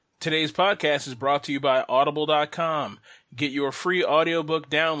Today's podcast is brought to you by Audible.com. Get your free audiobook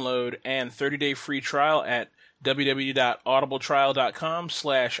download and 30-day free trial at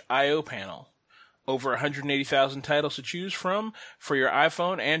www.audibletrial.com/iopanel. Over 180,000 titles to choose from for your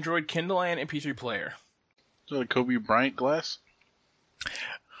iPhone, Android, Kindle, and MP3 player. Is that a Kobe Bryant glass?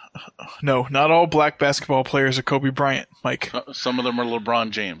 No, not all black basketball players are Kobe Bryant, Mike. Some of them are LeBron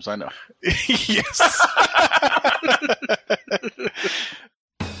James, I know. Yes.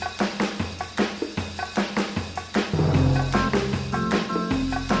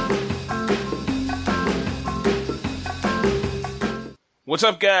 What's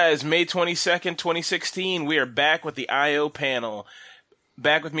up, guys? May 22nd, 2016. We are back with the I.O. panel.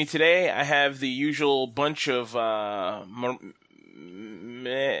 Back with me today, I have the usual bunch of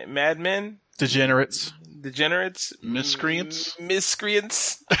madmen? Degenerates.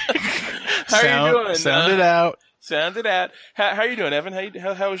 Miscreants? How How are you doing? Sound it out. Sound it out. How are you doing, Evan?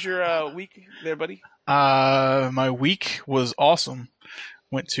 How was your week there, buddy? My week was awesome.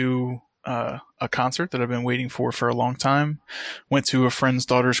 Went to a concert that I've been waiting for a long time. Went to a friend's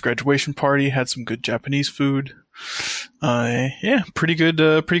daughter's graduation party. Had some good Japanese food. Yeah, pretty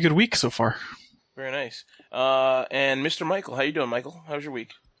good week so far. Very nice. And Mr. Michael, how you doing, Michael? How was your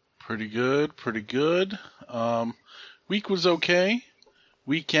week? Pretty good. Week was okay.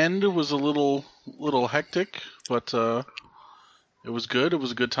 Weekend was a little hectic, but it was good. It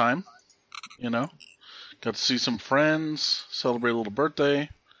was a good time. Got to see some friends, celebrate a little birthday.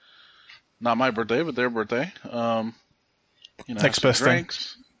 Not my birthday, but their birthday. Next best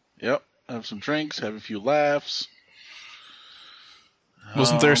drinks. Yep, have some drinks, have a few laughs.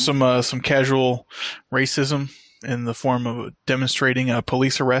 Wasn't there some casual racism in the form of demonstrating a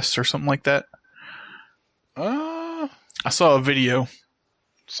police arrest or something like that? I saw a video.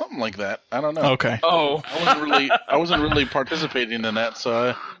 Something like that. I don't know. Okay. Oh, I wasn't really participating in that,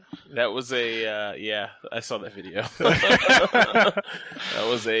 so. That was yeah, I saw that video. That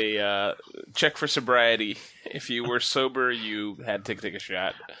was a check for sobriety. If you were sober, you had to take a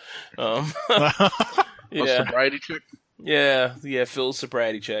shot. A sobriety check? Yeah, Phil's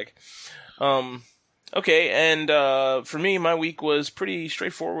sobriety check. Okay, and for me, my week was pretty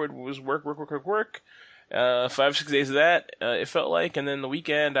straightforward. It was work. 5-6 days of that, it felt like, and then the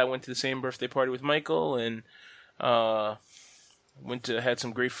weekend, I went to the same birthday party with Michael, and had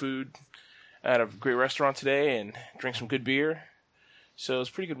some great food at a great restaurant today and drank some good beer. So it was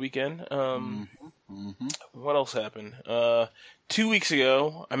a pretty good weekend. What else happened? 2 weeks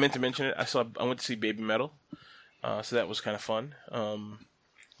ago, I meant to mention it. I went to see Baby Metal. So that was kind of fun.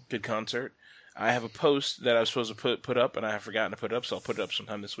 Good concert. I have a post that I was supposed to put up, and I have forgotten to put it up, so I'll put it up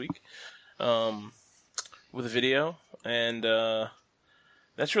sometime this week. With a video, and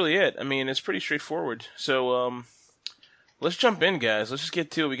that's really it. I mean, it's pretty straightforward. So, let's jump in, guys. Let's just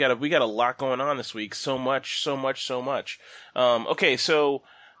get to it. We got a lot going on this week. So much. Okay, so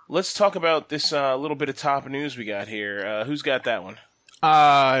let's talk about this little bit of top news we got here. Who's got that one?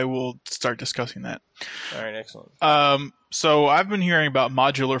 I will start discussing that. All right, excellent. So I've been hearing about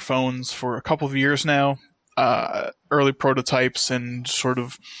modular phones for a couple of years now. Early prototypes and sort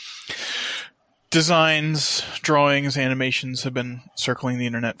of designs, drawings, animations have been circling the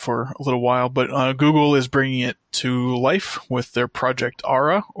internet for a little while, but Google is bringing it to life with their Project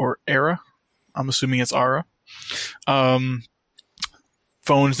Ara, or Era. I'm assuming it's Ara. Phones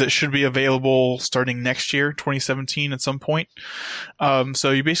that should be available starting next year, 2017 at some point.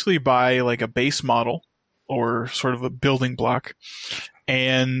 So you basically buy like a base model or sort of a building block,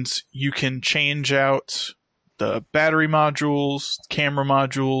 and you can change out the battery modules, camera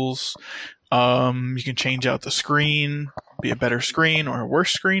modules. You can change out the screen, be a better screen or a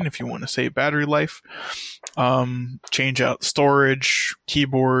worse screen if you want to save battery life. Change out storage,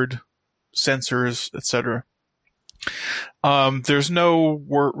 keyboard, sensors, etc. There's no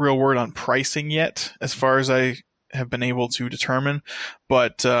real word on pricing yet, as far as I have been able to determine.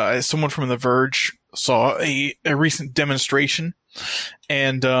 But as someone from The Verge saw a recent demonstration,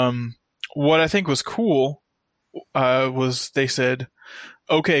 and what I think was cool was they said,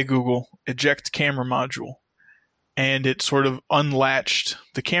 "Okay, Google, eject camera module," and it sort of unlatched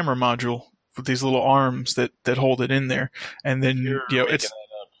the camera module with these little arms that hold it in there, and then it's.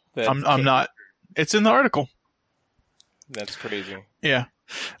 I'm not. It's in the article. That's crazy. Yeah.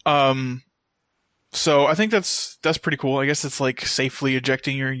 So I think that's pretty cool. I guess it's like safely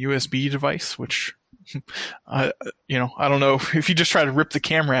ejecting your USB device, which I don't know if you just try to rip the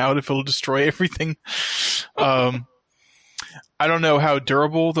camera out, if it'll destroy everything. I don't know how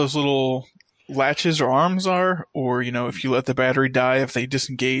durable those little latches or arms are, or if you let the battery die if they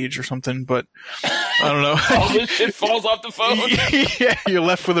disengage or something. But I don't know. All this shit falls off the phone. Yeah, you're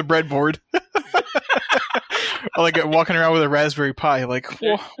left with a breadboard. Like walking around with a Raspberry Pi. Like,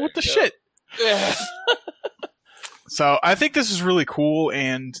 well, what the shit? Yeah. So I think this is really cool,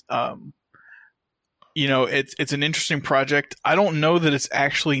 and it's an interesting project. I don't know that it's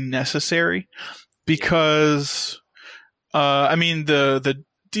actually necessary because, the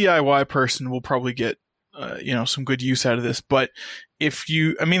DIY person will probably get some good use out of this. But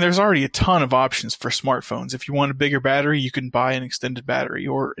there's already a ton of options for smartphones. If you want a bigger battery, you can buy an extended battery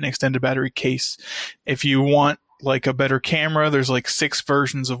or an extended battery case. If you want like a better camera, there's like 6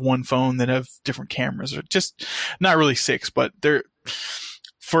 versions of one phone that have different cameras, or just not really 6, but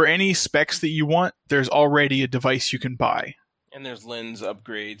for any specs that you want, there's already a device you can buy. And there's lens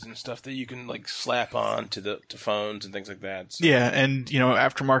upgrades and stuff that you can like slap on to phones and things like that. So. Yeah, and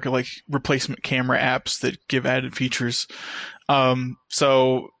aftermarket like replacement camera apps that give added features.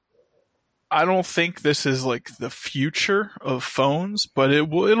 So I don't think this is like the future of phones, but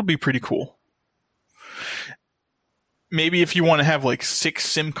it'll be pretty cool. Maybe if you want to have like 6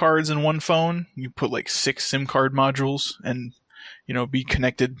 SIM cards in one phone, you put like 6 SIM card modules and be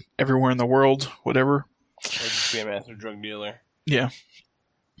connected everywhere in the world, whatever. Or just be a master drug dealer. Yeah.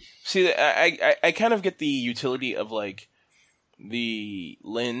 See, I kind of get the utility of like the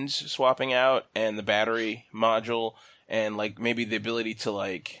lens swapping out and the battery module, and like maybe the ability to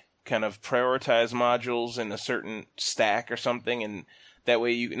like kind of prioritize modules in a certain stack or something, and that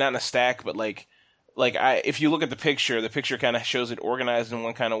way you not in a stack, but if you look at the picture kind of shows it organized in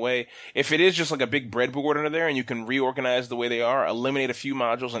one kind of way. If it is just like a big breadboard under there and you can reorganize the way they are, eliminate a few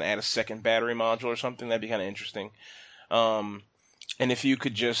modules and add a second battery module or something, that'd be kind of interesting. And if you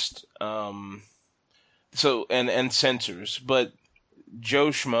could just, and sensors, but Joe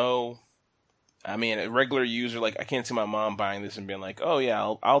Schmo, a regular user, like I can't see my mom buying this and being like, oh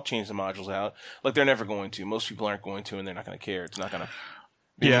yeah, I'll change the modules out. Like they're never going to. Most people aren't going to, and they're not going to care. It's not going to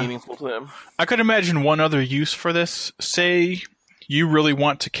be meaningful to them. I could imagine one other use for this. Say you really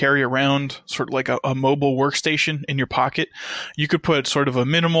want to carry around sort of like a mobile workstation in your pocket. You could put sort of a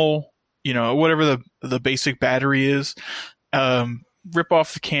minimal, whatever the basic battery is, rip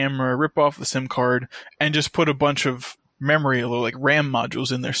off the camera, rip off the SIM card, and just put a bunch of memory, like RAM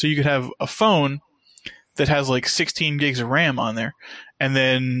modules in there. So you could have a phone that has like 16 gigs of RAM on there. And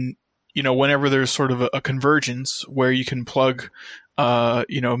then, whenever there's sort of a convergence where you can plug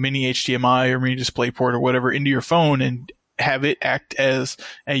mini HDMI or mini DisplayPort or whatever into your phone and have it act as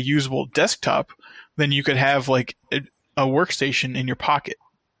a usable desktop, then you could have like a workstation in your pocket.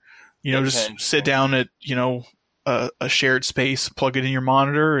 Just sit down at, a shared space, plug it in your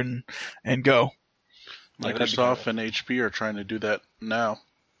monitor and go. Microsoft and HP are trying to do that now.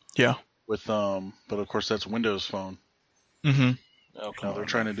 Yeah. With but of course that's Windows Phone. Mm-hmm. Okay. Now they're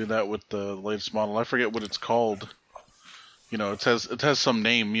trying to do that with the latest model. I forget what it's called. It has some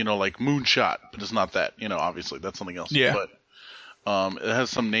name, like Moonshot, but it's not that. Obviously that's something else. Yeah. But it has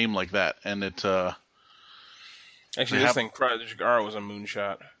some name like that, and it. Actually, this thing Project R was a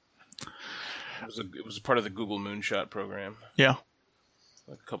moonshot. It was part of the Google Moonshot program. Yeah.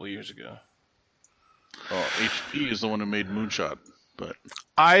 Like a couple of years ago. Well, HP is the one who made Moonshot, but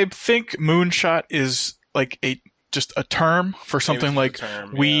I think Moonshot is like just a term for something like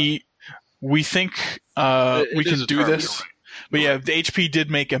we think we can do this. But yeah, the HP did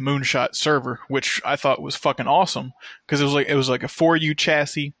make a Moonshot server, which I thought was fucking awesome because it was like a 4U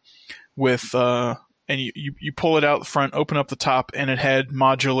chassis with and you pull it out the front, open up the top, and it had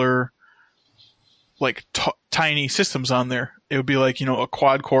modular like tiny systems on there. It would be like, a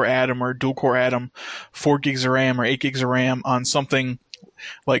quad core Atom or dual core Atom, 4 gigs of RAM or 8 gigs of RAM on something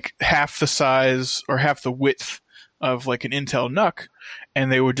like half the size or half the width of like an Intel NUC,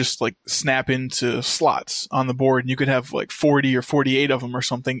 and they would just like snap into slots on the board, and you could have like 40 or 48 of them or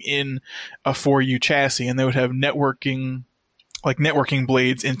something in a 4U chassis, and they would have networking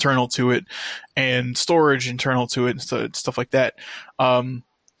blades internal to it and storage internal to it and stuff like that.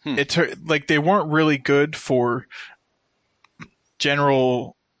 They weren't really good for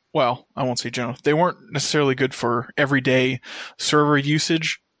general. Well, I won't say general. They weren't necessarily good for everyday server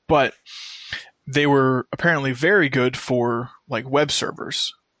usage, but they were apparently very good for like web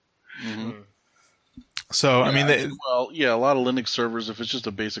servers. Mm-hmm. So, a lot of Linux servers, if it's just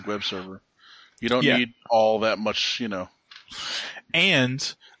a basic web server, you don't need all that much,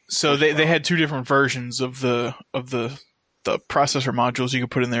 And so they had 2 different versions of the processor modules you could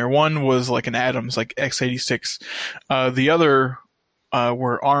put in there. One was like an Atom's, like x86. The other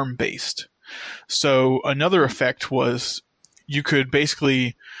were ARM based. So another effect was you could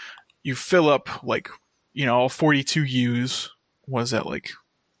basically you fill up like, all 42 U's. What is that, like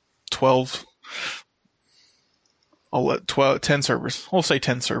 12? I'll let 10 servers. I'll say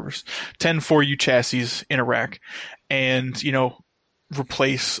 10 servers. 10 4U chassis in a rack. And,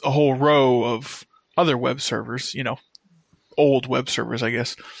 replace a whole row of other web servers, old web servers, I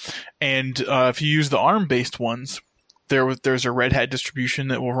guess. And if you use the ARM-based ones, there's a Red Hat distribution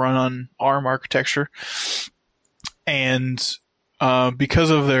that will run on ARM architecture. And because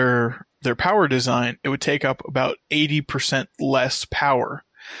of their power design, it would take up about 80% less power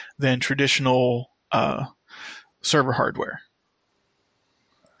than traditional server hardware.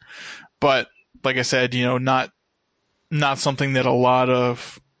 But like I said, not something that a lot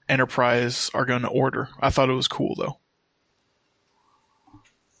of enterprise are going to order. I thought it was cool though.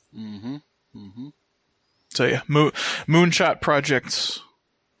 So yeah, moonshot projects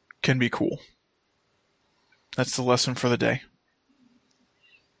can be cool. That's the lesson for the day.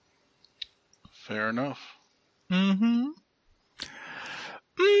 Fair enough.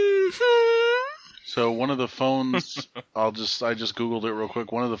 So one of the phones, I just Googled it real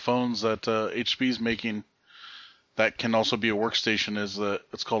quick. One of the phones that HP's making that can also be a workstation is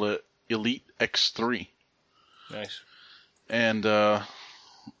it's called a Elite X3. Nice. And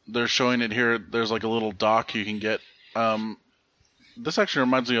they're showing it here. There's like a little dock you can get. This actually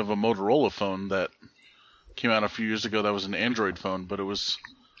reminds me of a Motorola phone that came out a few years ago. That was an Android phone, but it was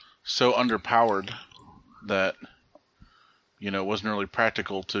so underpowered that it wasn't really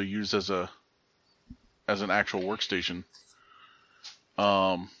practical to use as an actual workstation.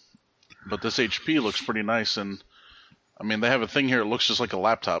 But this HP looks pretty nice, and I mean they have a thing here. It looks just like a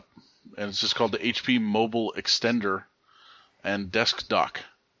laptop, and it's just called the HP Mobile Extender and Desk Dock.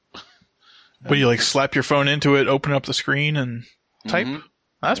 But you like slap your phone into it, open up the screen, and type.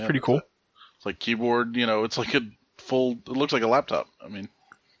 That's pretty cool. It's like keyboard. It's like a full. It looks like a laptop. I mean,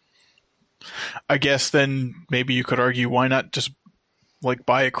 I guess then maybe you could argue why not just like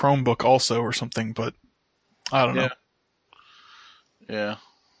buy a Chromebook also or something, but I don't know. Yeah.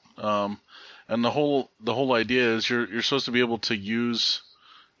 And the whole idea is you're supposed to be able to use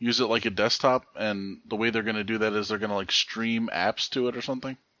it like a desktop, and the way they're going to do that is they're going to like stream apps to it or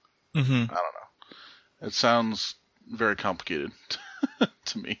something. I don't know. It sounds very complicated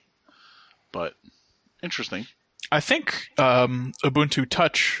to me, but interesting. I think Ubuntu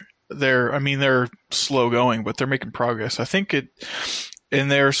Touch, they're slow going, but they're making progress. I think in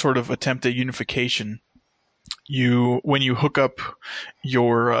their sort of attempt at unification, when you hook up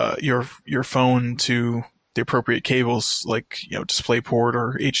your phone to the appropriate cables, like DisplayPort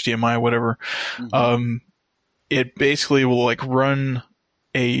or HDMI, whatever, it basically will like run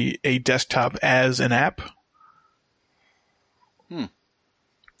a desktop as an app.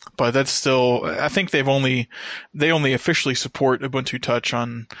 But that's still, I think they only officially support Ubuntu Touch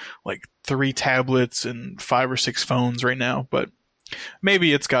on like 3 tablets and 5 or 6 phones right now, but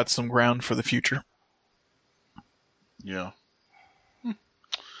maybe it's got some ground for the future. Yeah.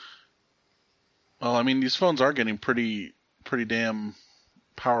 Well, I mean, these phones are getting pretty damn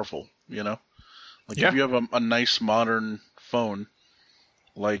powerful, Like if you have a nice modern phone,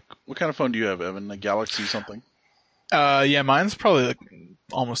 like what kind of phone do you have, Evan? A Galaxy something? Yeah, mine's probably like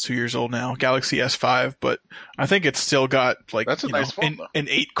almost 2 years old now. Galaxy S5, but I think it's still got like that's a nice phone, an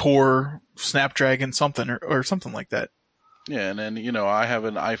 8-core Snapdragon something or something like that. Yeah, and then I have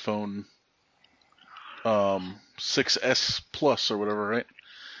an iPhone 6S Plus or whatever, right?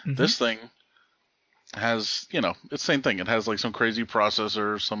 This thing has, it's the same thing. It has like some crazy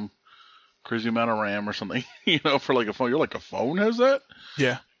processor, some crazy amount of RAM or something, for like a phone. You're like, a phone has that?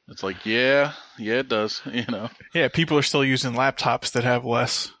 Yeah. It's like, yeah, it does, Yeah, people are still using laptops that have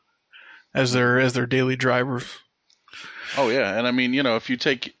less as their daily drivers. Oh yeah, and I mean, if you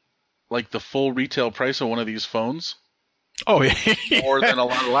take like the full retail price of one of these phones, oh yeah, more than a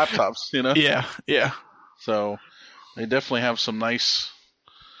lot of laptops, Yeah. So they definitely have some nice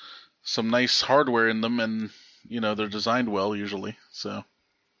hardware in them, and they're designed well usually. So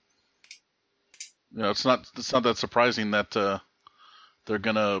it's not that surprising that they're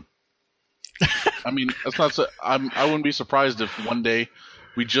gonna. I mean, it's not. I wouldn't be surprised if one day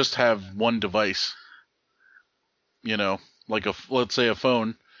we just have one device. Like let's say a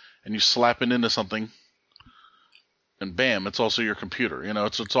phone, and you slap it into something, and bam, it's also your computer.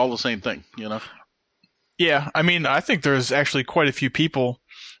 It's all the same thing. Yeah, I mean, I think there's actually quite a few people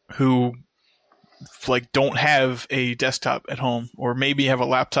who like don't have a desktop at home, or maybe have a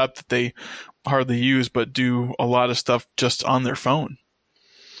laptop that they hardly use, but do a lot of stuff just on their phone.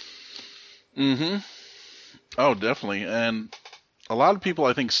 Oh, definitely. And a lot of people,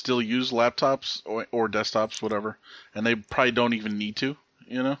 I think, still use laptops or desktops, whatever, and they probably don't even need to,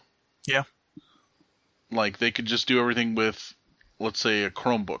 Yeah. Like, they could just do everything with, let's say, a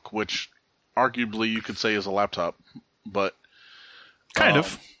Chromebook, which arguably you could say is a laptop, but Kind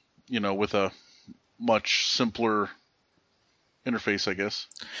of. with a much simpler interface, I guess.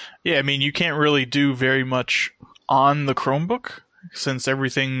 Yeah, I mean, you can't really do very much on the Chromebook since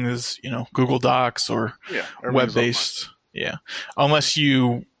everything is, Google Docs or Yeah, web-based. Yeah. Unless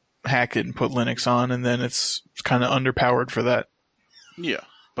you hack it and put Linux on, and then it's kind of underpowered for that. Yeah,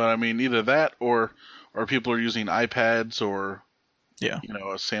 but I mean, either that or people are using iPads or Yeah.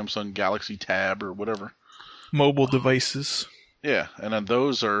 a Samsung Galaxy Tab or whatever. Mobile devices. Yeah, and then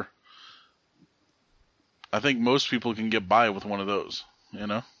those are, I think most people can get by with one of those,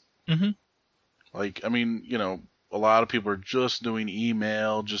 Mm-hmm. Like, I mean, a lot of people are just doing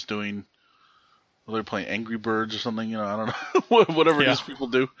email, just doing, well, they're playing Angry Birds or something, I don't know, whatever it is people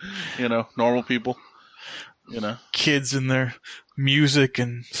do, normal people, Kids and their music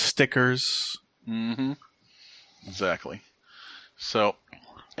and stickers. Mm-hmm. Exactly. So,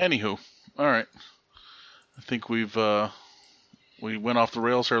 anywho, all right. I think we went off the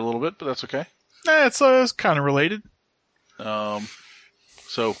rails here a little bit, but that's okay. It's kind of related.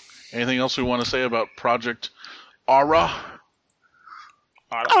 So, anything else we want to say about Project Aura?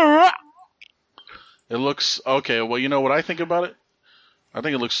 Aura. It looks okay. Well, you know what I think about it? I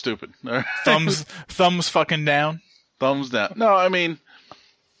think it looks stupid. Thumbs fucking down. Thumbs down. No, I mean,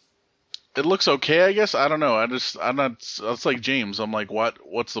 it looks okay, I guess. I don't know. I'm not. It's like James. I'm like,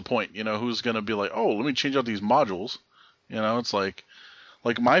 what's the point? Who's gonna be like, oh, let me change out these modules? It's like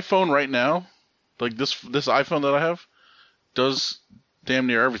my phone right now, like this iPhone that I have, does damn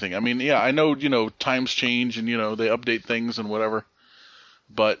near everything. I mean, yeah, I know, times change and they update things and whatever,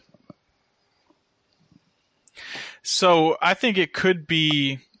 but. So I think it could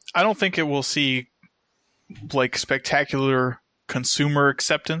be. I don't think it will see like spectacular consumer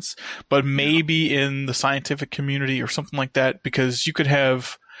acceptance, but maybe in the scientific community or something like that, because you could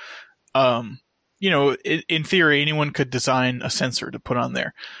have, in theory, anyone could design a sensor to put on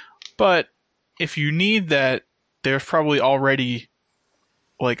there. But if you need that, there's probably already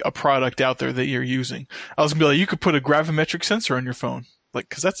like a product out there that you're using. I was gonna be like, you could put a gravimetric sensor on your phone, like,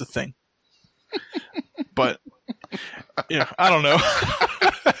 because that's a thing. But I don't know.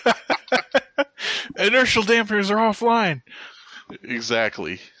 Inertial dampeners are offline.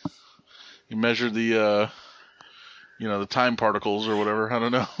 Exactly. You measure the the time particles or whatever. I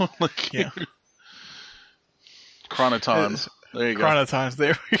don't know. Chronotons. There you go. Chronotons.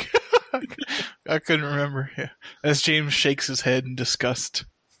 There we go. I couldn't remember. Yeah. As James shakes his head in disgust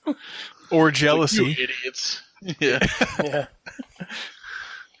or jealousy. You idiots. Yeah. Yeah.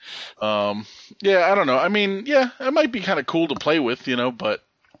 Yeah, I don't know. I mean, yeah, it might be kind of cool to play with, but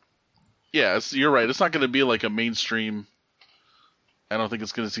yeah, you're right. It's not going to be like a mainstream. I don't think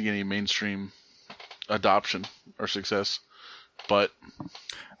it's going to see any mainstream adoption or success, but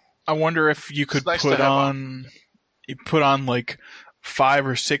I wonder if you could nice put on like 5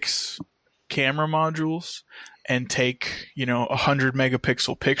 or 6 camera modules and take, 100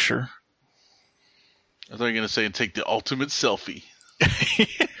 megapixel picture. I thought you were going to say and take the ultimate selfie.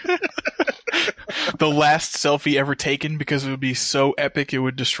 The last selfie ever taken, because it would be so epic it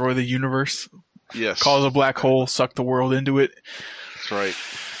would destroy the universe. Yes. Cause a black hole, suck the world into it. That's right.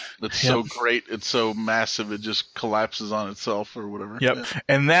 It's so great. It's so massive. It just collapses on itself or whatever. Yep. Yeah.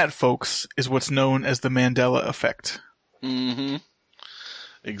 And that, folks, is what's known as the Mandela effect. Mm-hmm.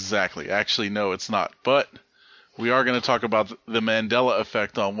 Exactly. Actually, no, it's not. But we are going to talk about the Mandela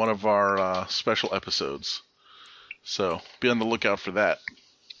effect on one of our special episodes. So be on the lookout for that.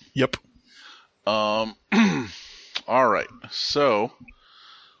 Yep. All right. So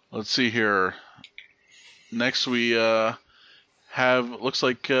let's see here. Next we have, looks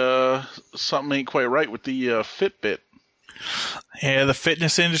like something ain't quite right with the Fitbit. Yeah, the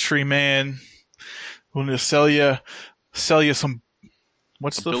fitness industry, man. We're going to sell you some,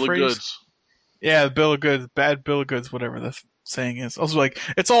 what's the bill phrase? Of goods. Yeah, the bill of goods, bad bill of goods, whatever the saying is. I was like,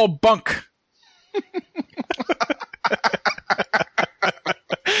 it's all bunk.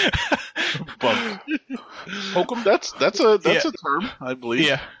 Bunk. Hokum? That's a term, I believe.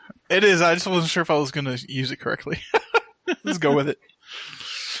 Yeah, it is. I just wasn't sure if I was going to use it correctly. Let's go with it.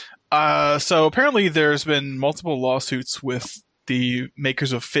 So apparently there's been multiple lawsuits with the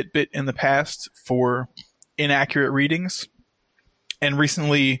makers of Fitbit in the past for inaccurate readings. And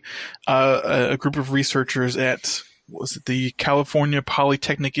recently, a group of researchers at, was it the California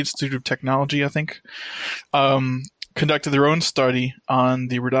Polytechnic Institute of Technology, I think, conducted their own study on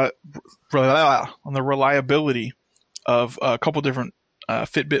the reliability of a couple different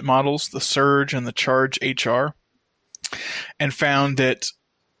Fitbit models, the Surge and the Charge HR, and found that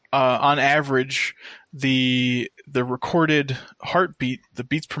on average, the recorded heartbeat, the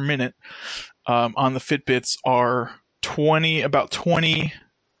beats per minute, on the Fitbits are about 20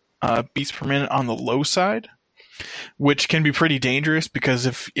 beats per minute on the low side, which can be pretty dangerous because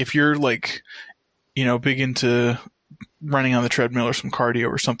if you're like, big into running on the treadmill or some cardio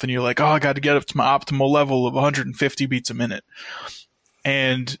or something, you're like, oh, I got to get up to my optimal level of 150 beats a minute.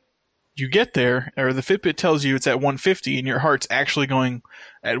 And you get there, or the Fitbit tells you it's at 150 and your heart's actually going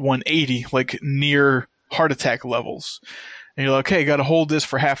at 180, like near heart attack levels. And you're like, okay, got to hold this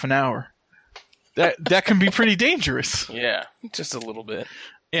for half an hour. That can be pretty dangerous. Yeah, just a little bit.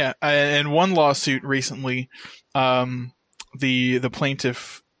 Yeah, and one lawsuit recently, the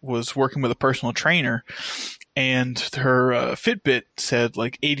plaintiff was working with a personal trainer, and her Fitbit said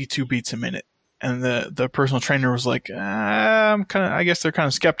like 82 beats a minute, and the personal trainer was like, I guess they're kind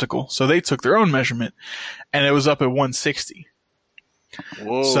of skeptical, so they took their own measurement, and it was up at 160.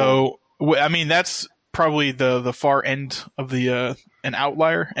 Whoa. So I mean, that's probably the far end of the an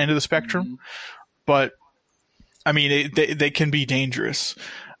outlier end of the spectrum, mm-hmm. But I mean, they can be dangerous.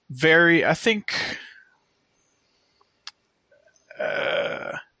 I think.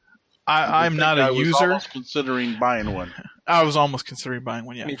 I'm not a user. I was almost considering buying one. I was almost considering buying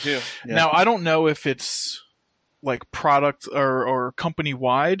one, yeah. Me too. Yeah. Now, I don't know if it's like product or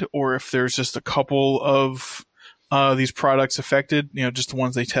company-wide, or if there's just a couple of these products affected, just the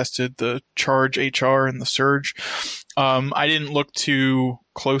ones they tested, the Charge HR and the Surge. I didn't look too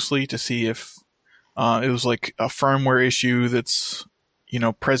closely to see if it was like a firmware issue that's,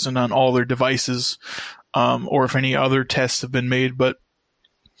 present on all their devices, or if any other tests have been made, but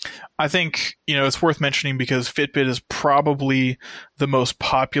I think, it's worth mentioning because Fitbit is probably the most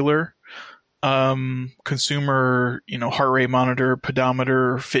popular consumer, heart rate monitor,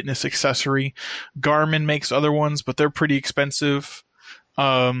 pedometer, fitness accessory. Garmin makes other ones, but they're pretty expensive.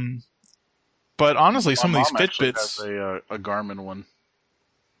 But honestly, some of these Fitbits has a Garmin one.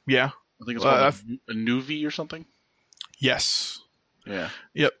 Yeah. I think it's called a Nuvi or something. Yes. Yeah.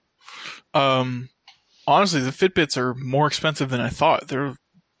 Yep. Honestly, the Fitbits are more expensive than I thought. They're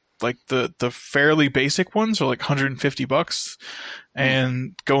like the fairly basic ones are like $150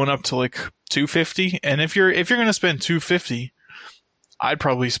 and going up to like $250. And if you're going to spend $250, I'd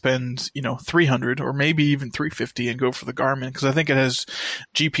probably spend, $300 or maybe even $350 and go for the Garmin, because I think it has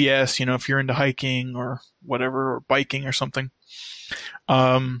GPS, if you're into hiking or whatever, or biking or something.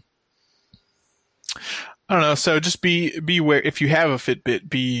 I don't know. So just be aware. If you have a Fitbit,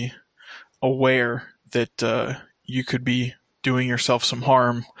 be aware that you could be doing yourself some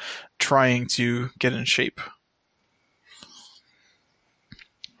harm trying to get in shape.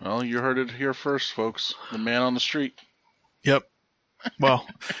 Well, you heard it here first, folks. The man on the street. Yep. Well,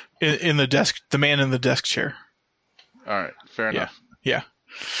 in the man in the desk chair. All right. Fair enough. Yeah.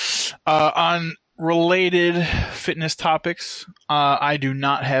 On related fitness topics, I do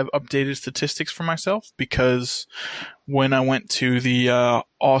not have updated statistics for myself because when I went to the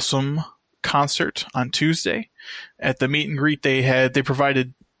Awesome concert on Tuesday, at the meet and greet they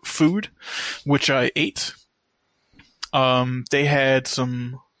provided food, which I ate. They had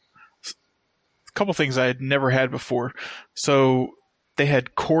a couple things I had never had before. So they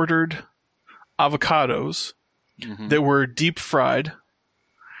had quartered avocados that were deep fried,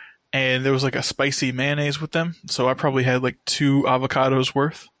 and there was like a spicy mayonnaise with them. So I probably had like 2 avocados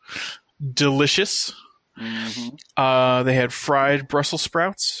worth. Delicious. Mm-hmm. They had fried Brussels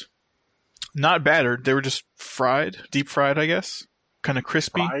sprouts. Not battered. They were just fried, deep fried, I guess. Kind of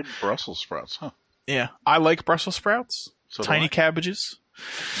crispy. Fried Brussels sprouts, huh? Yeah. I like Brussels sprouts. So tiny cabbages.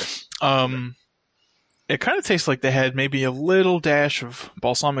 It kind of tastes like they had maybe a little dash of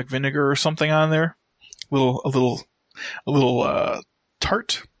balsamic vinegar or something on there. A little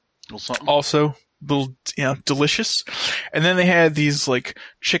tart. A little something. Also, delicious. And then they had these like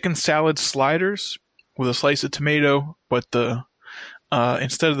chicken salad sliders with a slice of tomato, but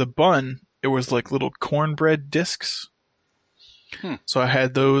instead of the bun, it was like little cornbread discs. So I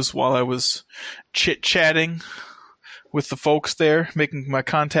had those while I was chit-chatting with the folks there, making my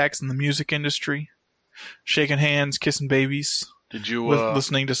contacts in the music industry, shaking hands, kissing babies. Did you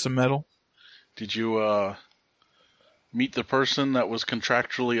listening to some metal? Did you meet the person that was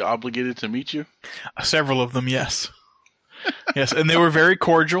contractually obligated to meet you? Several of them, yes. Yes, and they were very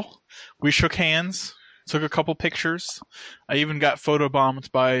cordial. We shook hands, took a couple pictures. I even got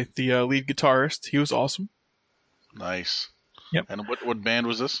photobombed by the lead guitarist. He was awesome. Nice. Yep. And what band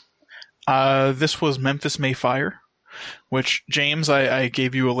was this? This was Memphis Mayfire, which, James, I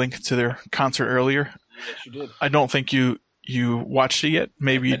gave you a link to their concert earlier. Yes, you did. I don't think you watched it yet.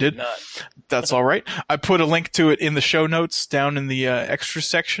 Maybe you did. Not. That's all right. I put a link to it in the show notes down in the extra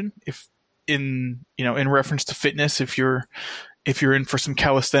section. If in reference to fitness, if you're in for some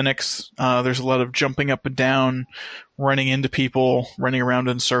calisthenics, there's a lot of jumping up and down, running into people, running around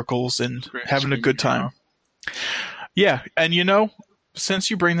in circles, and having a good time. Yeah, and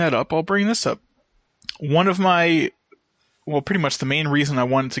since you bring that up, I'll bring this up. One of my, pretty much the main reason I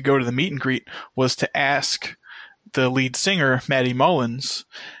wanted to go to the meet and greet was to ask the lead singer, Matty Mullins,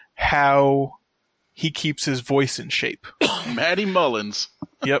 how he keeps his voice in shape. Matty Mullins.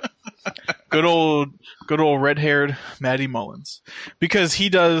 Yep. Good old red-haired Matty Mullins. Because he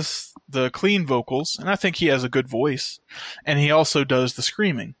does the clean vocals, and I think he has a good voice, and he also does the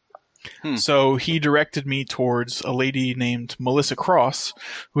screaming. So he directed me towards a lady named Melissa Cross,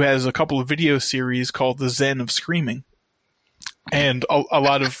 who has a couple of video series called The Zen of Screaming. And a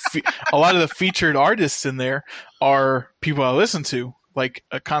lot of the featured artists in there are people I listen to. Like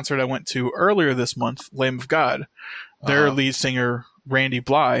a concert I went to earlier this month, Lamb of God. Their lead singer, Randy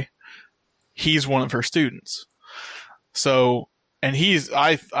Bly, he's one of her students. So, and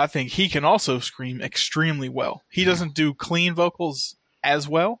I think he can also scream extremely well. He doesn't do clean vocals as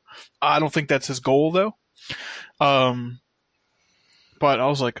well. I don't think that's his goal though. But I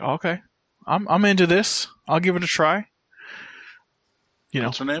was like, okay, I'm into this. I'll give it a try.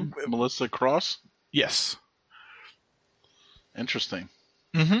 What's her name? Melissa Cross? Yes. Interesting.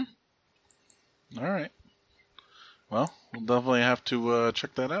 Mm-hmm. All right. Well, we'll definitely have to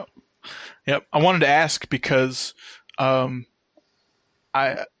check that out. Yep. I wanted to ask because both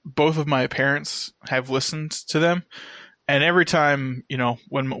of my parents have listened to them, and every time,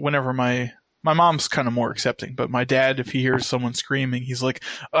 whenever my mom's kind of more accepting, but my dad, if he hears someone screaming, he's like,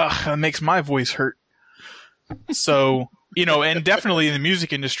 ugh, that makes my voice hurt. So, and definitely in the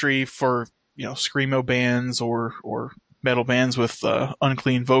music industry for, screamo bands or metal bands with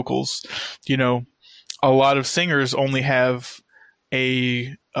unclean vocals, a lot of singers only have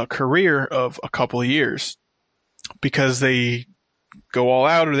a career of a couple of years because they go all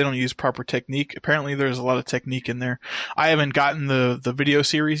out or they don't use proper technique. Apparently there's a lot of technique in there. I haven't gotten the video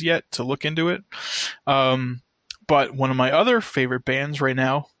series yet to look into it. But one of my other favorite bands right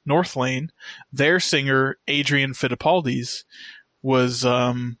now, Northlane, their singer, Adrian Fittipaldi's, was,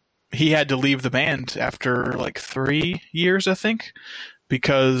 he had to leave the band after like 3 years, I think,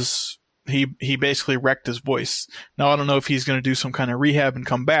 because he basically wrecked his voice. Now, I don't know if he's going to do some kind of rehab and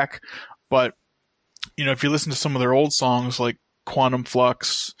come back, but, if you listen to some of their old songs like Quantum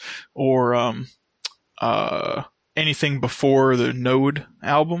Flux or anything before the Node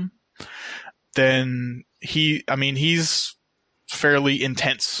album, then he's fairly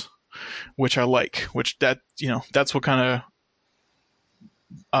intense, which I like, that's what kind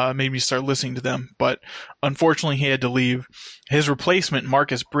of made me start listening to them. But unfortunately he had to leave. His replacement,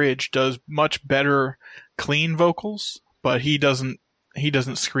 Marcus Bridge, does much better clean vocals, but he doesn't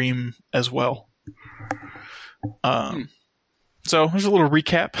scream as well. So there's a little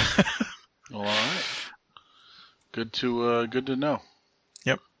recap. Well, all right. Good to know.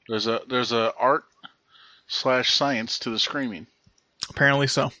 Yep. There's a art/science to the screaming. Apparently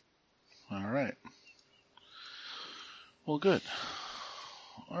so. All right. Well, good.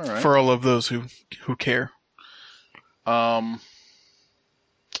 All right. For all of those who care.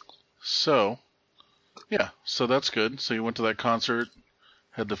 So that's good. So you went to that concert,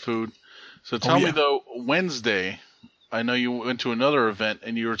 had the food. So tell me though, Wednesday, I know you went to another event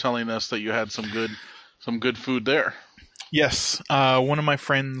and you were telling us that you had some good food there. Yes. One of my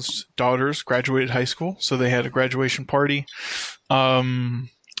friend's daughters graduated high school, so they had a graduation party.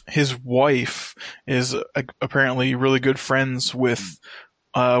 His wife is apparently really good friends with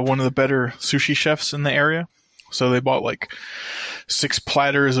one of the better sushi chefs in the area. So they bought like 6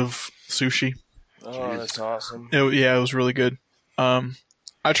 platters of sushi. Oh, that's awesome. It was really good.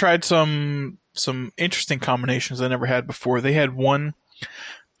 I tried some interesting combinations I never had before. They had one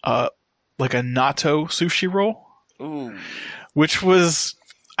like a natto sushi roll. Ooh. Which was,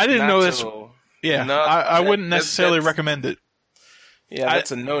 I didn't know this. Yeah, I wouldn't necessarily recommend it. Yeah,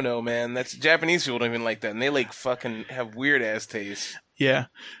 that's a no-no, man. That's Japanese people don't even like that, and they like fucking have weird ass taste. Yeah,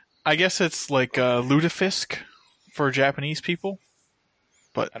 I guess it's like lutefisk for Japanese people,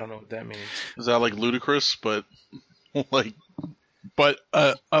 but I don't know what that means. Is that like ludicrous, but like, but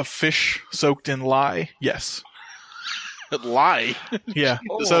a fish soaked in lye? Yes. Lye. Yeah.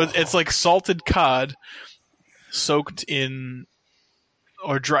 Oh. So it's like salted cod soaked in,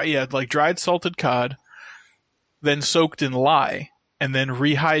 or dried salted cod, then soaked in lye, and then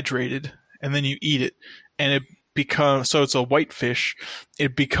rehydrated, and then you eat it, and it becomes, so it's a white fish,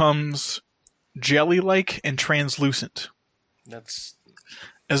 it becomes jelly-like and translucent. That's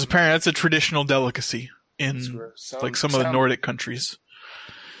As a parent, that's a traditional delicacy in like some of the Nordic countries.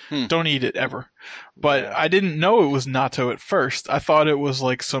 Don't eat it ever. But I didn't know it was natto at first. I thought it was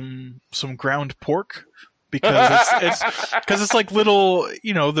like some ground pork because it's like little,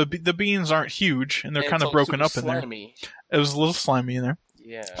 the beans aren't huge and they're kind of broken up slimy. In there. It was a little slimy in there.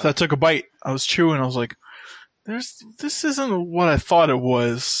 Yeah. So I took a bite. I was chewing. I was like, this isn't what I thought it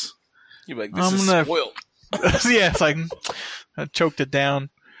was. You're like, this is spoiled. Yeah, it's like I choked it down.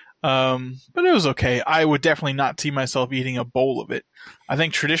 But it was okay. I would definitely not see myself eating a bowl of it. I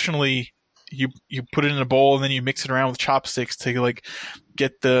think traditionally you put it in a bowl and then you mix it around with chopsticks to like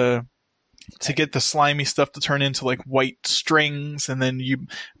get the slimy stuff to turn into like white strings, and then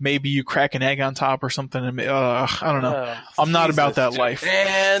you crack an egg on top or something. And I don't know. I'm not about that life.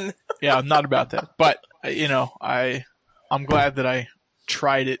 Man. Yeah, I'm not about that. But I'm glad that I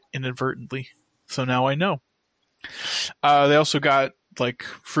tried it inadvertently, so now I know. They also got like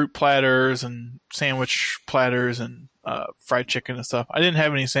fruit platters and sandwich platters and fried chicken and stuff. I didn't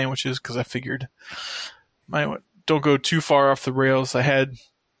have any sandwiches because I figured don't go too far off the rails. I had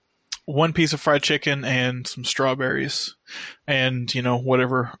one piece of fried chicken and some strawberries and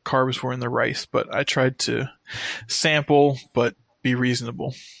whatever carbs were in the rice, but I tried to sample but be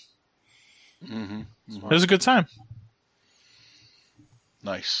reasonable. Mm-hmm. It was a good time.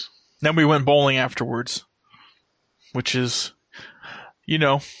 Nice. Then we went bowling afterwards, which is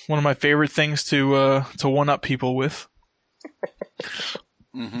one of my favorite things to one-up people with.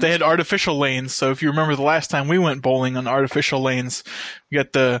 Mm-hmm. They had artificial lanes, so if you remember the last time we went bowling on artificial lanes, we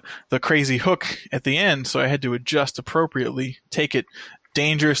got the crazy hook at the end, so I had to adjust appropriately, take it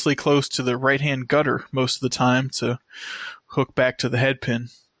dangerously close to the right-hand gutter most of the time to hook back to the head pin.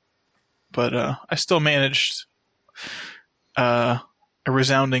 But I still managed a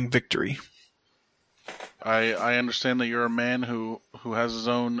resounding victory. I understand that you're a man who has his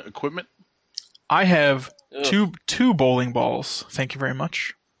own equipment. I have two bowling balls. Thank you very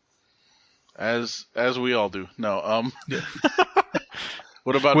much. As we all do. No.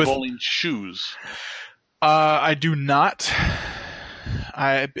 What about bowling shoes? I do not.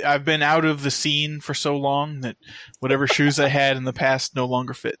 I've been out of the scene for so long that whatever shoes I had in the past no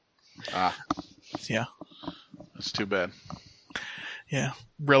longer fit. Yeah. That's too bad. Yeah.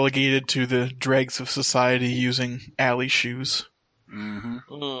 Relegated to the dregs of society using alley shoes. Mm-hmm.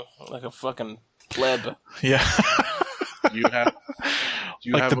 Like a fucking pleb. Yeah. You have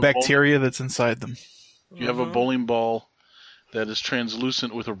the bacteria that's inside them. You have a bowling ball that is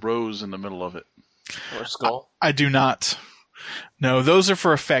translucent with a rose in the middle of it. Or a skull. I do not. No, those are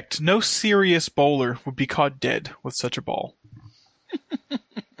for effect. No serious bowler would be caught dead with such a ball.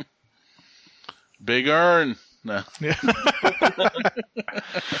 Big Earn. No. Yeah.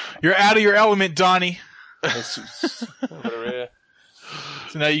 You're out of your element, Donnie.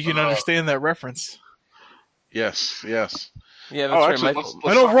 So now you can understand that reference. Yes. Yeah, that's right. Actually,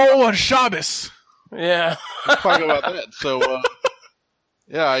 I don't roll on Shabbos. Yeah. Let's talk about that. So,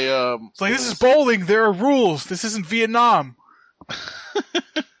 it's like, this is bowling. There are rules. This isn't Vietnam.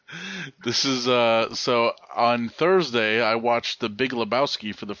 This is, so on Thursday, I watched The Big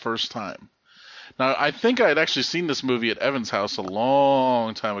Lebowski for the first time. Now, I think I had actually seen this movie at Evan's house a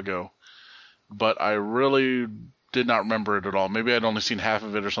long time ago, but I really did not remember it at all. Maybe I'd only seen half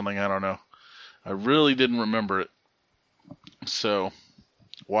of it or something. I don't know. I really didn't remember it. So,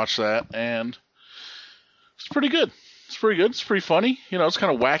 watch that, and it's pretty good. It's pretty funny. It's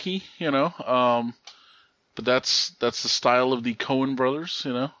kind of wacky, but that's the style of the Coen brothers,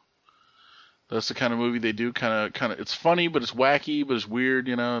 That's the kind of movie they do. Kind of. It's funny, but it's wacky, but it's weird,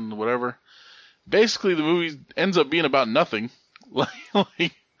 and whatever. Basically, the movie ends up being about nothing. They're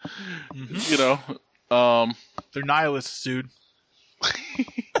nihilists, dude.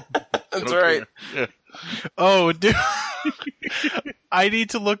 That's right. Yeah. Oh, dude. I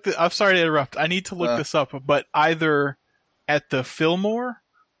need to look. I'm sorry to interrupt. I need to look this up, but either at the Fillmore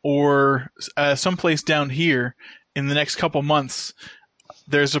or someplace down here in the next couple months,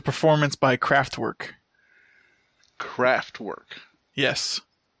 there's a performance by Kraftwerk. Kraftwerk. Yes.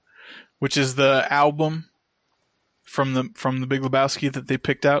 Which is the album from the Big Lebowski that they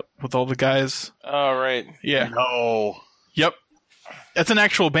picked out with all the guys. Oh, right. Yeah. No. Yep. That's an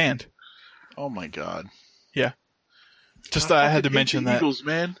actual band. Oh my god. Yeah. Just I had to mention that. Eagles,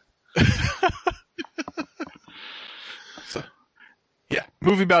 man. So, yeah,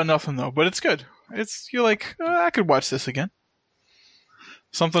 movie about nothing though, but it's good. You're like, I could watch this again.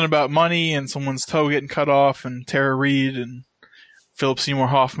 Something about money and someone's toe getting cut off and Tara Reid and Philip Seymour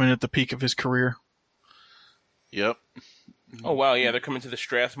Hoffman at the peak of his career. Yep. Oh wow, yeah, they're coming to the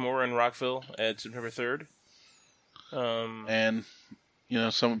Strathmore in Rockville at September 3rd. And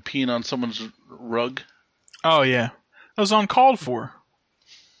someone peeing on someone's rug. Oh yeah, that was uncalled for.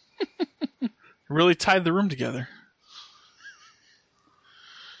 Really tied the room together.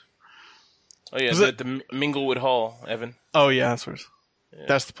 Oh yeah, the Minglewood Hall, Evan. Oh yeah,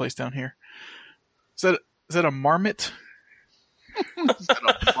 that's the place down here. Is that a marmot? Is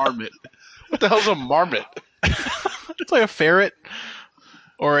that a marmot? What the hell's a marmot? It's like a ferret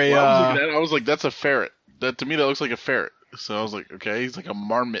or a. I was like, that's a ferret. To me, that looks like a ferret. So I was like, okay, he's like a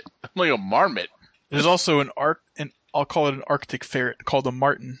marmot. I'm like, a marmot. There's also I'll call it an Arctic ferret called a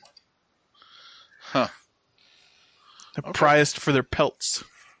marten. Huh. They're prized for their pelts.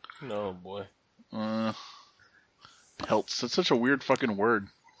 No boy. Pelts. That's such a weird fucking word.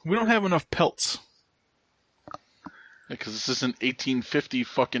 We don't have enough pelts. Because this isn't 1850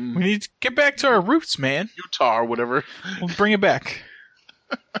 fucking We need to get back to our roots, man. Utah or whatever. We'll bring it back.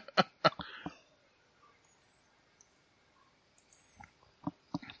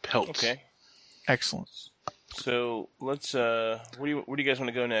 Pelts. Okay. Excellent. So let's. Where do you guys want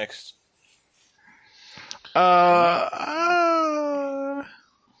to go next?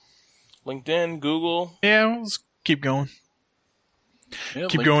 LinkedIn, Google. Yeah, let's keep going. Yeah,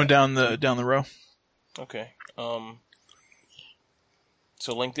 Keep going down the row. Okay. So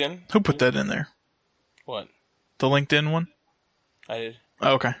LinkedIn. Who put that in there? What? The LinkedIn one? I did.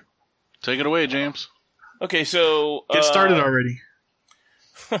 Oh, okay. Take it away, James. Okay, so Get started already.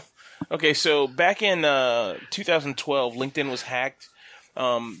 Okay, so back in 2012, LinkedIn was hacked.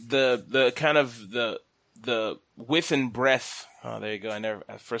 The kind of the width and breadth. Oh, there you go.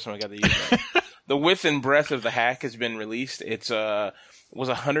 First time I got to use that. The width and breadth of the hack has been released. It's was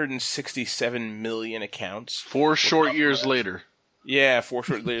 167 million accounts. 4 short years later. Yeah, 4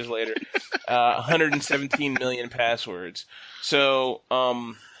 short years later. 117 million passwords. So,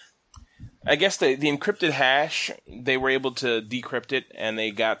 I guess the encrypted hash, they were able to decrypt it, and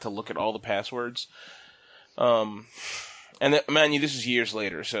they got to look at all the passwords. And man, this is years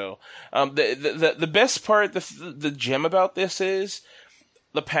later. So, the best part, the gem about this is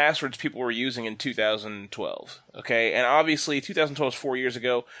the passwords people were using in 2012. Okay, and obviously 2012 is 4 years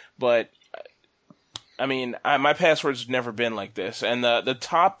ago, but I mean, my password's never been like this. And the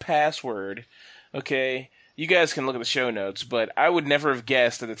top password, okay, you guys can look at the show notes, but I would never have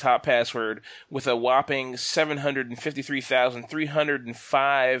guessed that the top password with a whopping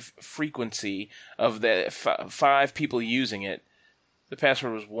 753,305 frequency of the 5 people using it, the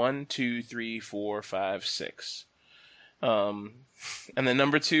password was 12345 and the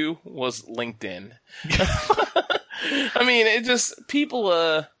number 2 was LinkedIn. I mean, it just, people,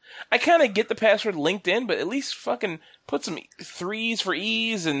 I kind of get the password LinkedIn, but at least fucking put some 3s for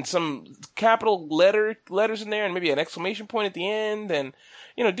E's and some capital letters in there and maybe an exclamation point at the end and,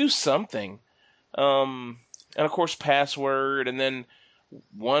 do something. And of course, password and then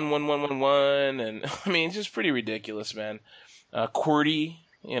 11111 and, I mean, it's just pretty ridiculous, man. QWERTY,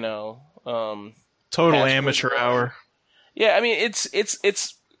 Total password. amateur hour. Yeah, I mean,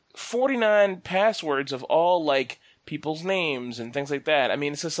 it's 49 passwords of all, like, people's names and things like that. I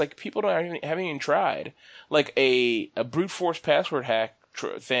mean, it's just like people haven't even tried. Like a brute force password hack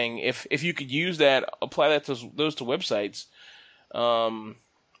thing. If you could use that, apply that to those to websites,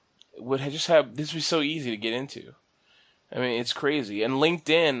 would just have this would be so easy to get into. I mean, it's crazy. And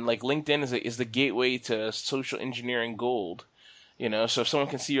LinkedIn is the gateway to social engineering gold. So if someone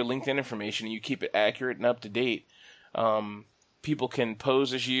can see your LinkedIn information and you keep it accurate and up to date, people can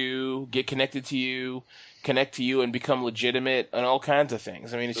pose as you, get connected to you, connect to you, and become legitimate and all kinds of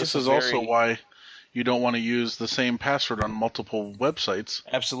things. I mean, this is also why you don't want to use the same password on multiple websites.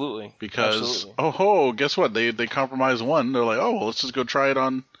 Absolutely. Because, guess what? They compromise one. They're like, well, let's just go try it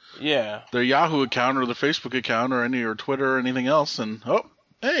on their Yahoo account or their Facebook account or Twitter or anything else. And,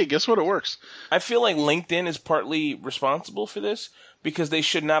 hey, guess what? It works. I feel like LinkedIn is partly responsible for this because they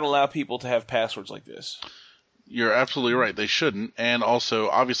should not allow people to have passwords like this. You're absolutely right. They shouldn't. And also,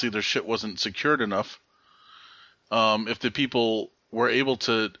 obviously, their shit wasn't secured enough. If the people were able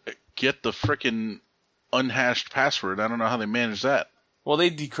to get the frickin' unhashed password, I don't know how they managed that. Well, they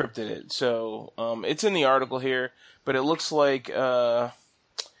decrypted it. So it's in the article here, but it looks like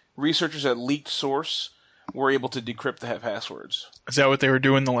researchers at Leaked Source were able to decrypt the passwords. Is that what they were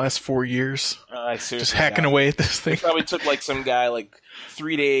doing the last 4 years? I seriously just hacking away at this thing? It probably took like some guy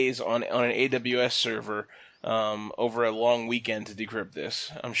 3 days on an AWS server over a long weekend to decrypt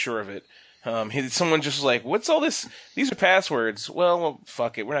this. I'm sure of it. Someone just was like, what's all this? These are passwords. Well,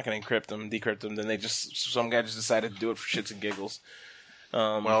 fuck it. We're not going to decrypt them. Then some guy just decided to do it for shits and giggles.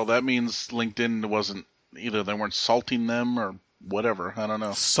 Well, that means LinkedIn wasn't, either they weren't salting them or whatever. I don't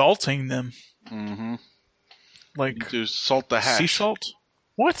know. Salting them? Mm-hmm. Like to salt the hash. Sea salt?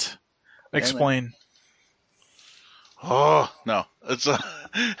 What? Yeah, Explain. Oh no, it's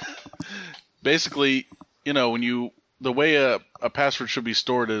basically, the way a password should be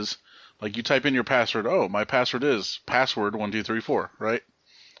stored is like you type in your password. Oh, my password is password1234, right?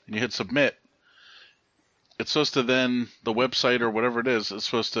 And you hit submit. It's supposed to then the website or whatever it is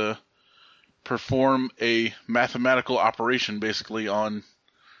supposed to perform a mathematical operation basically on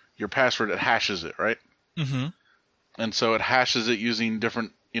your password. It hashes it, right? Mm-hmm. And so it hashes it using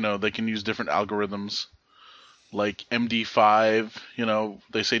different, they can use different algorithms like MD5,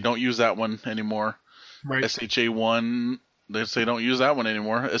 they say don't use that one anymore. Right. SHA-1, they say don't use that one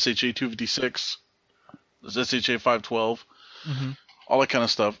anymore. SHA-256, SHA-512, Mm-hmm. all that kind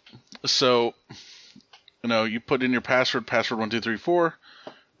of stuff. So, you put in your password1234,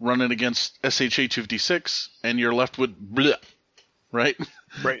 run it against SHA-256, and you're left with bleh, right?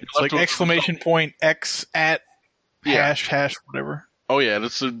 Right. It's like exclamation point X at hash whatever. Oh yeah,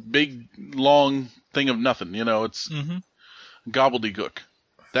 it's a big long thing of nothing. It's gobbledygook.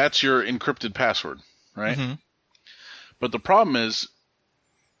 That's your encrypted password, right? Mm-hmm. But the problem is,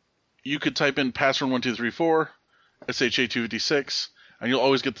 you could type in password1234, SHA-256, and you'll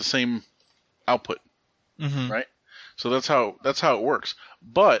always get the same output, right? So that's how it works.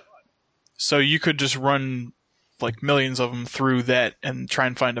 But so you could just run like millions of them through that and try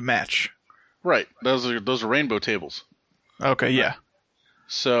and find a match. Right, those are rainbow tables. Okay, yeah.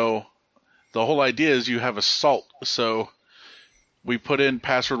 So the whole idea is you have a salt. So we put in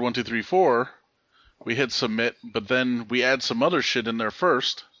password1234, we hit submit, but then we add some other shit in there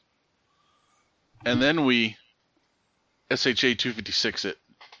first, and then we SHA-256 it,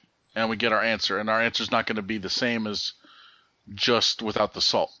 and we get our answer. And our answer is not going to be the same as just without the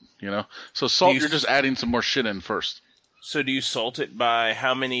salt, So salt, you're just adding some more shit in first. So do you salt it by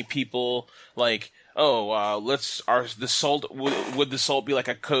how many people, like, would the salt be like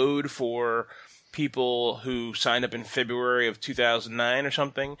a code for people who signed up in February of 2009 or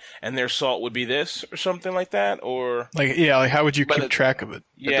something, and their salt would be this or something like that, or like how would you keep track of it?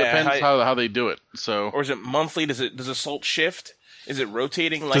 Yeah, it depends how they do it. So, or is it monthly? Does the salt shift? Is it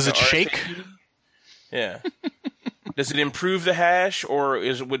rotating? Like does it shake? Yeah. Does it improve the hash, or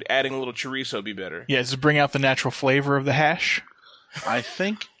would adding a little chorizo be better? Yeah, does it bring out the natural flavor of the hash? I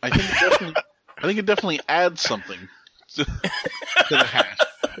think it definitely adds something to the hash.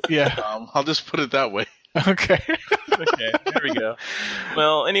 Yeah. I'll just put it that way. Okay. Okay, there we go.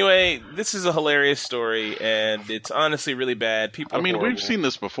 Well, anyway, this is a hilarious story, and it's honestly really bad. We've seen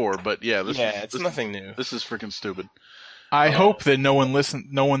this before, but yeah, it's nothing new. This is freaking stupid. I hope that no one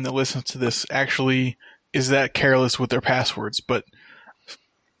that listens to this actually is that careless with their passwords, but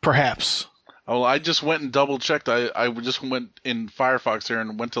perhaps. Well, I just went and double checked. I just went in Firefox there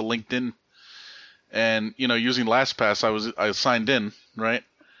and went to LinkedIn, and using LastPass, I signed in, right?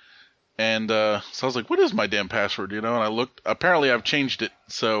 And so I was like, what is my damn password? And I looked. Apparently, I've changed it,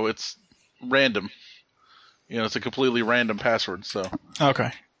 so it's random. It's a completely random password. So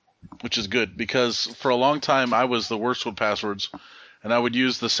okay, which is good because for a long time I was the worst with passwords, and I would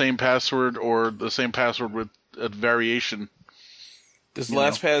use the same password or the same password with a variation. Does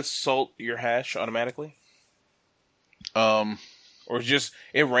LastPass salt your hash automatically? Or just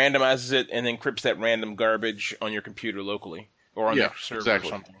it randomizes it and encrypts that random garbage on your computer locally or on your server exactly.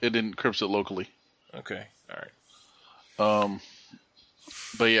 or something? It encrypts it locally. Okay, all right.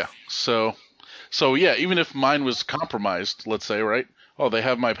 But yeah, so yeah, even if mine was compromised, let's say, right? Oh, they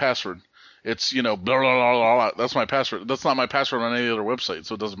have my password. It's blah, blah, blah, blah. That's my password. That's not my password on any other website,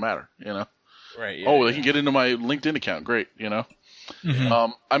 so it doesn't matter, Right. Yeah, they can get into my LinkedIn account. Great,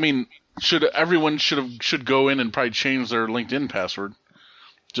 Mm-hmm. Everyone should go in and probably change their LinkedIn password,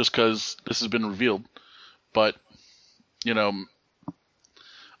 just because this has been revealed. But I know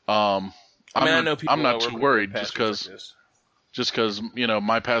people. I'm not too worried just because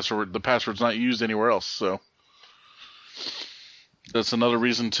my password, the password's not used anywhere else. So that's another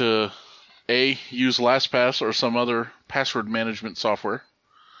reason to A, use LastPass or some other password management software,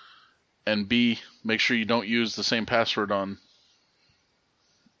 and B, make sure you don't use the same password on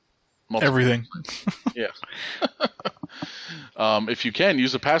multiple. Everything. Yeah. If you can,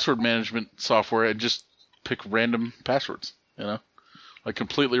 use a password management software and just pick random passwords, like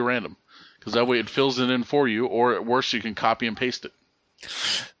completely random, because that way it fills it in for you, or at worst you can copy and paste it.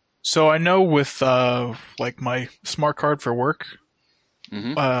 So I know with like my smart card for work,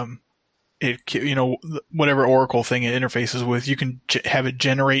 it whatever Oracle thing it interfaces with, you can have it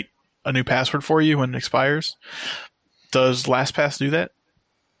generate a new password for you when it expires. Does LastPass do that?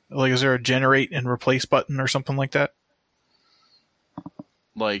 Like, is there a generate and replace button or something like that?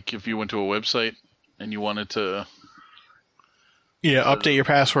 Like if you went to a website and you wanted to Yeah, update your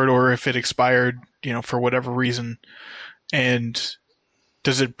password, or if it expired, for whatever reason, and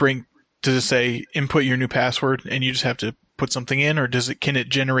does it say input your new password and you just have to put something in, or can it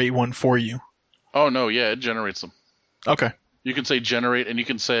generate one for you? Oh no, yeah, it generates them. Okay. You can say generate, and you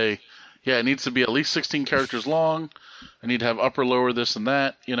can say, yeah, it needs to be at least 16 characters long. I need to have upper, lower, this and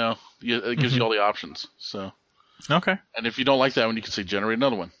that. It gives you all the options. So. Okay. And if you don't like that one, you can say generate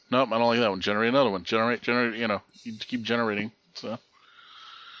another one. Nope, I don't like that one. Generate another one. Generate. You keep generating. So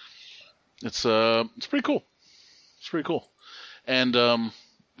it's pretty cool. It's pretty cool. And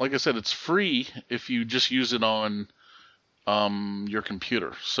like I said, it's free if you just use it on your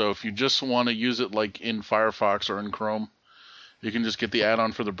computer. So if you just want to use it like in Firefox or in Chrome, you can just get the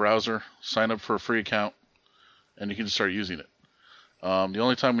add-on for the browser, sign up for a free account, and you can just start using it. The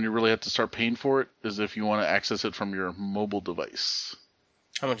only time when you really have to start paying for it is if you want to access it from your mobile device.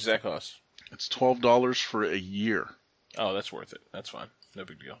 How much does that cost? It's $12 for a year. Oh, that's worth it. That's fine. No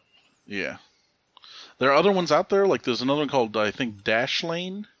big deal. Yeah. There are other ones out there. Like there's another one called, I think,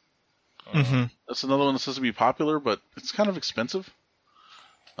 Dashlane. Mm-hmm. That's another one that says to be popular, but it's kind of expensive.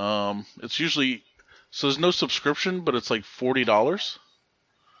 It's usually... So there's no subscription, but it's like $40.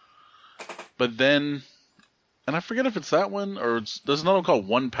 But then... And I forget if it's that one, or there's another one called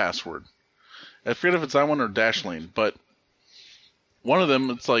 1Password. I forget if it's that one or Dashlane, but one of them,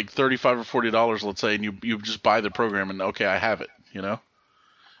 it's like $35 or $40, let's say, and you just buy the program, and okay, I have it,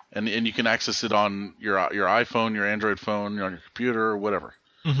 And you can access it on your iPhone, your Android phone, on your computer, or whatever.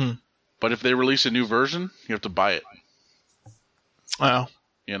 Mm-hmm. But if they release a new version, you have to buy it. Wow.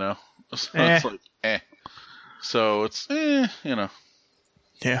 So it's like, So it's, Yeah,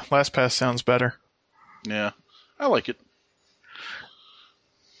 LastPass sounds better. Yeah, I like it.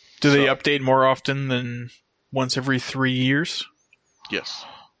 Do they update more often than once every 3 years? Yes.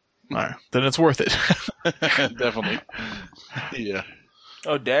 All right, then it's worth it. Definitely. Yeah.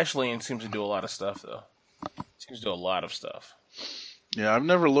 Oh, Dashlane seems to do a lot of stuff, though. Seems to do a lot of stuff. Yeah, I've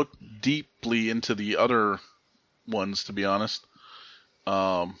never looked deeply into the other ones, to be honest.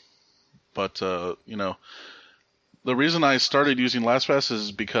 But the reason I started using LastPass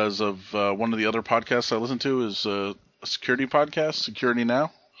is because of one of the other podcasts I listen to is a security podcast, Security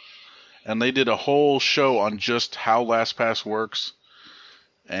Now. And they did a whole show on just how LastPass works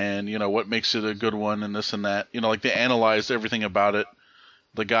and, what makes it a good one and this and that. Like they analyzed everything about it.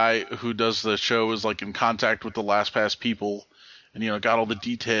 The guy who does the show is like in contact with the LastPass people and, got all the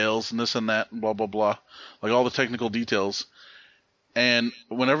details and this and that and blah, blah, blah. Like all the technical details. And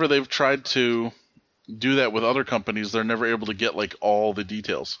whenever they've tried to do that with other companies, they're never able to get like all the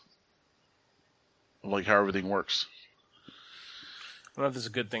details of like how everything works. I don't know if this is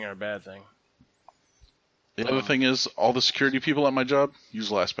a good thing or a bad thing. The other thing is, all the security people at my job use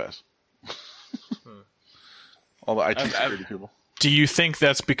LastPass. All the IT security people. Do you think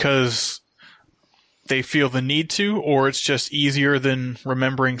that's because they feel the need to, or it's just easier than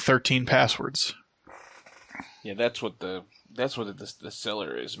remembering 13 passwords? Yeah, that's what the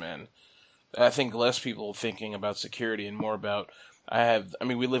seller is, man. I think less people thinking about security and more about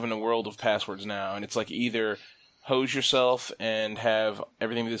we live in a world of passwords now, and it's like either hose yourself and have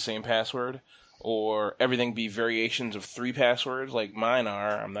everything be the same password, or everything be variations of 3 passwords, like mine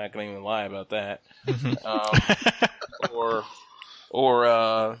are. I'm not going to even lie about that. Or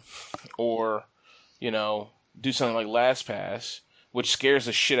do something like LastPass, which scares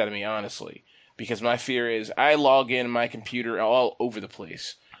the shit out of me, honestly, because my fear is I log in my computer all over the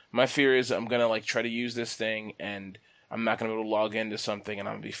place. My fear is I'm going to try to use this thing and I'm not going to be able to log into something and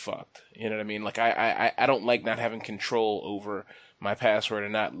I'm going to be fucked. You know what I mean? Like I don't like not having control over my password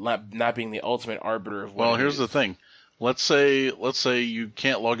and not being the ultimate arbiter of what Well, here's the thing. Let's say you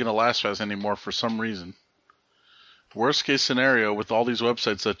can't log into LastPass anymore for some reason. Worst case scenario, with all these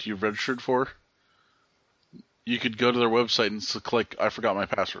websites that you've registered for, you could go to their website and click I forgot my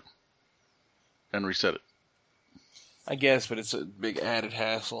password and reset it. I guess, but it's a big added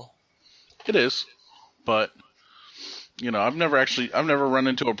hassle. It is, but I've never run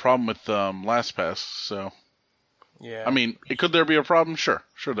into a problem with LastPass. So, yeah. Could there be a problem? Sure,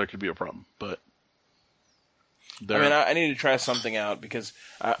 there could be a problem, but I need to try something out because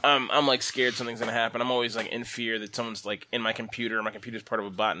I'm scared something's gonna happen. I'm always in fear that someone's in my computer. My computer's part of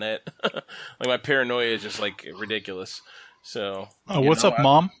a botnet. My paranoia is just ridiculous. So, what's up,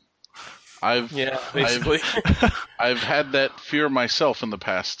 Mom? Basically. I've had that fear myself in the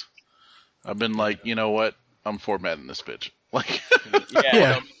past. I've been like, you know what? I'm formatting this bitch.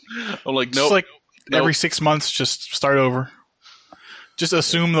 Yeah. I'm like, nope. Just nope. Every 6 months, just start over. Just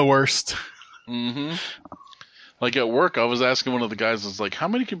assume the worst. Mm-hmm. Like at work, I was asking one of the guys, I was like, how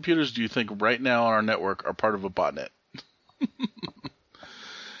many computers do you think right now on our network are part of a botnet?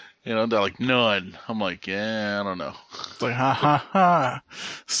 You know, they're like, none. I'm like, yeah, I don't know. It's like, ha ha ha,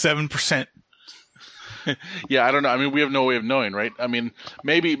 7%. Yeah, I don't know. I mean, we have no way of knowing, right? I mean,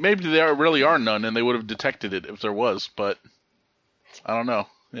 maybe there really are none, and they would have detected it if there was, but I don't know.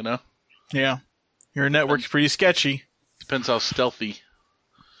 You know, Yeah, your network's pretty sketchy. depends how stealthy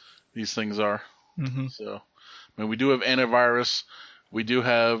these things are. Mm-hmm. So, I mean, we do have antivirus. We do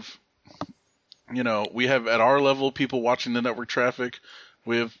have, you know, we have at our level people watching the network traffic.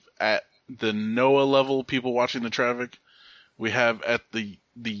 We have at the NOAA level people watching the traffic. We have at the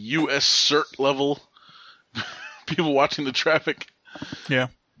U.S. CERT level people watching the traffic. Yeah.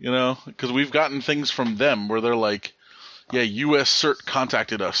 You know, because we've gotten things from them where they're like, yeah, U.S. CERT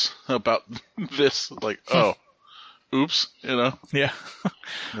contacted us about this. Like, oh, oops, you know. Yeah.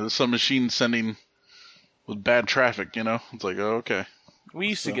 There's some machine sending with bad traffic, you know. It's like, oh, okay. We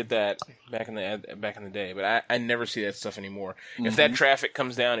used to get that back in the day, but I never see that stuff anymore. If that traffic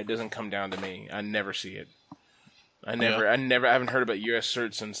comes down, it doesn't come down to me. I never see it. I haven't heard about U.S.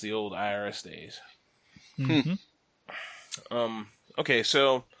 CERT since the old IRS days. Mm-hmm. Okay,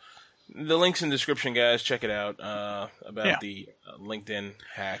 so the link's in the description, guys. Check it out about the LinkedIn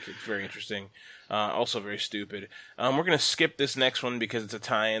hack. It's very interesting. Also very stupid. We're going to skip this next one because it's a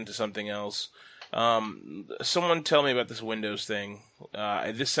tie-in to something else. Someone tell me about this Windows thing.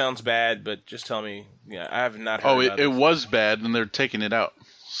 This sounds bad, but just tell me. Yeah, I have not heard about it. It was bad, and they're taking it out.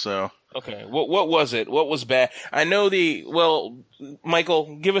 So okay, what was it? What was bad? I know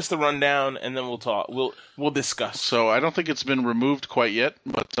Michael, give us the rundown, and then we'll talk. We'll discuss. So I don't think it's been removed quite yet,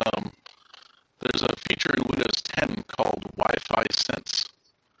 but there's a feature in Windows 10 called Wi-Fi Sense.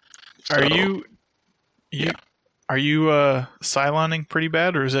 Are you Cyloning pretty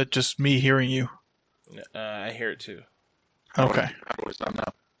bad, or is that just me hearing you? I hear it too. Okay. How do I sound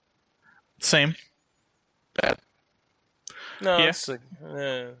now? Same. Bad. No, Yeah. it's like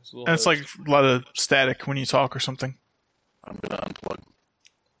it's a little. And it's like a lot of static when you talk or something. I'm gonna unplug.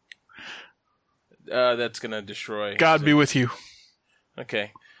 That's gonna destroy. God be with you.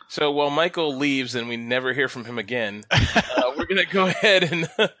 Okay. So while Michael leaves and we never hear from him again, we're gonna go ahead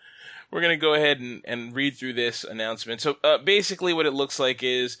and read through this announcement. So basically, what it looks like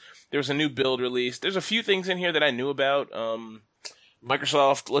is there was a new build released. There's a few things in here that I knew about.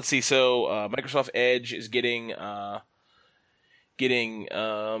 Microsoft. Let's see. So Microsoft Edge is getting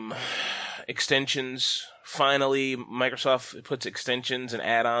extensions. Finally, Microsoft puts extensions and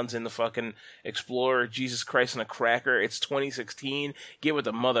add-ons in the fucking Explorer. Jesus Christ on a cracker. It's 2016. Get with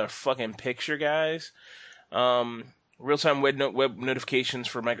the motherfucking picture, guys. Real-time web notifications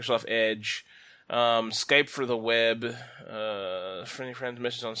for Microsoft Edge. Skype for the web. Friendly friends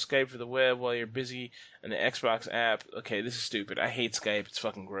message on Skype for the web while you're busy in the Xbox app. Okay, this is stupid. I hate Skype. It's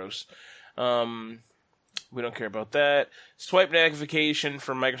fucking gross. We don't care about that. Swipe notification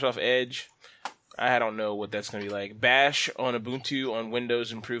from Microsoft Edge. I don't know what that's going to be like. Bash on Ubuntu on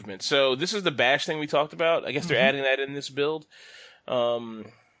Windows improvement. So this is the Bash thing we talked about. I guess they're adding that in this build. Skype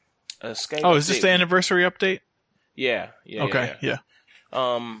is this the anniversary update? Yeah. Okay, yeah.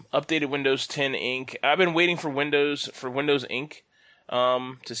 Updated Windows 10 Ink. I've been waiting for Windows Ink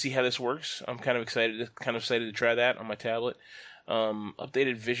to see how this works. I'm kind of excited to try that on my tablet.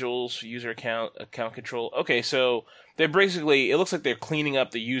 Updated visuals, user account control. Okay, so they're basically, it looks like they're cleaning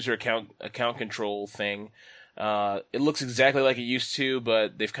up the user account control thing. It looks exactly like it used to,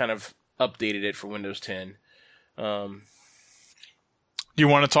 but they've kind of updated it for Windows 10. Do you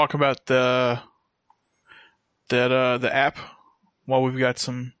want to talk about the app while we've got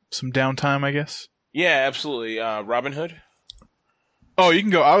some downtime, I guess? Yeah, absolutely. Robinhood. Oh, you can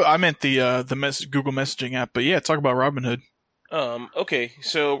go. I meant the Google messaging app, but yeah, talk about Robinhood. Okay,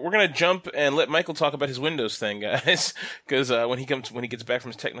 so we're gonna jump and let Michael talk about his Windows thing, guys, because when he gets back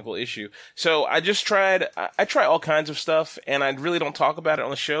from his technical issue. So I try all kinds of stuff, and I really don't talk about it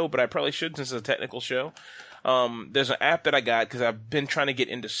on the show, but I probably should since it's a technical show. There's an app that I got because I've been trying to get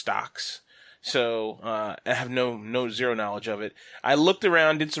into stocks, so I have zero knowledge of it. I looked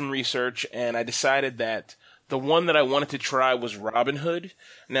around, did some research, and I decided that the one that I wanted to try was Robinhood.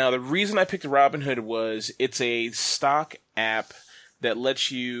 Now, the reason I picked Robinhood was it's a stock app that lets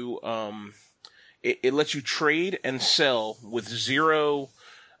you it lets you trade and sell with zero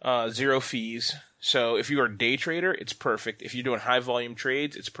fees. So if you are a day trader, it's perfect. If you're doing high volume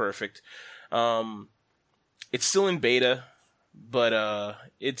trades, it's perfect. It's still in beta, but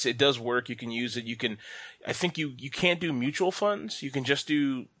it does work. You can use it. I think you can't do mutual funds. You can just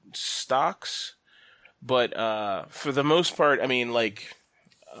do stocks. But for the most part, I mean, like,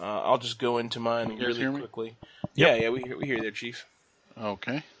 I'll just go into mine really quickly. Yep. Yeah, we hear you there, Chief.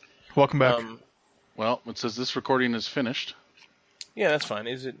 Okay. Welcome back. Well, it says this recording is finished. Yeah, that's fine.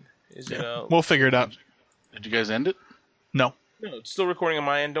 Is it? We'll figure it out. Did you guys end it? No. No, it's still recording on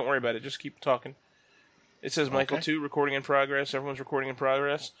my end. Don't worry about it. Just keep talking. It says Michael Okay. 2, recording in progress. Everyone's recording in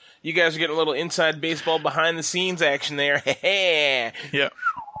progress. You guys are getting a little inside baseball behind the scenes action there. Yeah.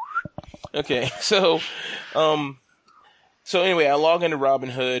 Okay, so anyway, I log into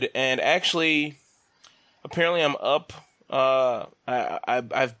Robinhood, and actually, apparently I'm up.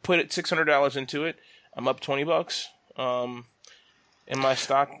 I've put $600 into it. I'm up $20. In my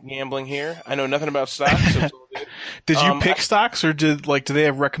stock gambling here, I know nothing about stocks. So it's all good. Did you pick stocks, or do they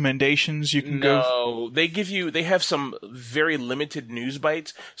have recommendations you can go? No, they have some very limited news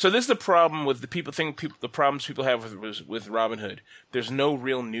bites. So this is the problem with the problems people have with Robinhood. There's no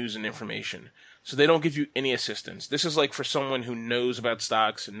real news and information. So they don't give you any assistance. This is like for someone who knows about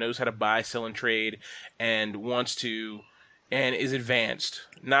stocks and knows how to buy, sell, and trade and is advanced.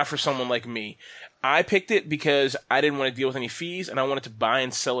 Not for someone like me. I picked it because I didn't want to deal with any fees and I wanted to buy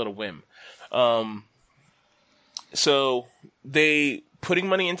and sell at a whim. So putting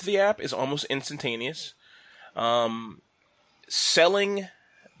money into the app is almost instantaneous. Buying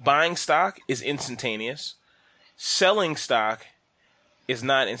stock is instantaneous. Selling stock is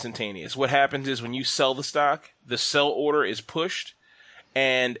not instantaneous. What happens is when you sell the stock, the sell order is pushed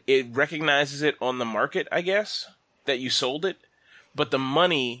and it recognizes it on the market, I guess, that you sold it, but the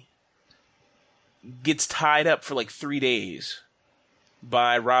money gets tied up for like 3 days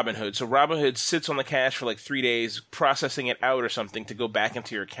by Robinhood. So Robinhood sits on the cash for like 3 days, processing it out or something to go back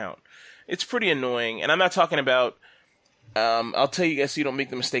into your account. It's pretty annoying. And I'm not talking about, I'll tell you guys so you don't make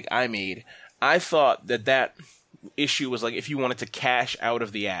the mistake I made. I thought that issue was like if you wanted to cash out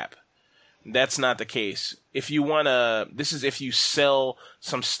of the app. That's not the case. This is if you sell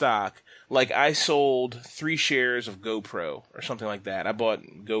some stock. Like I sold 3 shares of GoPro or something like that. I bought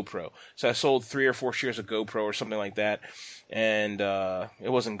GoPro. So I sold 3 or 4 shares of GoPro or something like that. And it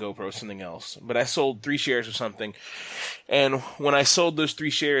wasn't GoPro, it was something else. But I sold 3 shares of something. And when I sold those 3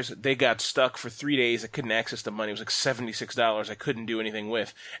 shares, they got stuck for 3 days. I couldn't access the money. It was like $76 I couldn't do anything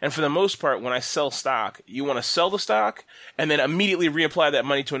with. And for the most part, when I sell stock, you want to sell the stock and then immediately reapply that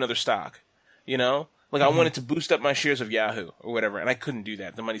money to another stock. You know? Like, I wanted to boost up my shares of Yahoo or whatever, and I couldn't do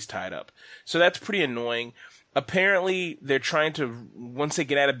that. The money's tied up. So that's pretty annoying. Apparently, they're trying to, once they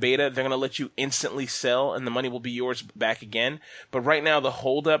get out of beta, they're going to let you instantly sell, and the money will be yours back again. But right now, the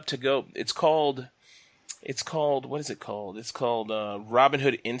holdup to go, it's called, what is it called? It's called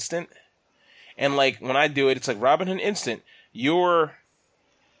Robinhood Instant. And, like, when I do it, it's like Robinhood Instant. Your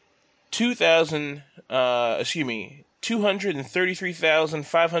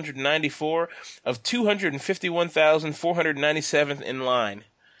 233,594 of 251,497 in line.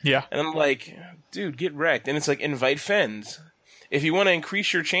 Yeah. And I'm like, dude, get wrecked. And it's like, invite friends. If you want to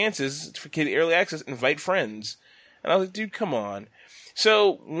increase your chances for kid early access, invite friends. And I was like, dude, come on.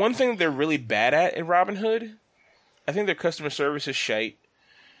 So one thing that they're really bad at in Robinhood, I think their customer service is shite.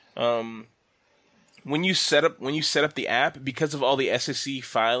 When you set up the app, because of all the SEC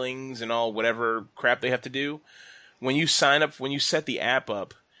filings and all whatever crap they have to do, when you set the app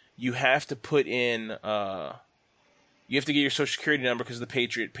up, you have to put in, you have to get your social security number because of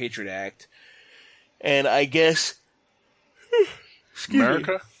the Patriot Act. And I guess,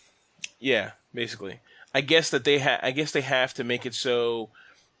 America? Yeah, basically. I guess that they have to make it so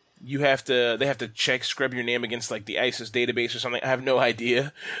they have to scrub your name against like the ISIS database or something. I have no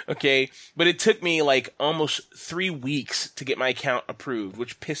idea. Okay. But it took me like almost 3 weeks to get my account approved,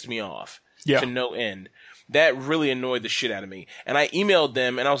 which pissed me off to no end. That really annoyed the shit out of me. And I emailed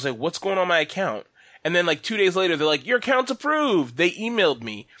them and I was like, what's going on my account? And then like 2 days later, they're like, your account's approved. They emailed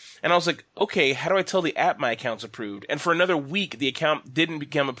me. And I was like, okay, how do I tell the app my account's approved? And for another week, the account didn't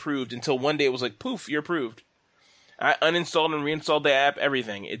become approved until one day it was like, poof, you're approved. I uninstalled and reinstalled the app,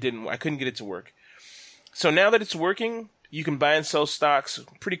 everything. I couldn't get it to work. So now that it's working, you can buy and sell stocks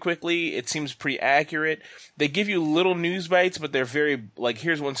pretty quickly. It seems pretty accurate. They give you little news bites, but they're very, like,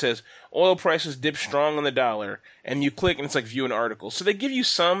 here's one says, oil prices dip strong on the dollar. And you click and it's like view an article. So they give you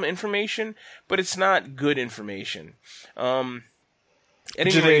some information, but it's not good information. At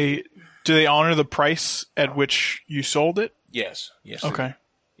any rate, do they honor the price at which you sold it? Yes. Okay.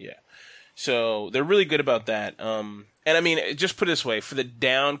 Yeah. So they're really good about that. And I mean, just put it this way, for the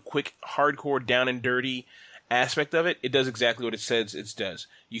down, quick, hardcore, down and dirty aspect of it, it does exactly what it says it does.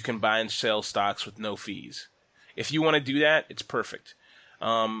 You can buy and sell stocks with no fees. If you want to do that, it's perfect.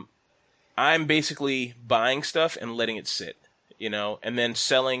 I'm basically buying stuff and letting it sit, and then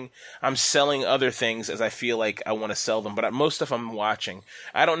I'm selling other things as I feel like I want to sell them. But most stuff I'm watching.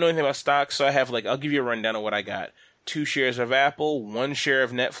 I don't know anything about stocks, so I have I'll give you a rundown of what I got. 2 shares of Apple, 1 share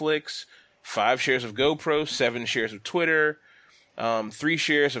of Netflix, 5 shares of GoPro, 7 shares of Twitter, 3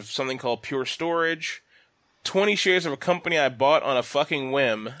 shares of something called Pure Storage, 20 shares of a company I bought on a fucking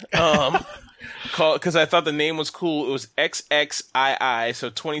whim. Because I thought the name was cool. It was XXII, so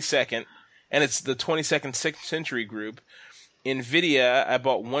 22nd, and it's the 22nd Century Group. NVIDIA, I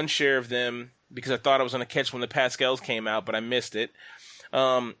bought 1 share of them because I thought I was going to catch when the Pascals came out, but I missed it.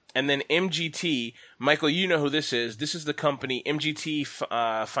 And then MGT, Michael, you know who this is. This is the company, MGT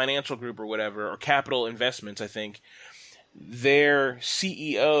Financial Group or whatever, or Capital Investments, I think. Their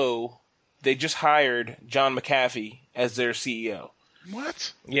CEO, they just hired John McAfee as their CEO.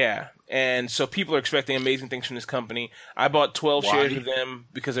 What? Yeah, and so people are expecting amazing things from this company. I bought 12 shares of them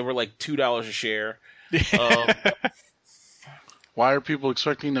because they were like $2 a share. Why are people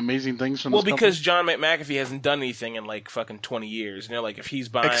expecting amazing things from this company? Well, because John McAfee hasn't done anything in like fucking 20 years. And they're like, if he's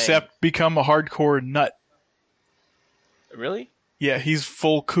buying... Except become a hardcore nut. Really? Yeah, he's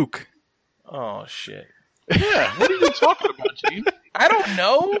full kook. Oh, shit. Yeah, what are you talking about, Gene? I don't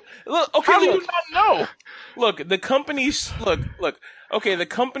know. Look, okay, How do you not know? Look, the company's look. Okay, the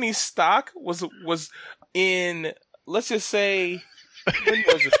company's stock was in, let's just say, when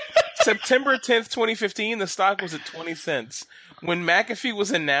was it? September 10th, 2015. The stock was at 20 cents. When McAfee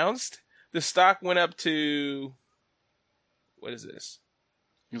was announced, the stock went up to, what is this?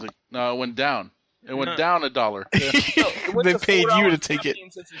 He's like, no, it went down. It went down $1. Yeah. No, it went They to paid you to take it.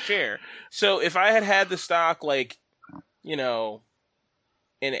 $4.15 a share. So if I had the stock like, in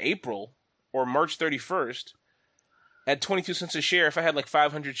April or March 31st at 22 cents a share, if I had like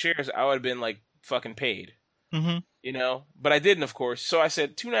 500 shares, I would have been like fucking paid. Mm-hmm. But I didn't, of course. So I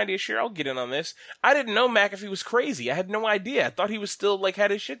said, $2.90 a share, I'll get in on this. I didn't know McAfee was crazy. I had no idea. I thought he was still like had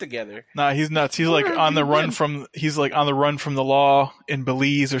his shit together. Nah, he's nuts. He's like on the run from the law in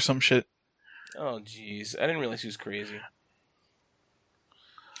Belize or some shit. Oh, jeez. I didn't realize he was crazy.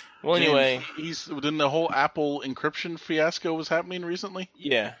 Well, anyway. Then the whole Apple encryption fiasco was happening recently?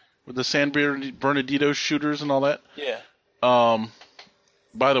 Yeah. With the San Bernardino shooters and all that? Yeah.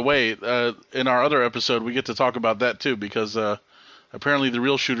 By the way, in our other episode, we get to talk about that too, because apparently the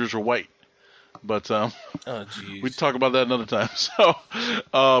real shooters were white. But oh, jeez. we talk about that another time. So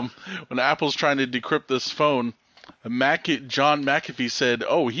when Apple's trying to decrypt this phone, John McAfee said,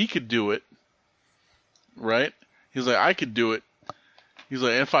 "Oh, he could do it." Right? He's like, "I could do it." He's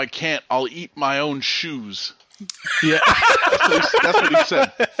like, "If I can't, I'll eat my own shoes." Yeah. That's what he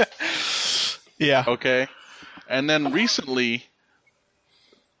said. Yeah. Okay. And then recently,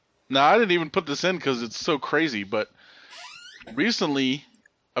 now I didn't even put this in because it's so crazy, but recently,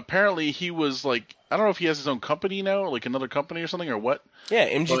 apparently he was like, I don't know if he has his own company now, like another company or something, or what. Yeah,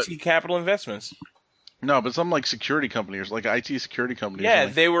 MGT Capital Investments. No, but some like security company or like IT security company. Yeah,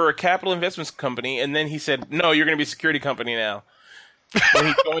 they were a capital investments company, and then he said, "No, you're going to be a security company now." When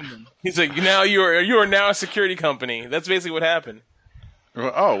he joined them, he's like, "Now you are now a security company." That's basically what happened.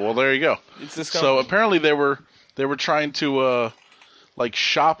 Oh well, there you go. It's this company. So apparently they were trying to like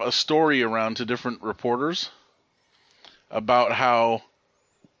shop a story around to different reporters about how,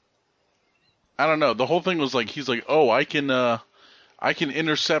 I don't know. The whole thing was like, he's like, "Oh, I can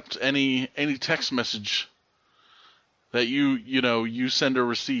intercept any text message that you send or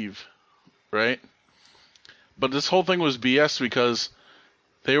receive," right? But this whole thing was BS because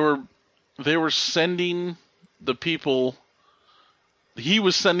they were sending the people. He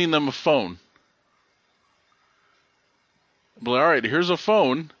was sending them a phone. But all right, here's a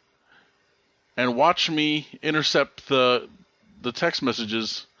phone, and watch me intercept the text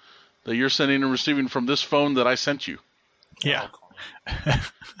messages that you're sending and receiving from this phone that I sent you. Yeah.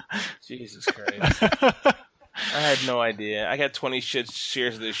 Jesus Christ. I had no idea. I got 20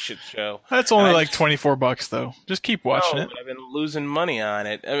 shares of this shit show. That's only like $24 though. Just keep watching it. But I've been losing money on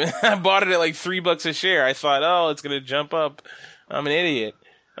it. I mean, I bought it at like $3 a share. I thought, oh, it's gonna jump up. I'm an idiot.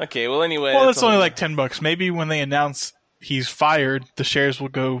 Okay, well anyway. Well, it's only like $10. Maybe when they announce he's fired, the shares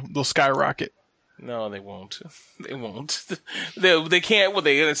they'll skyrocket. No, they won't. They won't. They can't. Well,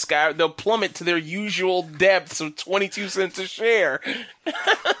 they'll plummet to their usual depths of 22 cents a share.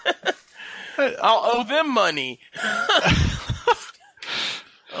 I'll owe them money.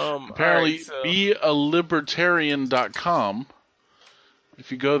 Apparently, bealibertarian.com.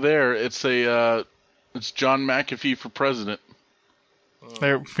 If you go there, it's John McAfee for president.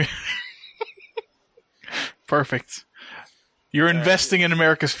 There. Perfect. You're investing in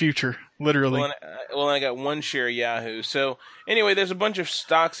America's future, literally. Well, I got 1 share of Yahoo. So, anyway, there's a bunch of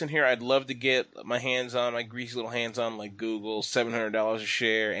stocks in here I'd love to get my hands on, my greasy little hands on, like Google, $700 a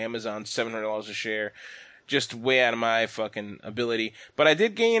share, Amazon, $700 a share. Just way out of my fucking ability. But I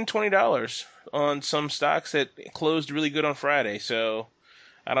did gain $20 on some stocks that closed really good on Friday. So,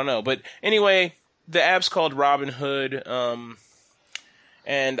 I don't know. But anyway, the app's called Robinhood,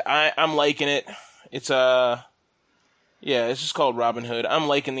 and I'm liking it. It's it's just called Robinhood. I'm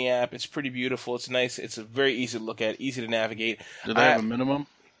liking the app. It's pretty beautiful. It's nice. It's very easy to look at, easy to navigate. Do they have a minimum?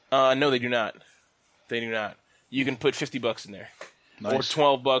 No, they do not. They do not. You can put $50 in there, or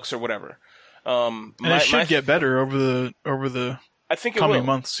 $12 or whatever. And it should get better over the I think it coming will.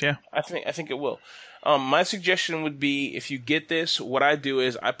 months. Yeah, I think it will. My suggestion would be, if you get this, what I do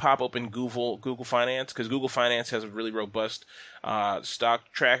is I pop open Google Finance, because Google Finance has a really robust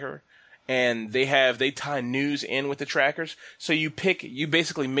stock tracker, and they tie news in with the trackers. So you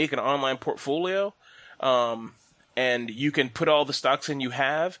basically make an online portfolio, and you can put all the stocks in you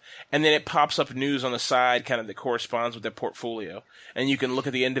have, and then it pops up news on the side kind of that corresponds with that portfolio. And you can look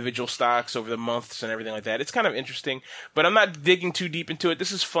at the individual stocks over the months and everything like that. It's kind of interesting, but I'm not digging too deep into it.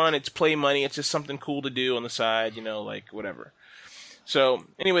 This is fun. It's play money. It's just something cool to do on the side, like whatever. So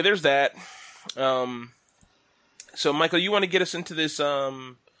anyway, there's that. So Michael, you want to get us into this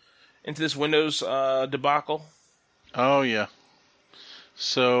Windows debacle? Oh, yeah.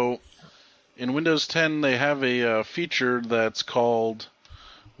 So in Windows 10, they have a feature that's called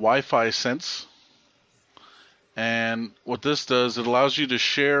Wi-Fi Sense. And what this does, it allows you to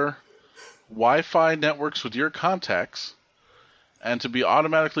share Wi-Fi networks with your contacts and to be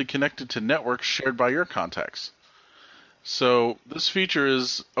automatically connected to networks shared by your contacts. So this feature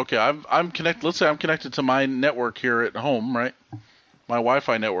is, okay, I'm connected, let's say I'm connected to my network here at home, right? My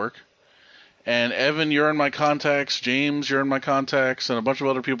Wi-Fi network. And Evan, you're in my contacts, James, you're in my contacts, and a bunch of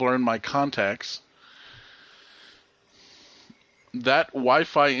other people are in my contacts. That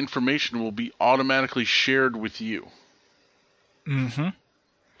Wi-Fi information will be automatically shared with you. Mm-hmm.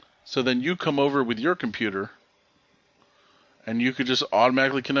 So then you come over with your computer, and you could just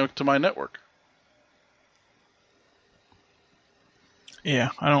automatically connect to my network.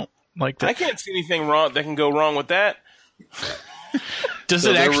 Yeah, I don't like that. I can't see anything wrong that can go wrong with that. Does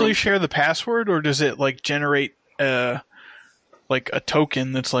it actually share the password, or does it generate like a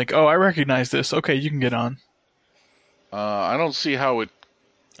token that's like, oh, I recognize this. Okay, you can get on. I don't see how it.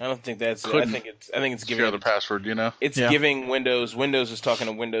 I don't think that's. I think it's giving share the password. It's giving Windows. Windows is talking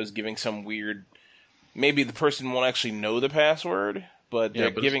to Windows, giving some weird. Maybe the person won't actually know the password, but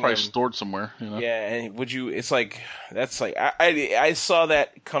they're giving it's probably them stored somewhere. Yeah, and would you? It's like that's like I saw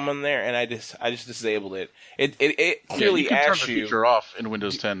that come in there, and I just disabled it. It clearly you can asks turn the feature off in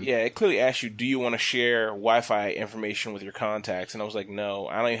Windows 10. Yeah, it clearly asks you, do you want to share Wi-Fi information with your contacts? And I was like, no,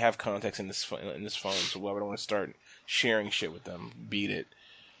 I don't even have contacts in this phone, so why would I want to start sharing shit with them? Beat it.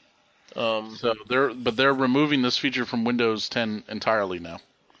 So they're removing this feature from Windows 10 entirely now.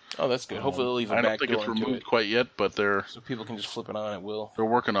 Oh, that's good. Hopefully they'll leave a back door. I don't think it's removed quite yet, but so people can just flip it on. It will. They're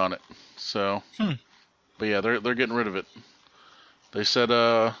working on it. So, but yeah, they're getting rid of it. They said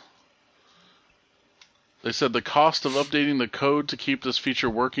the cost of updating the code to keep this feature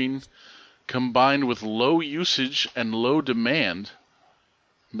working, combined with low usage and low demand,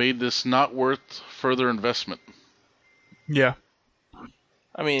 made this not worth further investment. Yeah.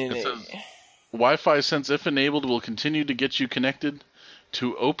 I mean, it says, Wi-Fi Sense, if enabled, will continue to get you connected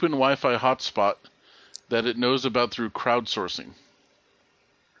to open Wi-Fi hotspot that it knows about through crowdsourcing.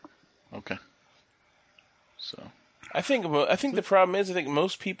 Okay. So. I think the problem is, I think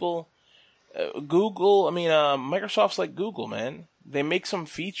most people, Microsoft's like Google, man. They make some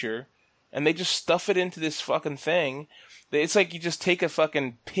feature and they just stuff it into this fucking thing. It's like you just take a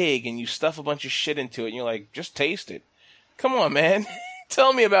fucking pig and you stuff a bunch of shit into it and you're like, just taste it. Come on, man.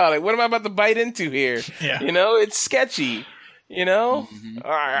 Tell me about it. What am I about to bite into here? Yeah. It's sketchy.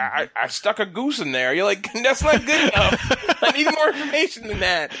 I stuck a goose in there. You're like, that's not good enough. I need more information than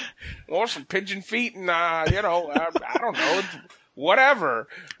that. Or some pigeon feet and, I don't know. Whatever.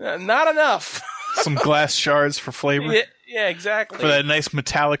 Not enough. Some glass shards for flavor. Yeah, exactly. For that nice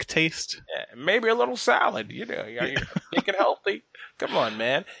metallic taste. Yeah, maybe a little salad. You're thinking healthy. Come on,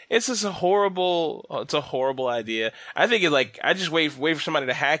 man. It's just a horrible idea. I think I just wait for somebody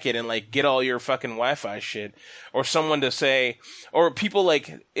to hack it and get all your fucking Wi-Fi shit, or someone to say, or people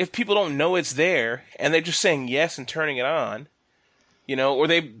if people don't know it's there and they're just saying yes and turning it on, or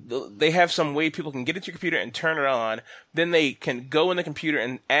they have some way people can get into your computer and turn it on, then they can go in the computer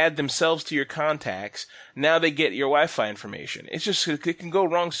and add themselves to your contacts. Now they get your Wi-Fi information. It can go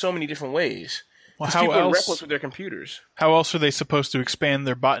wrong so many different ways. Well, people are reckless with their computers. How else are they supposed to expand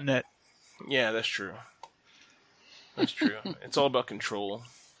their botnet? Yeah, that's true. That's true. It's all about control.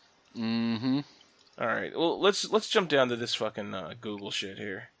 Mm-hmm. All right. Well, let's jump down to this fucking Google shit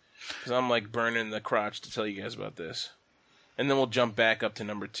here, because I'm burning the crotch to tell you guys about this, and then we'll jump back up to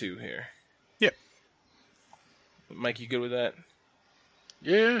number 2 here. Yep. Mike, you good with that?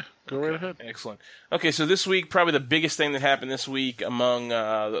 Yeah, go right ahead. Excellent. Okay, so this week, probably the biggest thing that happened this week among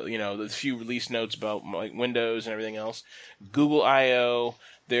the few release notes about like Windows and everything else, Google I/O,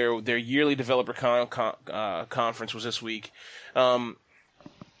 their yearly developer conference was this week. A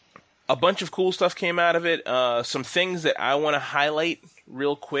bunch of cool stuff came out of it. Some things that I want to highlight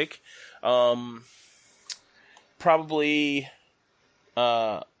real quick. Probably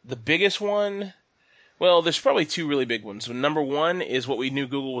the biggest one. Well, there's probably two really big ones. So number one is what we knew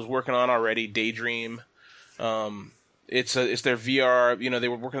Google was working on already, Daydream. It's their VR. You know, they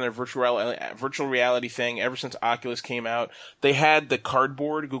were working on their virtual reality thing ever since Oculus came out. They had the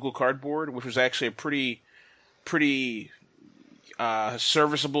Cardboard, Google Cardboard, which was actually a pretty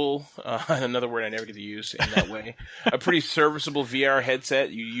serviceable. Another word I never get to use in that way. A pretty serviceable VR headset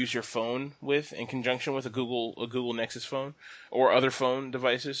you use your phone with in conjunction with a Google Nexus phone or other phone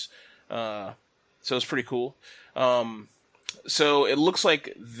devices. So it's pretty cool. So it looks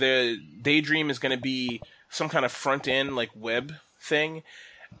like the Daydream is going to be some kind of front end like web thing,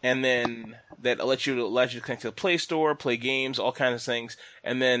 and then that allows you to connect to the Play Store, play games, all kinds of things.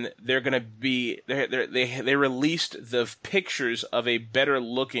 And then they're going to be they released the pictures of a better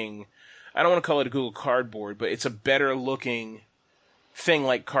looking. I don't want to call it a Google Cardboard, but it's a better looking thing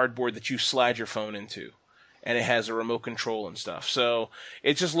like Cardboard that you slide your phone into. And it has a remote control and stuff. So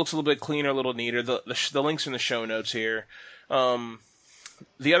it just looks a little bit cleaner, a little neater. The link's in the show notes here. The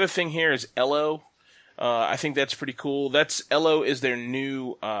other thing here is Ello. I think that's pretty cool. Ello is their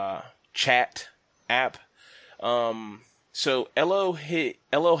new chat app. So Ello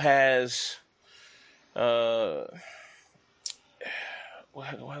has how's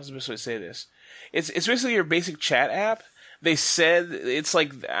the best way to say this? It's basically your basic chat app. They said it's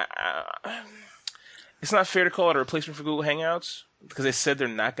like. It's not fair to call it a replacement for Google Hangouts because they said they're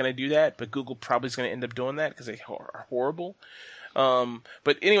not going to do that, but Google probably is going to end up doing that because they are horrible.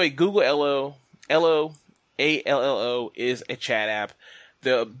 But anyway, Google Ello, Allo, is a chat app.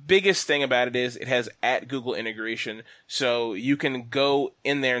 The biggest thing about it is it has @Google integration, so you can go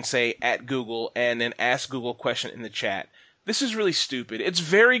in there and say @Google and then ask Google a question in the chat. This is really stupid. It's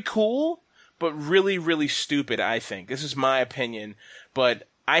very cool, but really, really stupid, I think. This is my opinion, but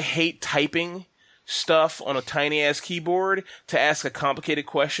I hate typing stuff on a tiny ass keyboard to ask a complicated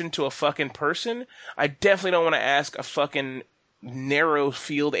question to a fucking person. I definitely don't want to ask a fucking narrow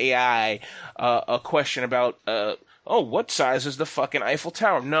field AI a question about what size is the fucking Eiffel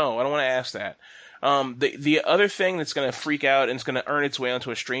Tower? No, I don't want to ask that. The other thing that's going to freak out and it's going to earn its way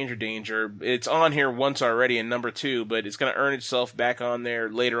onto a stranger danger, it's on here once already in number 2, but it's going to earn itself back on there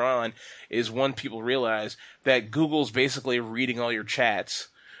later on, is when people realize that Google's basically reading all your chats.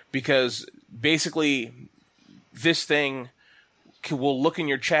 Because basically, this thing will look in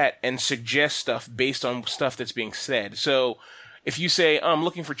your chat and suggest stuff based on stuff that's being said. So, if you say, I'm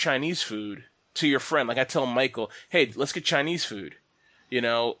looking for Chinese food to your friend, like I tell Michael, hey, let's get Chinese food, in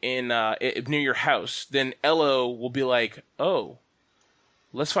near your house, then Ello will be like, oh,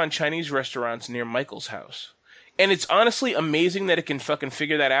 let's find Chinese restaurants near Michael's house. And it's honestly amazing that it can fucking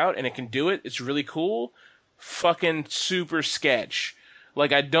figure that out and it can do it. It's really cool. Fucking super sketch.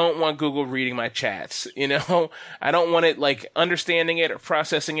 Like, I don't want Google reading my chats, I don't want it, like, understanding it or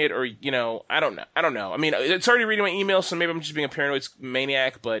processing it or, I don't know. I mean, it's already reading my emails, so maybe I'm just being a paranoid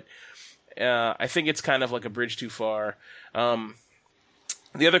maniac, but I think it's kind of like a bridge too far.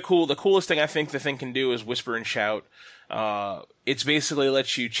 The coolest thing I think the thing can do is whisper and shout. It's basically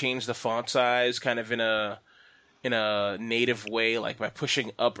lets you change the font size kind of in a native way, like by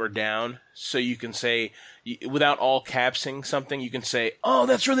pushing up or down. So you can say, without all capsing something, you can say, oh,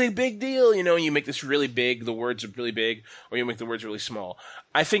 that's really a big deal, you make this really big, the words are really big, or you make the words really small.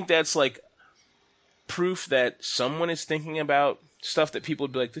 I think that's like proof that someone is thinking about stuff that people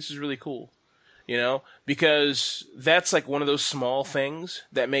would be like, this is really cool, because that's like one of those small things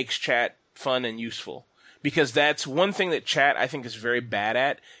that makes chat fun and useful. Because that's one thing that chat, I think, is very bad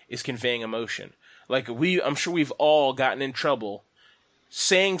at, is conveying emotion. Like, I'm sure we've all gotten in trouble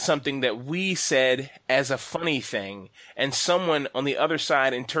saying something that we said as a funny thing, and someone on the other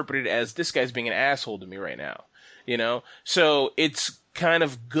side interpreted it as, this guy's being an asshole to me right now, So it's kind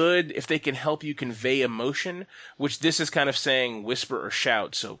of good if they can help you convey emotion, which this is kind of saying whisper or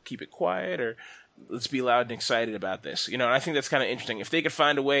shout, so keep it quiet, or let's be loud and excited about this, and I think that's kind of interesting. If they could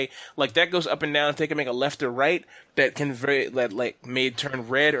find a way, like that goes up and down, if they can make a left or right that can made turn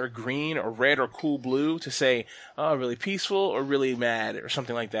red or green or red or cool blue to say, oh, really peaceful or really mad or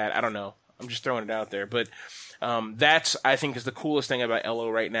something like that. I don't know. I'm just throwing it out there, but that's, I think, is the coolest thing about Ello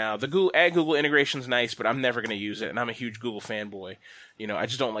right now. The Google integration is nice, but I'm never going to use it, and I'm a huge Google fanboy. I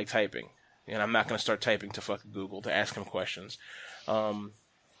just don't like typing. and I'm not going to start typing to fucking Google to ask him questions.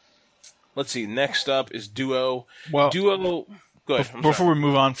 Let's see. Next up is Duo. Well, Duo. Go ahead. Before we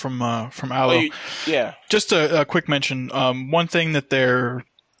move on from Allo, yeah. Just a quick mention. One thing that they're,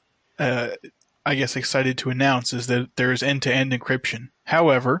 I guess, excited to announce is that there's end-to-end encryption.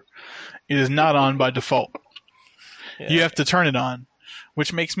 However, it is not on by default. Yeah. You have to turn it on,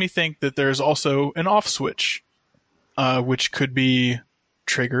 which makes me think that there's also an off switch, which could be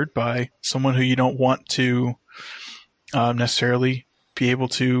triggered by someone who you don't want to necessarily be able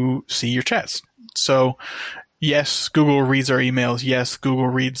to see your chats. So, yes, Google reads our emails. Yes, Google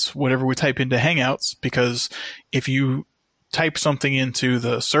reads whatever we type into Hangouts, because if you type something into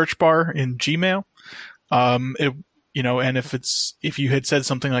the search bar in Gmail, and if you had said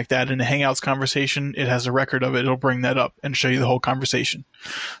something like that in a Hangouts conversation, it has a record of it. It'll bring that up and show you the whole conversation.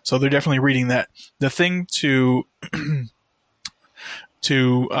 So they're definitely reading that. The thing to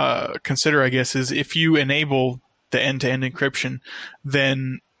consider, I guess, is if you enable the end-to-end encryption,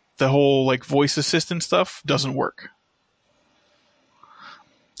 then the whole like voice assistant stuff doesn't work.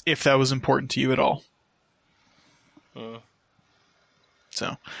 If that was important to you at all.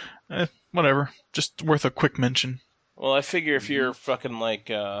 So, whatever. Just worth a quick mention. Well, I figure if you're fucking like...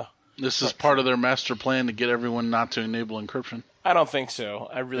 this is part of their master plan to get everyone not to enable encryption. I don't think so.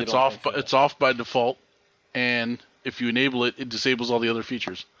 I really it's don't off. think so. It's off by default, and if you enable it, it disables all the other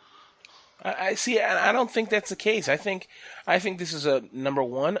features. I see. I don't think that's the case. I think this is number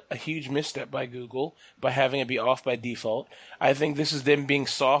one, a huge misstep by Google by having it be off by default. I think this is them being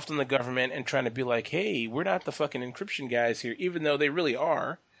soft on the government and trying to be like, hey, we're not the fucking encryption guys here, even though they really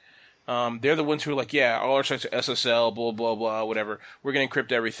are. They're the ones who are like, yeah, all our sites are SSL, blah, blah, blah, whatever. We're going to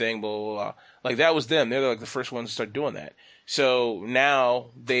encrypt everything, blah, blah, blah. Like, that was them. They're like the first ones to start doing that. So now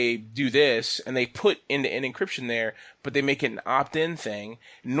they do this, and they put end-to-end encryption there, but they make it an opt-in thing.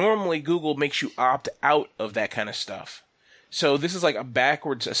 Normally, Google makes you opt out of that kind of stuff. So this is like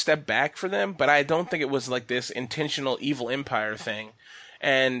a step back for them, but I don't think it was like this intentional evil empire thing.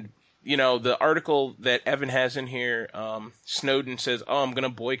 And, you know, the article that Evan has in here, Snowden says, oh, I'm going to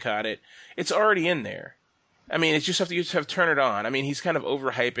boycott it. It's already in there. I mean, you just have to turn it on. I mean, he's kind of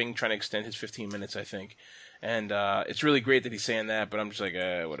overhyping, trying to extend his 15 minutes, I think. And it's really great that he's saying that, but I'm just like,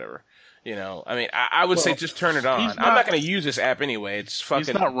 whatever. You know, I mean, I would say just turn it on. I'm not going to use this app anyway. It's fucking...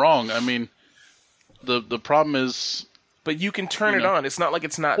 He's not wrong. I mean, the problem is... But you can turn it on. It's not like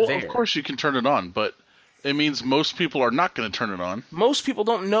it's not there. Of course you can turn it on, but it means most people are not going to turn it on. Most people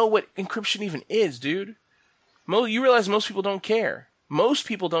don't know what encryption even is, dude. You realize most people don't care. Most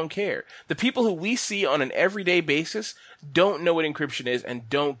people don't care. The people who we see on an everyday basis don't know what encryption is and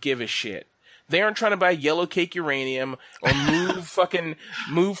don't give a shit. They aren't trying to buy yellow cake uranium or move fucking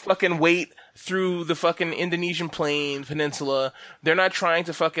weight through the fucking Indonesian peninsula. They're not trying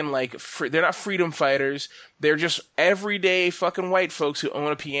to fucking they're not freedom fighters. They're just everyday fucking white folks who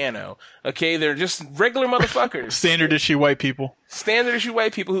own a piano. Okay? They're just regular motherfuckers. Standard issue white people. Standard issue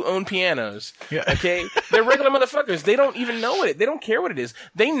white people who own pianos. Yeah. Okay? They're regular motherfuckers. They don't even know it. They don't care what it is.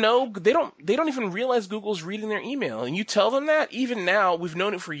 They don't even realize Google's reading their email. And you tell them that, even now, we've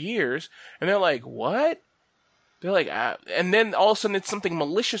known it for years, and they're like, what? They're like, and then all of a sudden it's something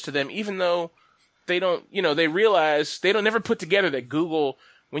malicious to them, even though they don't, they realize, they don't never put together that Google,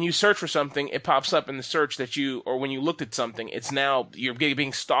 when you search for something, it pops up in the search or when you looked at something, it's now, you're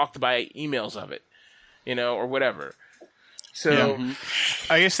being stalked by emails of it, or whatever. So,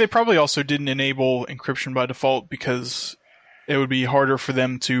 I guess they probably also didn't enable encryption by default because it would be harder for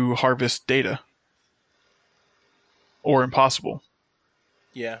them to harvest data. Or impossible.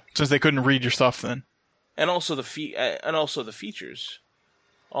 Yeah. Since they couldn't read your stuff then. And also the features,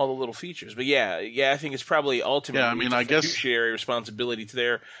 all the little features. But yeah, I think it's probably ultimately I guess fiduciary responsibility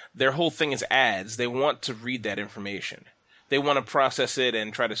to their whole thing is ads. They want to read that information. They want to process it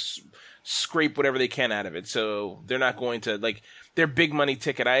and try to scrape whatever they can out of it. So they're not going to their big money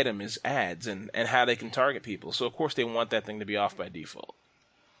ticket item is ads and how they can target people. So of course they want that thing to be off by default.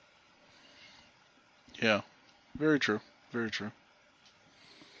 Yeah, very true. Very true.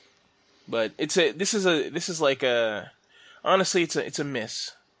 But honestly, it's a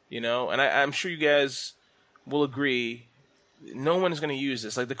miss, and I'm sure you guys will agree. No one is going to use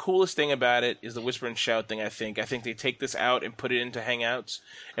this. Like, the coolest thing about it is the whisper and shout thing. I think they take this out and put it into Hangouts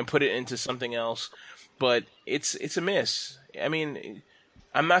and put it into something else, but it's a miss. I mean,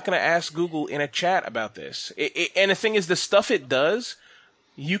 I'm not going to ask Google in a chat about this. And the thing is, the stuff it does,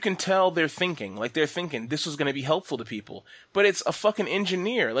 you can tell they're thinking. Like, they're thinking this was going to be helpful to people. But it's a fucking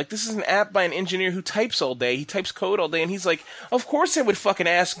engineer. Like, this is an app by an engineer who types all day. He types code all day, and he's like, of course I would fucking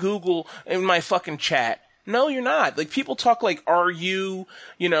ask Google in my fucking chat. No, you're not. Like, people talk like "are you,"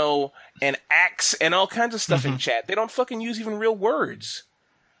 and "ax" and all kinds of stuff in chat. They don't fucking use even real words.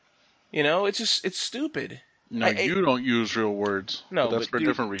 It's stupid. No, you don't use real words. No, but that's for a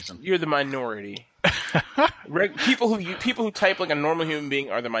different reason. You're the minority. People who type like a normal human being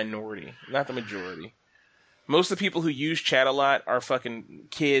are the minority, not the majority. Most of the people who use chat a lot are fucking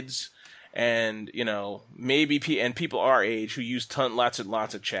kids, and maybe people our age who use lots and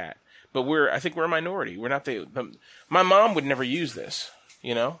lots of chat. But I think we're a minority. We're not my mom would never use this.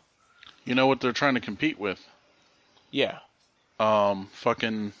 You know what they're trying to compete with? Yeah.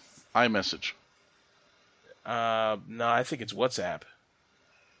 Fucking iMessage. No, I think it's WhatsApp.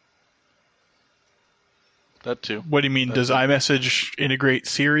 That too. What do you mean? Does iMessage integrate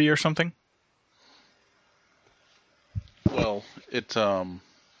Siri or something? Well,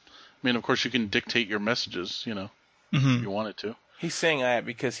 of course you can dictate your messages, if you wanted to. He's saying that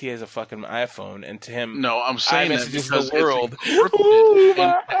because he has a fucking iPhone, and to him, no, I'm saying that is because the world.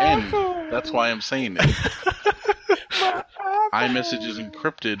 And that's why I'm saying it. iMessage is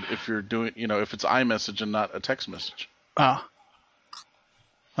encrypted if you're doing, if it's iMessage and not a text message. Ah.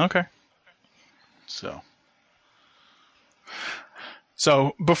 Okay. So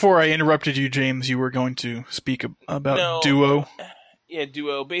before I interrupted you, James, you were going to speak about Duo. Yeah,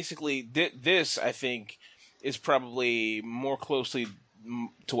 Duo. Basically, this I think is probably more closely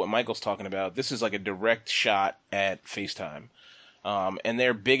to what Michael's talking about. This is like a direct shot at FaceTime. And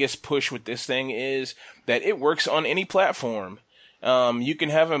their biggest push with this thing is that it works on any platform. You can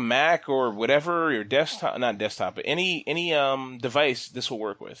have a Mac or whatever, your desktop, not desktop, but any device this will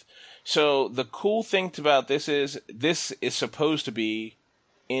work with. So the cool thing about this is supposed to be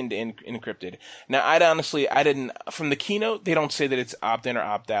end-to-end encrypted. Now, from the keynote, they don't say that it's opt-in or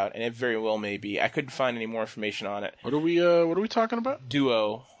opt-out, and it very well may be. I couldn't find any more information on it. What are we talking about?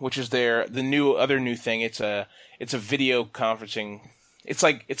 Duo, which is the new thing. It's a video conferencing. It's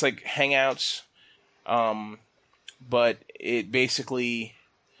like Hangouts, but it basically.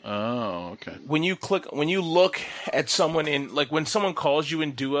 Oh, okay. When you look at someone when someone calls you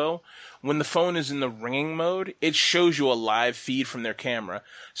in Duo, when the phone is in the ringing mode, it shows you a live feed from their camera.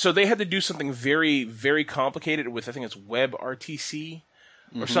 So they had to do something very, very complicated with, I think it's WebRTC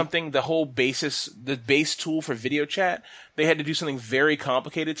or something. The base tool for video chat, they had to do something very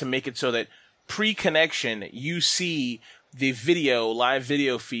complicated to make it so that pre-connection, you see the live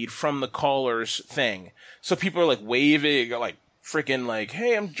video feed from the caller's thing. So people are like waving, like, freaking like,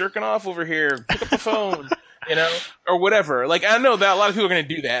 hey, I'm jerking off over here. Pick up the phone, or whatever. Like, I know that a lot of people are going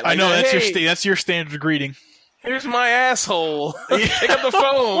to do that. Like, I know that's your standard greeting. Here's my asshole. Pick up the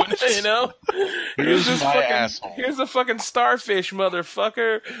phone. Here's my asshole. Here's a fucking starfish,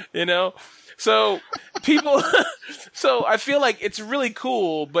 motherfucker. So people. So I feel like it's really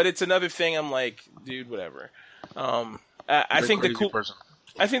cool, but it's another thing. I'm like, dude, whatever. I think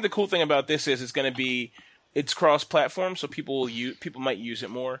the cool thing about this is it's going to be. It's cross-platform, so people might use it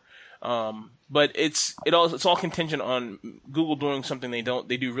more. But it's all contingent on Google doing something they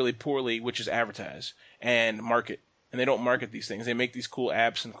do really poorly, which is advertise and market. And they don't market these things. They make these cool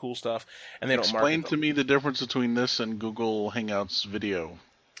apps and cool stuff, and they don't market them. Explain to me the difference between this and Google Hangouts video.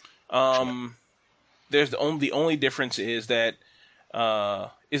 There's the only difference is that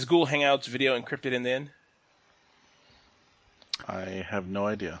is Google Hangouts video encrypted in the end? I have no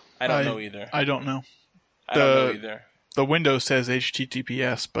idea. I don't know either. I don't know. I don't know either. The Windows says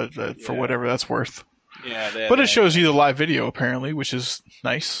HTTPS, but for whatever that's worth. Yeah, but it shows you the live video apparently, which is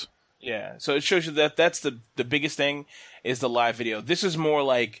nice. Yeah, so it shows you that's the biggest thing is the live video. This is more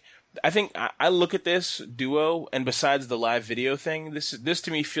like I think I look at this Duo, and besides the live video thing, this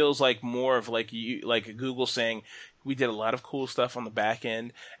to me feels like more of like Google saying, we did a lot of cool stuff on the back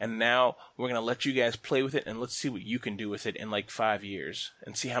end, and now we're going to let you guys play with it, and let's see what you can do with it in like 5 years,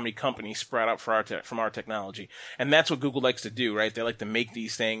 and see how many companies sprout out from our technology. And that's what Google likes to do, right? They like to make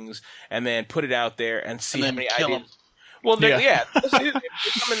these things and then put it out there and see how many ideas. Well, they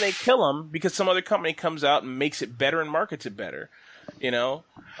come and they kill them because some other company comes out and makes it better and markets it better.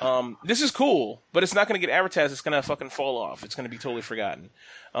 This is cool, but it's not going to get advertised. It's going to fucking fall off. It's going to be totally forgotten.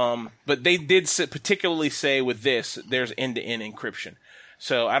 But they did particularly say with this, there's end-to-end encryption.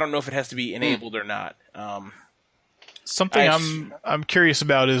 So I don't know if it has to be enabled or not. Something I'm curious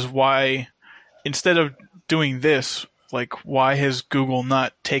about is why, instead of doing this, like, why has Google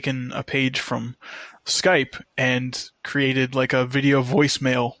not taken a page from Skype and created like a video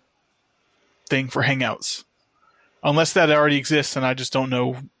voicemail thing for Hangouts? Unless that already exists and I just don't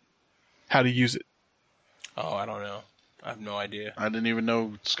know how to use it. Oh, I don't know. I have no idea. I didn't even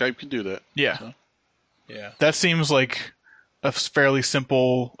know Skype could do that. Yeah. So. Yeah. That seems like a fairly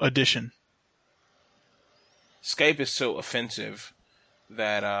simple addition. Skype is so offensive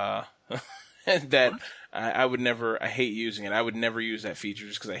that that I would never. I hate using it. I would never use that feature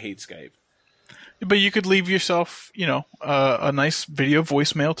just because I hate Skype. But you could leave yourself, a nice video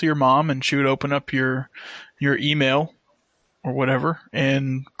voicemail to your mom, and she would open up your email or whatever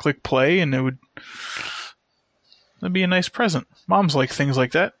and click play, and that'd be a nice present. Moms like things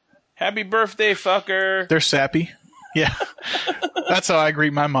like that. Happy birthday, fucker. They're sappy. Yeah. That's how I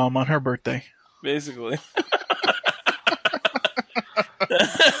greet my mom on her birthday. Basically.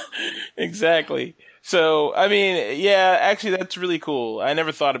 Exactly. So, I mean, yeah, actually that's really cool. I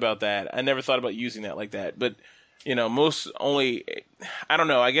never thought about that. I never thought about using that like that. But, I don't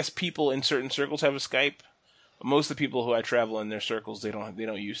know, I guess people in certain circles have a Skype. Most of the people who I travel in their circles, they don't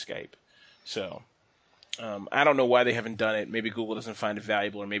use Skype. So, I don't know why they haven't done it. Maybe Google doesn't find it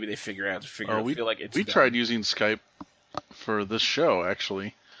valuable, or maybe they feel like it's we done. tried using Skype for this show,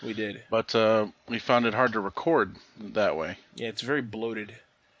 actually. We did. But we found it hard to record that way. Yeah, it's very bloated.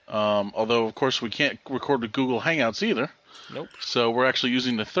 Although, of course, we can't record with Google Hangouts either. Nope. So we're actually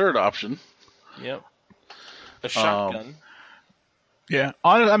using the third option. Yep. A shotgun. Yeah.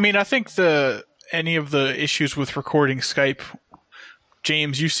 I mean, I think any of the issues with recording Skype,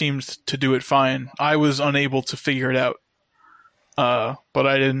 James, you seemed to do it fine. I was unable to figure it out. But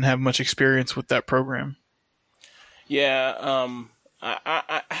I didn't have much experience with that program. Yeah,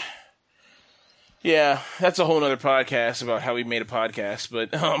 yeah, that's a whole nother podcast about how we made a podcast, but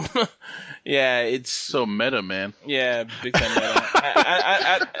yeah, it's so meta, man. Yeah, big time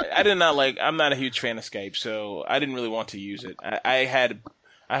meta. I did not like. I'm not a huge fan of Skype, so I didn't really want to use it. I had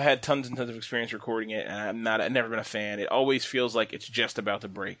tons and tons of experience recording it, and I've never been a fan. It always feels like it's just about to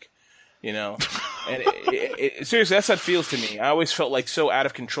break, And seriously, that's how it feels to me. I always felt like so out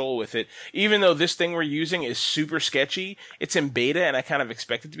of control with it. Even though this thing we're using is super sketchy, it's in beta, and I kind of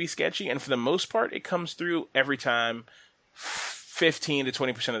expect it to be sketchy. And for the most part, it comes through every time, 15 to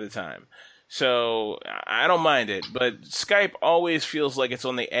 20% of the time. So I don't mind it. But Skype always feels like it's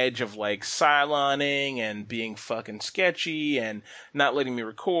on the edge of like Cyloning and being fucking sketchy and not letting me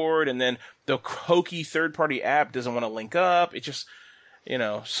record. And then the hokey third-party app doesn't want to link up. It just...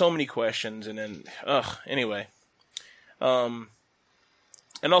 so many questions, and then, anyway. And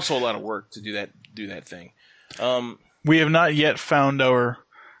also a lot of work to do that thing. We have not yet found our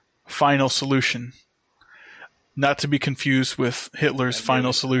final solution. Not to be confused with Hitler's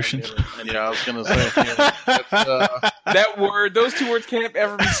final solution. Yeah, I was going to say. That word, those two words can't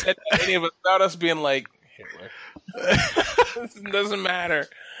ever be said by any of us without us being like, Hitler. It doesn't matter.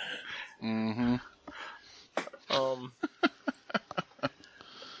 Mm-hmm.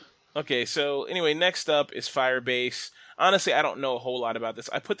 Okay, so anyway, next up is Firebase. Honestly, I don't know a whole lot about this.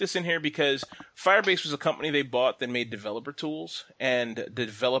 I put this in here because Firebase was a company they bought that made developer tools, and the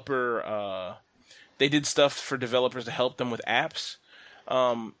developer, they did stuff for developers to help them with apps.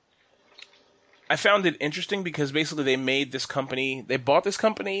 I found it interesting because basically they bought this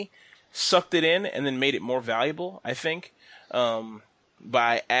company, sucked it in, and then made it more valuable, I think,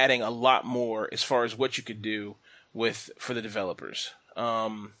 by adding a lot more as far as what you could do for the developers.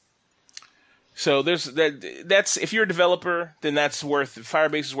 So that's if you're a developer, then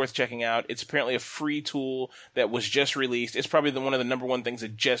Firebase is worth checking out. It's apparently a free tool that was just released. It's probably one of the number one things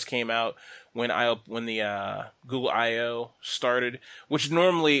that just came out when the Google I/O started. Which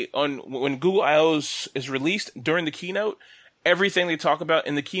normally when Google I/O is released during the keynote, everything they talk about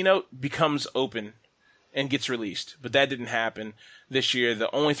in the keynote becomes open and gets released. But that didn't happen this year.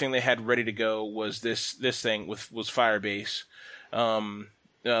 The only thing they had ready to go was this thing was Firebase.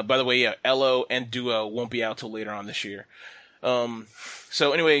 By the way, yeah, Elo and Duo won't be out till later on this year.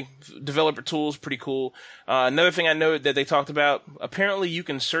 So anyway, developer tools, pretty cool. Another thing I noted that they talked about, apparently you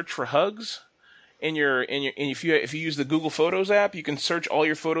can search for hugs if you use the Google Photos app, you can search all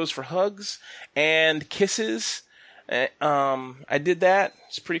your photos for hugs and kisses. I did that.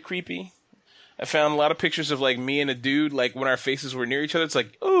 It's pretty creepy. I found a lot of pictures of like me and a dude, like when our faces were near each other. It's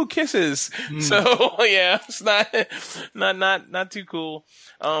like, oh, kisses. So yeah, it's not too cool.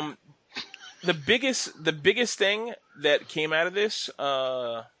 The biggest thing that came out of this,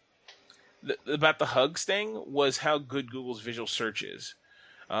 about the hugs thing was how good Google's visual search is.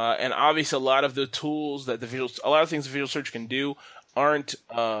 And obviously a lot of the things the visual search can do aren't,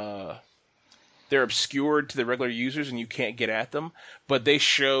 they're obscured to the regular users and you can't get at them, but they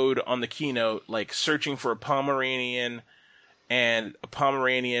showed on the keynote, like searching for a Pomeranian and a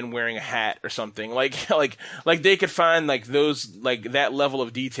Pomeranian wearing a hat or something like they could find like those, like that level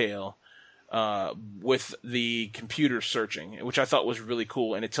of detail, with the computer searching, which I thought was really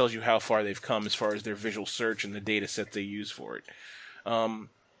cool. And it tells you how far they've come as far as their visual search and the data set they use for it.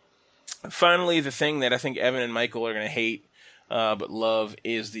 finally, the thing that I think Evan and Michael are going to hate but love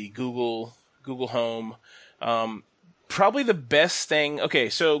is the Google Home. Probably the best thing. Okay,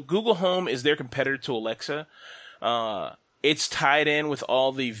 so Google Home is their competitor to Alexa. It's tied in with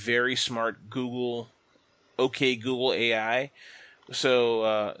all the very smart Google AI.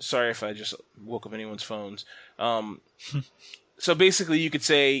 So sorry if I just woke up anyone's phones. So basically, you could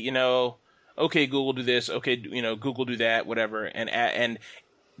say, okay, Google, do this. Okay, Google, do that. Whatever, and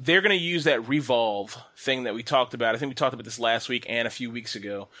they're going to use that Revolve thing that we talked about. I think we talked about this last week and a few weeks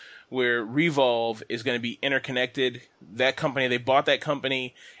ago, where Revolve is going to be interconnected. That company, they bought that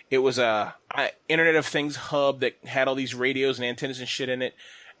company. It was a Internet of Things hub that had all these radios and antennas and shit in it.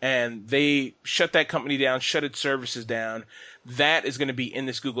 And they shut that company down, shut its services down. That is going to be in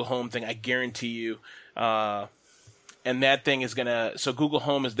this Google Home thing, I guarantee you. And that thing is going to... So Google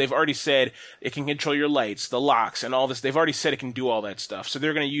Home they've already said it can control your lights, the locks, and all this. They've already said it can do all that stuff. So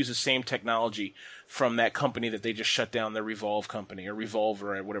they're going to use the same technology from that company that they just shut down, the Revolve company, or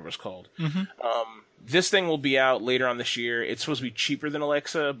Revolver, or whatever it's called. Mm-hmm. This thing will be out later on this year. It's supposed to be cheaper than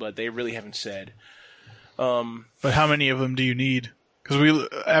Alexa, but they really haven't said. But how many of them do you need? Because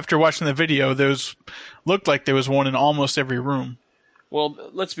after watching the video, those looked like there was one in almost every room. Well,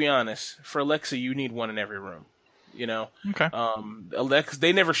 let's be honest. For Alexa, you need one in every room. Okay. Alexa,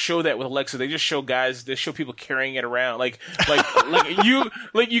 they never show that with Alexa. They just show they show people carrying it around. Like you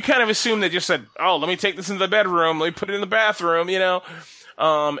kind of assume they just said, "Oh, let me take this into the bedroom. Let me put it in the bathroom."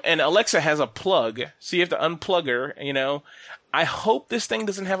 And Alexa has a plug, so you have to unplug her. I hope this thing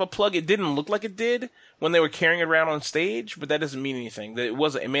doesn't have a plug. It didn't look like it did when they were carrying it around on stage, but that doesn't mean anything.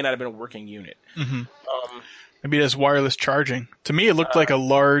 It may not have been a working unit. Mm-hmm. Maybe it has wireless charging. To me, it looked like a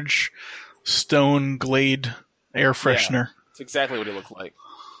large stone Glade air freshener. Yeah, that's exactly what it looked like.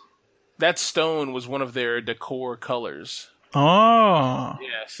 That stone was one of their decor colors. Oh.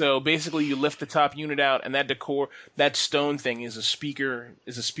 Yeah, so basically you lift the top unit out, and that stone thing is a speaker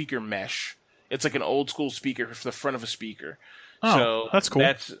mesh. It's like an old school speaker for the front of a speaker. Oh, so that's cool.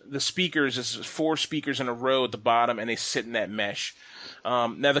 The speakers is 4 speakers in a row at the bottom, and they sit in that mesh.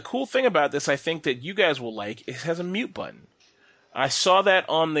 Now the cool thing about this, I think that you guys will like, it has a mute button. I saw that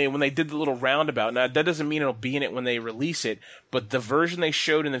when they did the little roundabout. Now, that doesn't mean it'll be in it when they release it, but the version they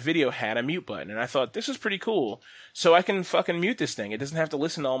showed in the video had a mute button, and I thought, this is pretty cool. So I can fucking mute this thing. It doesn't have to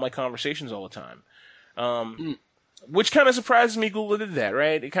listen to all my conversations all the time. Which kind of surprises me Google did that,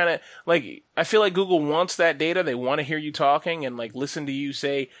 right? It kind of, I feel like Google wants that data. They want to hear you talking and, listen to you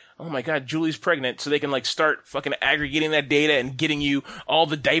say, oh my god, Julie's pregnant, so they can, start fucking aggregating that data and getting you all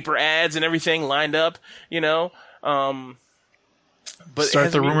the diaper ads and everything lined up, But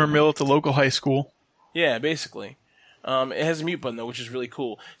start the rumor mill at the local high school. Yeah, basically. It has a mute button, though, which is really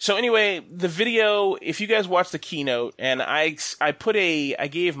cool. So anyway, the video, if you guys watch the keynote, and I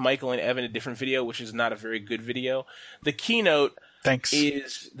gave Michael and Evan a different video, which is not a very good video. The keynote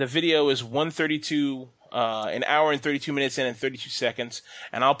the video is 1:32, an hour and 32 minutes in and 32 seconds,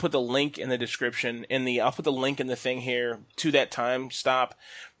 and I'll put the link in the description, I'll put the link in the thing here to that time stop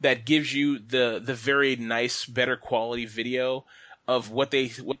that gives you the very nice, better quality video of what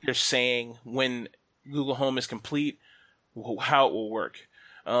they're saying when Google Home is complete, how it will work.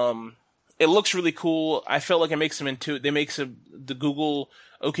 It looks really cool. I felt like it makes the Google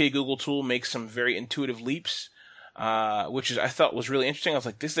Google tool makes some very intuitive leaps, which I thought was really interesting. I was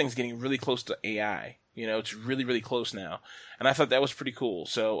like, this thing's getting really close to AI. It's really, really close now. And I thought that was pretty cool.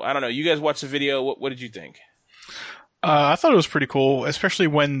 So I don't know. You guys watched the video. What did you think? I thought it was pretty cool, especially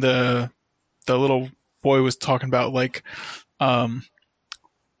when the little boy was talking about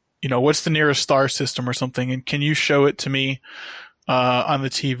what's the nearest star system or something, and can you show it to me on the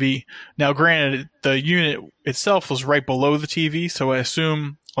TV? Now, granted, the unit itself was right below the TV, so I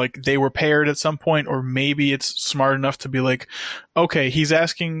assume they were paired at some point, or maybe it's smart enough to be like, okay, he's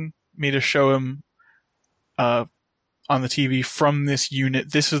asking me to show him on the TV from this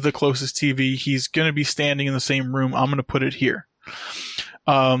unit. This is the closest TV. He's going to be standing in the same room. I'm going to put it here.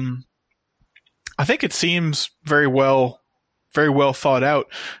 I think it seems very well thought out.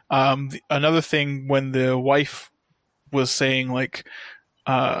 Another thing, when the wife was saying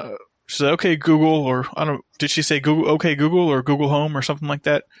she said, okay, Google, or did she say Google, okay, Google, or Google Home or something like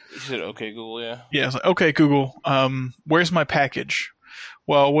that? She said, okay, Google, yeah. Yeah, it's like, okay, Google, where's my package?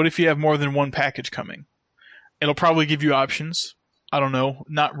 Well, what if you have more than one package coming? It'll probably give you options. I don't know.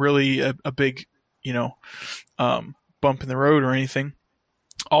 Not really a big, bump in the road or anything.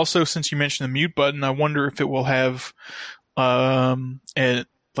 Also, since you mentioned the mute button, I wonder if it will have an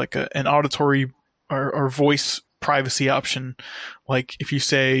auditory or voice privacy option, like if you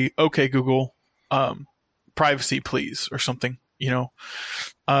say, okay, Google, privacy please, or something,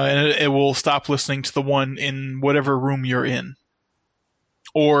 and it will stop listening to the one in whatever room you're in.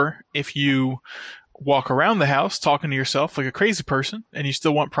 Or if you walk around the house talking to yourself like a crazy person and you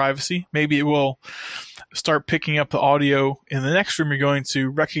still want privacy, maybe it will start picking up the audio in the next room you're going to,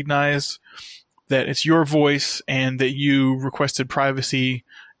 recognize that it's your voice and that you requested privacy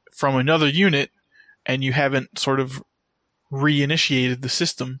from another unit and you haven't sort of reinitiated the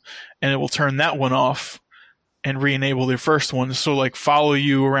system, and it will turn that one off and re-enable the first one. So like follow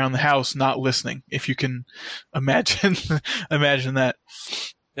you around the house, not listening, if you can imagine that.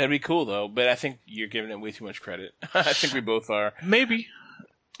 That'd be cool though, but I think you're giving it way too much credit. I think we both are. Maybe.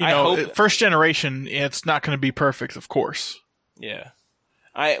 I hope first generation, it's not going to be perfect, of course. Yeah.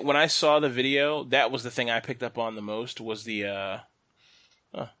 When I saw the video, that was the thing I picked up on the most was the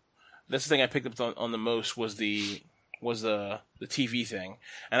that's the thing I picked up on the most was the TV thing.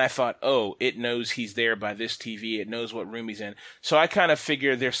 And I thought, oh, it knows he's there by this TV. It knows what room he's in. So I kind of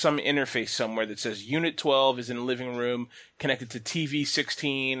figure there's some interface somewhere that says Unit 12 is in the living room connected to TV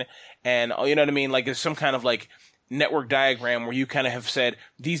 16. And you know what I mean? Like there's some kind of like network diagram where you kind of have said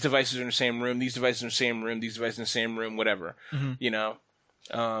these devices are in the same room, these devices are in the same room, these devices in the same room, whatever,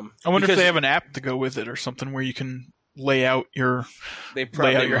 I wonder if they have an app to go with it or something where you can lay out your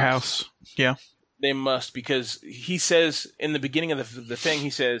house. Yeah. They must, because he says in the beginning of the thing, he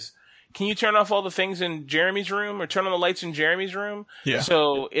says, can you turn off all the things in Jeremy's room or turn on the lights in Jeremy's room? Yeah.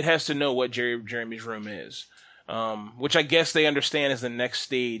 So it has to know what Jeremy's room is, which I guess they understand is the next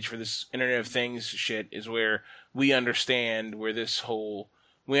stage for this Internet of Things shit, is where we understand where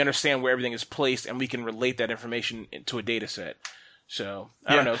where everything is placed and we can relate that information to a data set. So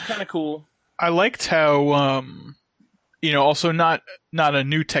I don't know, kind of cool. I liked how, also not a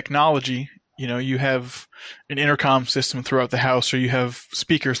new technology. You have an intercom system throughout the house, or you have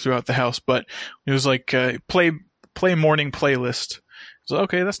speakers throughout the house, but it was like, play morning playlist. So,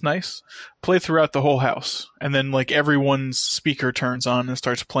 okay, that's nice. Play throughout the whole house. And then like everyone's speaker turns on and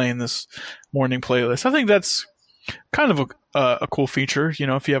starts playing this morning playlist. I think that's kind of a cool feature,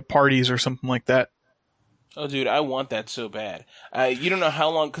 if you have parties or something like that. Oh, dude, I want that so bad. You don't know how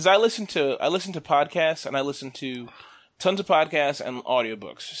long, because I listen to podcasts, and I listen to tons of podcasts and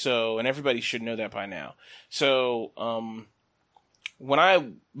audiobooks. So, and everybody should know that by now. So, what I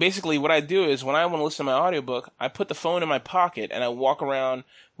do is when I want to listen to my audiobook, I put the phone in my pocket and I walk around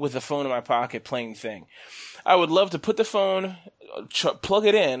with the phone in my pocket playing the thing. I would love to put the phone, plug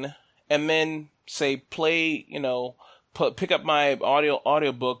it in, and then say play, pick up my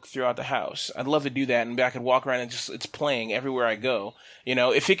audiobook throughout the house. I'd love to do that, and I could walk around and it's playing everywhere I go.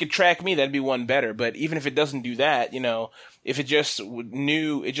 If it could track me, that'd be one better. But even if it doesn't do that, if it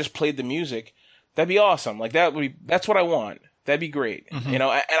just played the music, that'd be awesome. Like that's what I want. That'd be great. Mm-hmm. And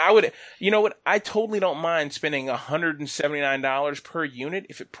I would, I totally don't mind spending $179 per unit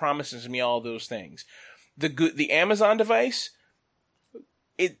if it promises me all those things. The Amazon device,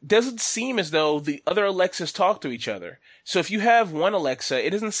 it doesn't seem as though the other Alexas talk to each other. So if you have one Alexa, it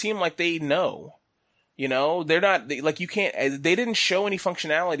doesn't seem like they know. They're not you can't. They didn't show any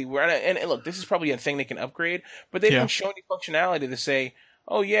functionality where. And look, this is probably a thing they can upgrade, but they didn't show any functionality to say,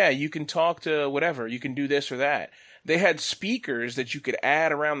 "Oh yeah, you can talk to whatever. You can do this or that." They had speakers that you could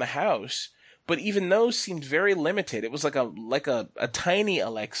add around the house, but even those seemed very limited. It was like a tiny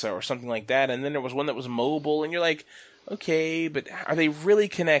Alexa or something like that, and then there was one that was mobile, and you're like, okay, but are they really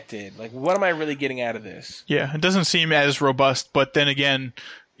connected? Like, what am I really getting out of this? Yeah, it doesn't seem as robust, but then again,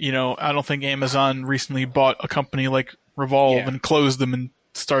 I don't think Amazon recently bought a company like Revolve and closed them and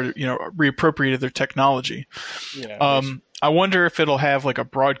started, reappropriated their technology. Yeah. I wonder if it'll have like a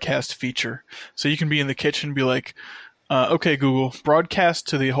broadcast feature, so you can be in the kitchen and be like, okay, Google, broadcast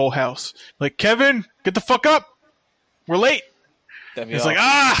to the whole house. Like, Kevin, get the fuck up. We're late. That'd be it's awesome.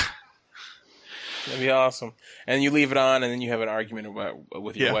 like, That'd be awesome. And you leave it on, and then you have an argument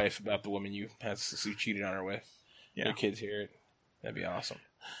with your wife about the woman you cheated on her with. Yeah. Your kids hear it. That'd be awesome.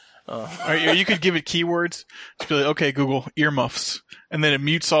 Or you could give it keywords. Just be like, okay, Google, earmuffs. And then it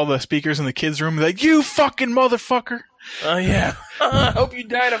mutes all the speakers in the kids' room. Like, you fucking motherfucker. Oh, yeah. I hope you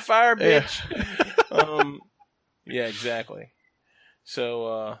die in a fire, bitch. Yeah, exactly.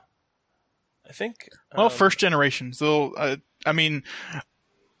 So, I think... Well, first generation. So,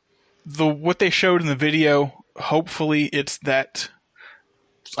 what they showed in the video, hopefully it's that,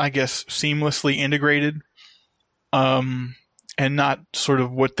 I guess, seamlessly integrated. And not sort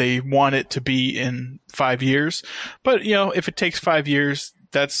of what they want it to be in 5 years. But, if it takes 5 years,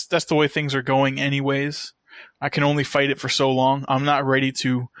 that's the way things are going anyways. I can only fight it for so long. I'm not ready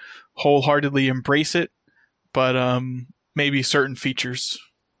to wholeheartedly embrace it, but maybe certain features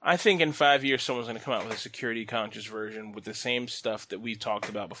I think in 5 years someone's going to come out with a security conscious version with the same stuff that we talked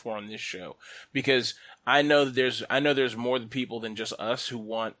about before on this show. Because I know there's more people than just us who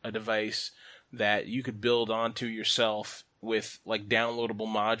want a device that you could build onto yourself with like downloadable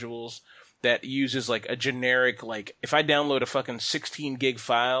modules that uses like a generic, like if I download a fucking 16 gig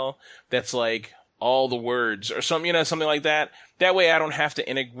file that's like all the words or something, something like that. That way I don't have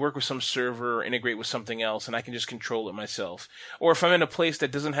to work with some server or integrate with something else, and I can just control it myself. Or if I'm in a place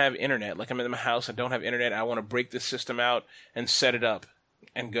that doesn't have internet, like I'm in my house and don't have internet, I want to break this system out and set it up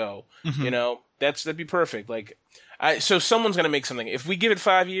and go. Mm-hmm. That'd be perfect. So someone's gonna make something. If we give it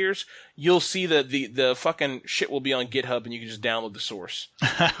 5 years, you'll see the fucking shit will be on GitHub, and you can just download the source.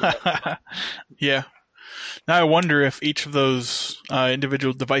 Yeah. Now I wonder if each of those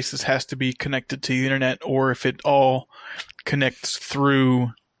individual devices has to be connected to the internet, or if it all connects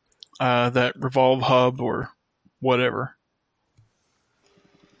through that Revolve hub or whatever.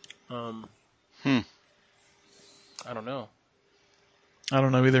 I don't know. I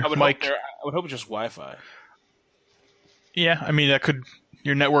don't know either. I would Mike, hope it's just Wi-Fi. yeah, I mean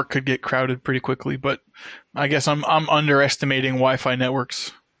your network could get crowded pretty quickly, but I guess I'm underestimating Wi-Fi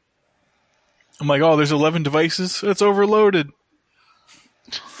networks. I'm like, oh, there's 11 devices. It's overloaded.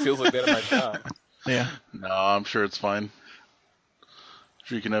 Feels like that in my job. Yeah. No, I'm sure it's fine.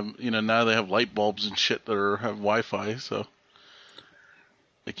 Sure you can have, now they have light bulbs and shit that have Wi-Fi, so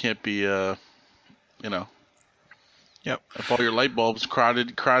it can't be, Yep. If all your light bulbs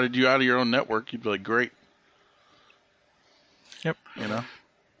crowded you out of your own network, you'd be like, great. Yep. All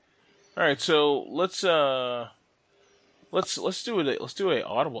right, so let's do a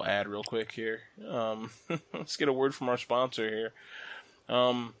Audible ad real quick here. Let's get a word from our sponsor here.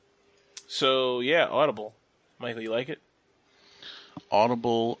 So yeah, Audible. Michael, you like it?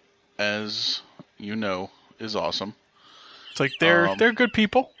 Audible, as you know, is awesome. It's like they're good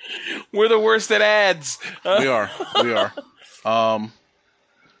people. We're the worst at ads. We are.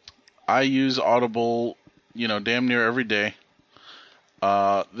 I use Audible, damn near every day.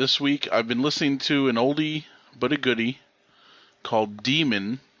 This week I've been listening to an oldie but a goodie called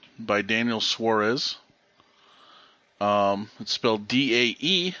Demon by Daniel Suarez. It's spelled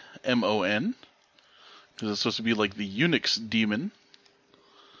Daemon because it's supposed to be like the Unix demon.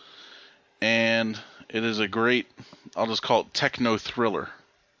 And it is a great, I'll just call it techno thriller.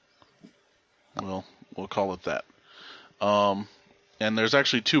 We'll call it that. And there's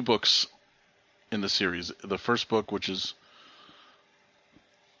actually 2 books in the series. The first book, which is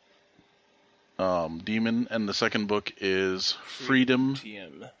Demon, and the second book is Freedom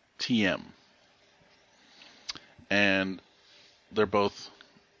TM. And they're both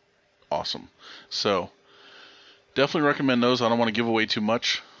awesome. So definitely recommend those. I don't want to give away too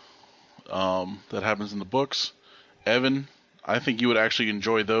much that happens in the books. Evan, I think you would actually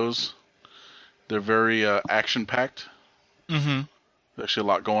enjoy those. They're very action-packed. Mm-hmm. There's actually a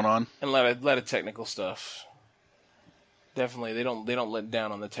lot going on. And a lot of technical stuff. Definitely, they don't let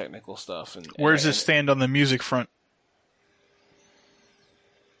down on the technical stuff. Where does this stand on the music front?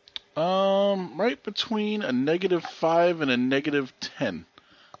 Right between a -5 and a -10.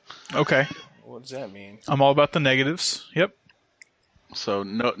 Okay. What does that mean? I'm all about the negatives. Yep. So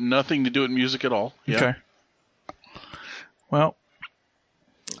nothing to do with music at all. Yeah. Okay. Well,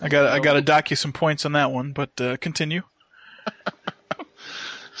 I gotta dock you some points on that one, but continue.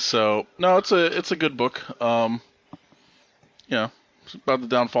 So no, it's a good book. It's about the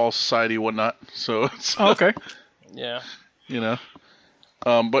downfall of society and whatnot. So it's okay. Yeah.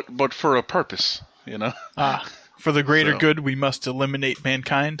 But for a purpose, For the greater good, we must eliminate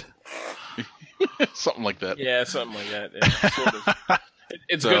mankind. Something like that. Yeah, something like that. Yeah, sort of.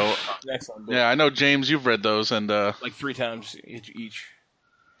 It's good. Excellent book. Yeah, I know, James, you've read those, and like 3 times each.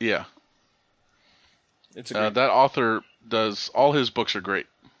 Yeah. It's a great that author does all his books are great.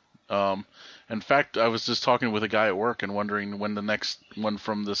 In fact, I was just talking with a guy at work and wondering when the next one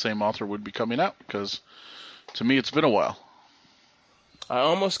from the same author would be coming out, because to me it's been a while. I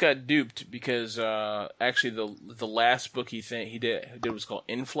almost got duped because actually the last book he did was called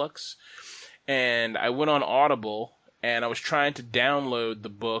Influx, and I went on Audible and I was trying to download the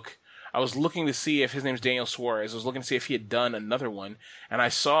book. I was looking to see if his name's Daniel Suarez. I was looking to see if he had done another one, and I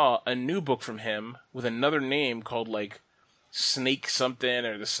saw a new book from him with another name called like Snake something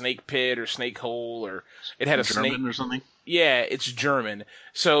or the Snake Pit or Snake Hole, or it had a German snake or something. Yeah, it's German.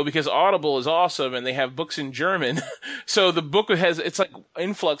 So because Audible is awesome and they have books in German, so the book it's like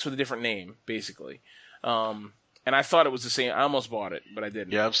Influx with a different name, basically. And I thought it was the same. I almost bought it, but I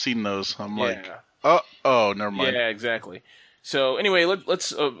didn't. Yeah, I've seen those. I'm like, oh, never mind. Yeah, exactly. So anyway,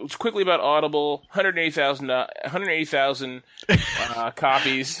 let's quickly about Audible. 180,000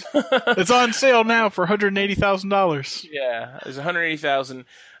 copies. It's on sale now for $180,000. Yeah, there's 180,000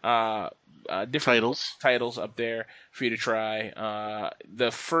 different titles up there for you to try.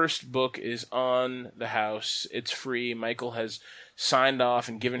 The first book is on the house. It's free. Michael has signed off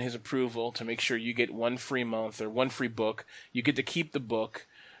and given his approval to make sure you get one free month or one free book. You get to keep the book.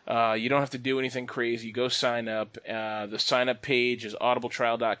 You don't have to do anything crazy. You go sign up. The sign up page is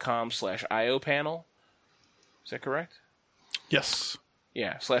audibletrial.com/IOpanel. Is that correct? Yes.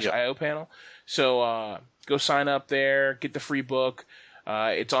 Yeah, /IOpanel. So go sign up there. Get the free book.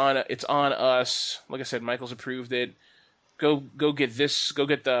 It's on us. Like I said, Michael's approved it. Go get this. Go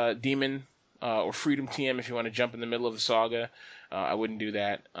get the Demon or Freedom TM if you want to jump in the middle of the saga. I wouldn't do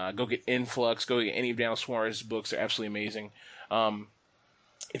that. Go get Influx. Go get any of Daniel Suarez's books. They're absolutely amazing.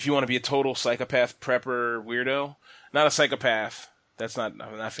 If you want to be a total psychopath prepper weirdo, not a psychopath. That's not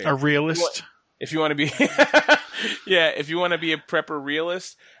fair. A realist. If you want to be, yeah, if you want to be a prepper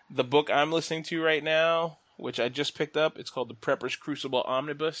realist, the book I'm listening to right now, which I just picked up, it's called The Prepper's Crucible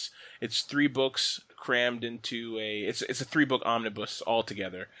Omnibus. It's 3 books crammed into it's a 3-book omnibus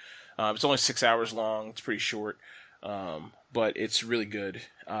altogether. It's only 6 hours long. It's pretty short, but it's really good.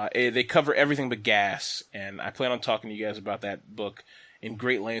 They cover everything but gas, and I plan on talking to you guys about that book in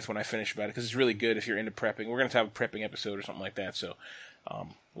great length when I finish about it, because it's really good if you're into prepping. We're going to have a prepping episode or something like that, so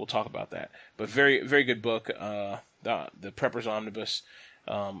we'll talk about that. But very, very good book, the Prepper's Omnibus,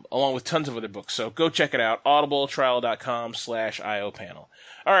 along with tons of other books. So go check it out, audibletrial.com/IOpanel.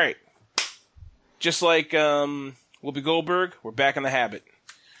 All right. Just like Whoopi Goldberg, we're back in the habit.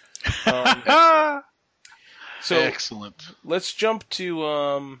 So excellent. Let's jump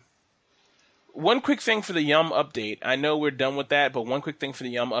to one quick thing for the Yum update. I know we're done with that, but one quick thing for the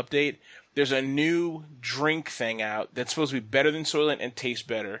Yum update. There's a new drink thing out that's supposed to be better than Soylent and taste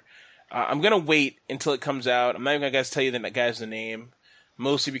better. I'm going to wait until it comes out. I'm not even going to tell you the name,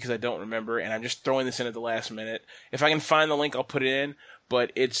 mostly because I don't remember, and I'm just throwing this in at the last minute. If I can find the link, I'll put it in.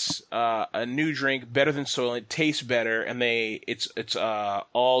 But it's a new drink, better than Soylent, tastes better, and it's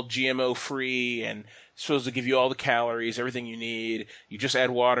all GMO free and supposed to give you all the calories, everything you need. You just add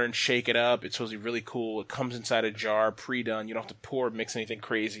water and shake it up. It's supposed to be really cool. It comes inside a jar, pre-done. You don't have to pour or mix anything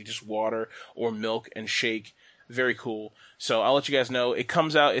crazy. Just water or milk and shake. Very cool. So I'll let you guys know. It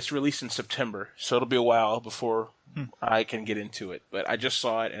comes out. It's released in September, so it'll be a while before I can get into it. But I just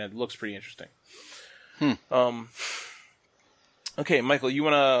saw it, and it looks pretty interesting. Okay, Michael, you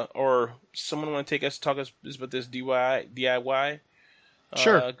wanna, or someone wanna talk us about this DIY?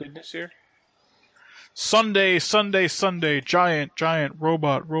 Sure. Goodness here. Sunday, giant,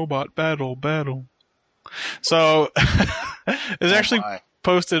 robot, battle. So, it was actually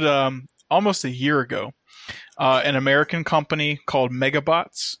posted almost a year ago. An American company called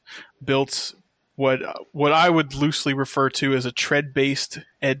Megabots built what I would loosely refer to as a tread-based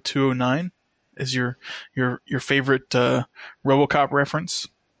Ed 209, as your favorite RoboCop reference.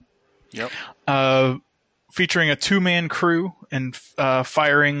 Yep. Featuring a 2-man crew and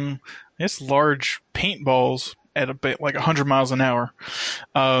firing, I guess, large paintballs at a bit like 100 miles an hour.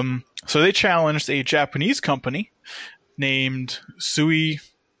 So they challenged a Japanese company named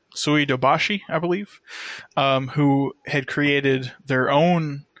Suidobashi, I believe, who had created their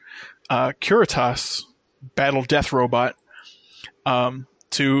own Curitas battle death robot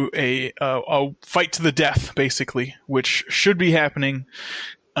to a fight to the death, basically, which should be happening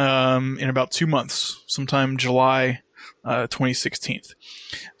in about 2 months, sometime July 2016.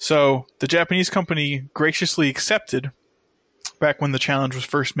 So the Japanese company graciously accepted back when the challenge was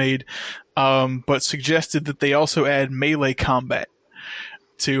first made, but suggested that they also add melee combat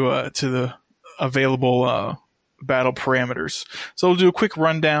to the available battle parameters. So we'll do a quick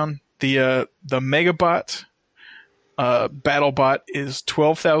rundown. The Megabot BattleBot is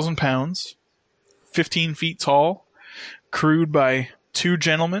 12,000 pounds, 15 feet tall, crewed by 2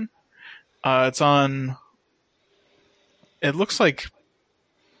 gentlemen. It's on, it looks like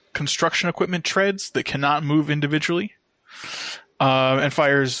construction equipment treads that cannot move individually, and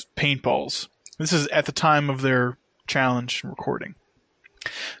fires paintballs. This is at the time of their challenge recording.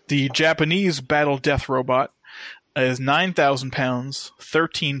 The Japanese battle death robot is 9,000 pounds,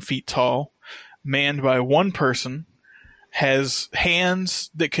 13 feet tall, manned by 1 person, has hands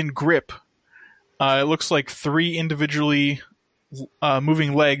that can grip. It looks like 3 individually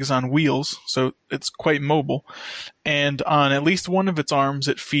moving legs on wheels, so it's quite mobile. And on at least one of its arms,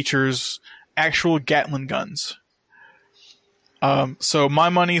 it features actual Gatling guns. So my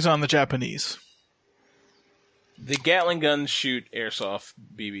money's on the Japanese. The Gatling guns shoot airsoft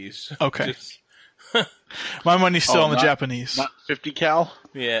BBs. Okay. My money's still Oh, on the not- Japanese. Not 50 cal.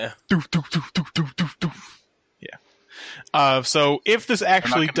 Yeah. Doof, doof, doof, doof, doof, doof, doof. Yeah. So if this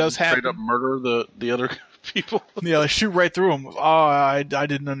actually does straight happen, up murder the other people. yeah, like shoot right through them. Oh, I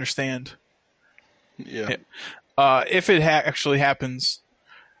didn't understand. Yeah. If it actually happens,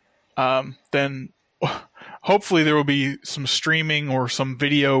 then hopefully there will be some streaming or some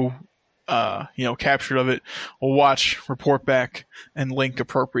video, captured of it. We'll watch, report back, and link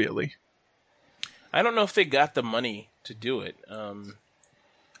appropriately. I don't know if they got the money to do it.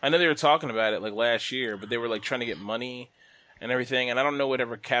 I know they were talking about it like last year, but they were like trying to get money and everything, and I don't know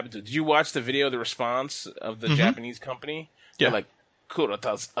whatever happened to it. Did you watch the video, the response of the Japanese company? Yeah. They're like,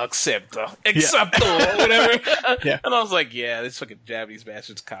 Kurotas accepto, or whatever. Yeah. And I was like, yeah, this fucking Japanese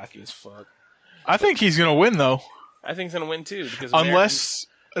bastard's cocky as fuck. I think he's going to win, though. I think he's going to win, too. Because Unless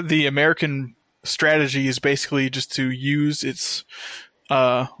the American strategy is basically just to use its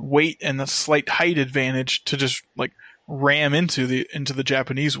weight and the slight height advantage to just like ram into the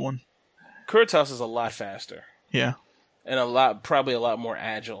Japanese one. Kurotas is a lot faster. Yeah. And probably a lot more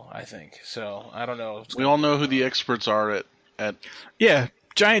agile, I think. So, I don't know. We all know who the experts are at Yeah,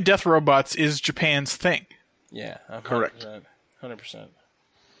 giant death robots is Japan's thing. Yeah, 100%. Correct. 100%.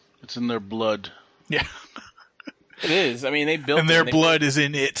 It's in their blood. Yeah. It is. I mean, they built And their blood is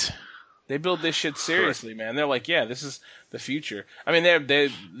in it. They build this shit seriously, man. They're like, yeah, this is the future. I mean, they're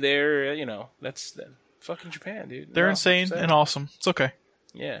that's fucking Japan, dude. They're insane and awesome. It's okay.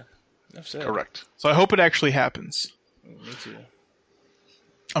 Yeah. Enough said. Correct. So I hope it actually happens. Me too.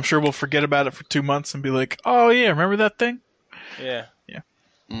 I'm sure we'll forget about it for 2 months and be like, oh yeah, remember that thing? Yeah.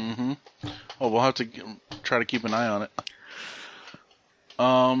 Mm-hmm. Well, we'll have to try to keep an eye on it.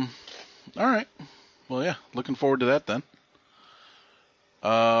 All right. Well, yeah. Looking forward to that then.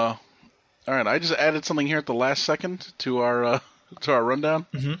 All right. I just added something here at the last second to our rundown.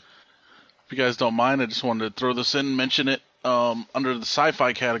 Mm-hmm. If you guys don't mind, I just wanted to throw this in and mention it under the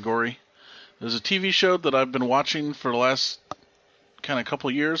sci-fi category. There's a TV show that I've been watching for the last kind of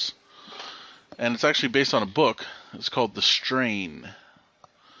couple years, and it's actually based on a book. It's called The Strain.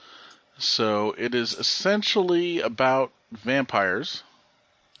 So it is essentially about vampires,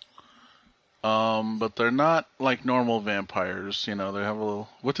 but they're not like normal vampires. You know, they have a little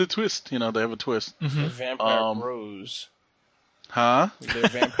what's a twist. You know, they have a twist. They're vampire bros. Huh? They're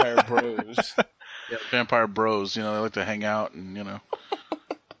vampire bros. Yeah, vampire bros. You know, they like to hang out and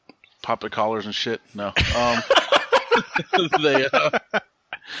pop their collars and shit. No.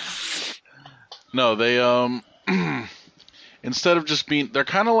 They instead of just being, they're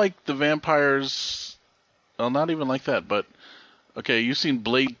kind of like the vampires. Well, not even like that, but okay. You've seen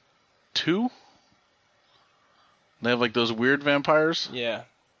Blade 2? They have like those weird vampires. Yeah.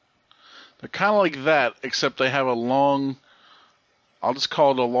 They're kind of like that, except they have a long. I'll just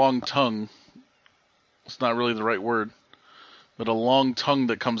call it a long tongue. It's not really the right word, but a long tongue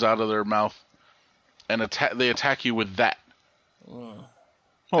that comes out of their mouth, and they attack you with that. Oh,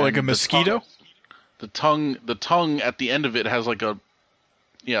 like a mosquito? The tongue at the end of it has like a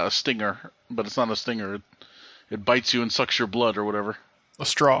stinger, but it's not a stinger. It bites you and sucks your blood or whatever. A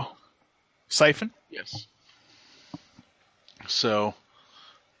straw. Siphon? Yes. So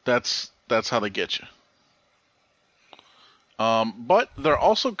that's how they get you. But they're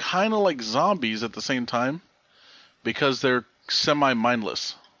also kind of like zombies at the same time because they're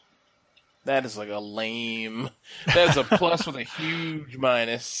semi-mindless. That is like a lame. That is a plus with a huge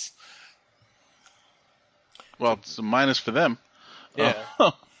minus. Well, it's a minus for them. Yeah.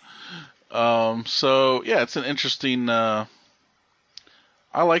 So yeah, it's an interesting. I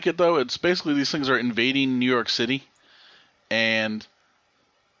like it though. It's basically these things are invading New York City, and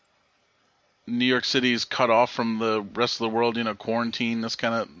New York City is cut off from the rest of the world. Quarantine. This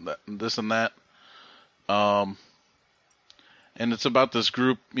kind of this and that. And it's about this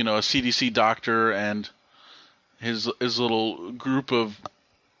group. A CDC doctor and his little group of,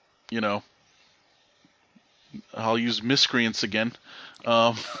 I'll use miscreants again.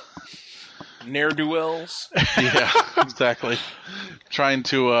 Ne'er-do-wells. Yeah, exactly. Trying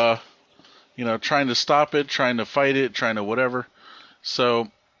to stop it, trying to fight it, trying to whatever. So,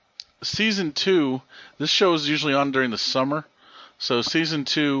 season 2, this show is usually on during the summer. So, season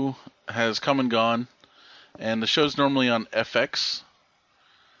 2 has come and gone, and the show's normally on FX.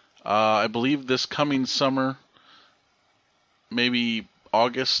 I believe this coming summer, maybe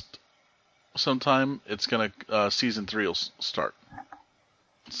August sometime, it's gonna season 3 will start.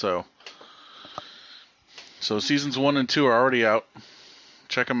 So seasons 1 and 2 are already out.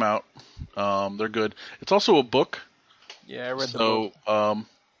 Check them out. They're good. It's also a book. Yeah, I read the book.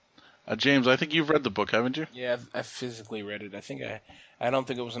 James, I think you've read the book, haven't you? Yeah, I physically read it. I don't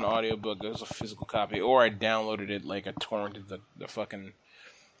think it was an audiobook. It was a physical copy, or I downloaded it like I torrented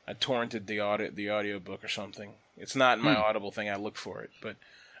I torrented the audiobook or something. It's not in my Audible thing. I looked for it, but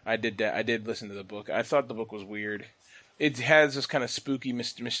I did that. I did listen to the book. I thought the book was weird. It has this kind of spooky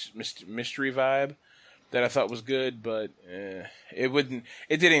mystery vibe that I thought was good, but it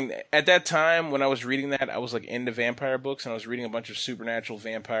didn't. At that time when I was reading that, I was like into vampire books, and I was reading a bunch of supernatural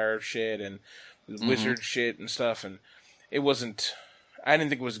vampire shit and wizard shit and stuff, and it wasn't. I didn't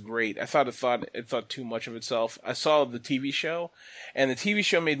think it was great. I thought it thought too much of itself. I saw the TV show, and the TV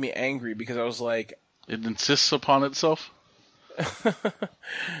show made me angry because I was like, it insists upon itself.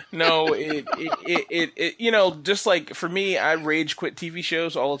 No, it just like for me, I rage quit TV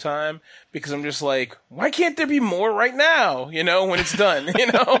shows all the time because I'm just like, why can't there be more right now? When it's done,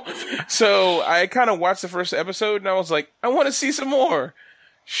 So I kind of watched the first episode and I was like, I want to see some more.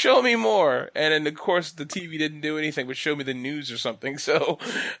 Show me more. And then of course the TV didn't do anything but show me the news or something. So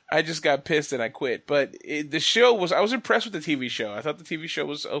I just got pissed and I quit. But I was impressed with the TV show. I thought the TV show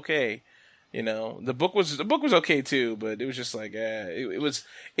was okay. The book was okay too, but it was just like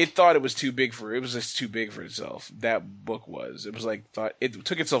it thought it was too big for it was just too big for itself. That book was. It was like it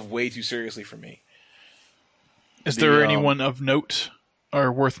took itself way too seriously for me. Is there anyone of note or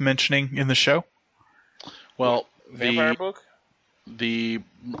worth mentioning in the show? Well, vampire book? The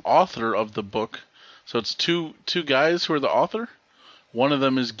author of the book, so it's two guys who are the author. One of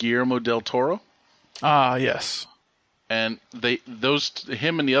them is Guillermo del Toro. Ah, yes. And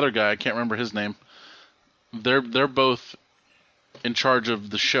him and the other guy, I can't remember his name. They're both in charge of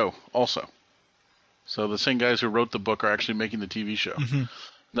the show, also. So the same guys who wrote the book are actually making the TV show.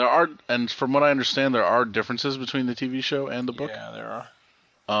 Mm-hmm. And from what I understand, there are differences between the TV show and the book. Yeah, there are.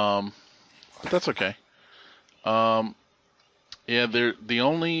 But that's okay. Yeah, the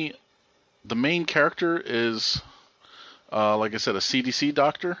main character is, like I said, a CDC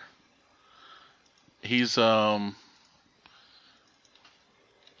doctor. He's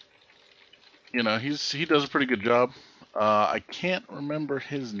he does a pretty good job. I can't remember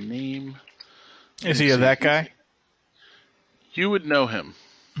his name. Is he that guy? You would know him.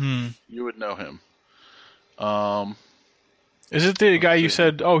 You would know him. Is it the guy you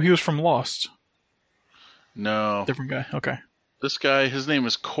said, he was from Lost? No. Different guy. Okay. This guy, his name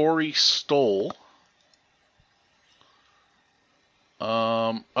is Corey Stoll.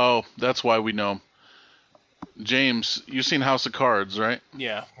 That's why we know him. James, you've seen House of Cards, right?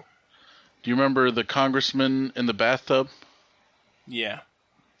 Yeah. Do you remember the congressman in the bathtub? Yeah.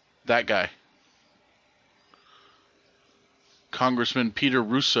 That guy. Congressman Peter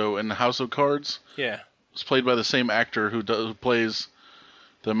Russo in the House of Cards. Yeah. It's played by the same actor who plays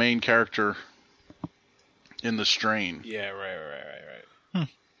the main character in The Strain. Yeah, right.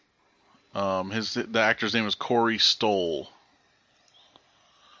 The actor's name is Corey Stoll.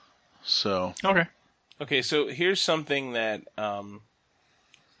 So. Okay, so here's something that,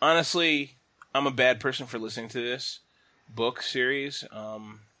 honestly, I'm a bad person for listening to this book series.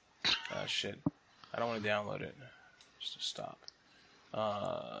 Shit. I don't want to download it. Just stop.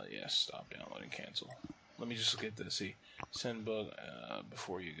 Stop downloading, cancel. Let me just get this. See, send book,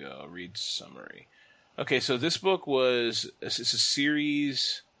 before you go, read summary. Okay, so this book it's a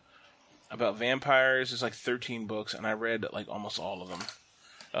series about vampires. It's like 13 books, and I read like almost all of them.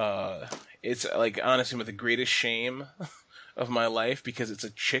 It's like honestly with the greatest shame of my life because it's a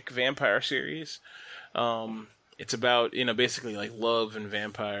chick vampire series. It's about basically like love and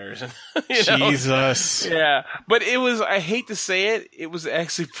vampires and Jesus. Yeah, but I hate to say it was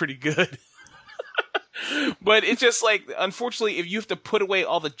actually pretty good. But it's just like unfortunately if you have to put away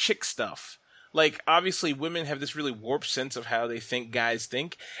all the chick stuff. Like, obviously, women have this really warped sense of how they think guys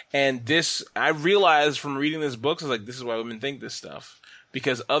think. And I realized from reading this book, I was like, this is why women think this stuff.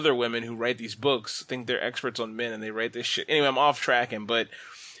 Because other women who write these books think they're experts on men and they write this shit. Anyway, I'm off tracking, but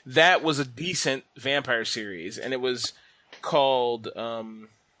that was a decent vampire series. And it was called, I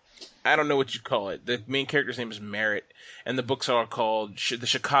don't know what you'd call it. The main character's name is Merritt. And the books are called the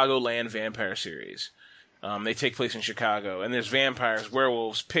Chicagoland Vampire Series. They take place in Chicago, and there's vampires,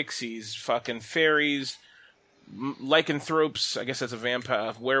 werewolves, pixies, fucking fairies, lycanthropes, I guess that's a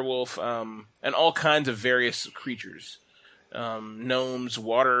vampire, werewolf, and all kinds of various creatures. Gnomes,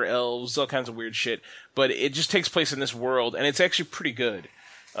 water elves, all kinds of weird shit. But it just takes place in this world, and it's actually pretty good.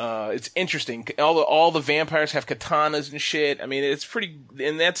 It's interesting. All the vampires have katanas and shit. I mean, it's pretty,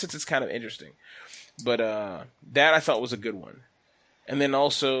 in that sense, it's kind of interesting. But that I thought was a good one. And then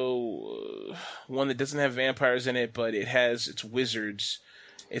also one that doesn't have vampires in it, but it's wizards.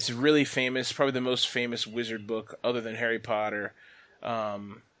 It's really famous, probably the most famous wizard book other than Harry Potter.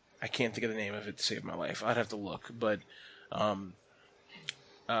 I can't think of the name of it to save my life. I'd have to look, but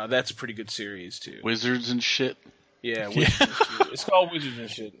that's a pretty good series too. Wizards and shit. Yeah, Wizards and shit. It's called Wizards and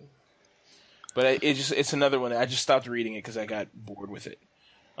Shit. But it's another one. I just stopped reading it because I got bored with it.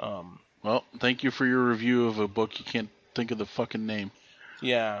 Well, thank you for your review of a book you can't think of the fucking name.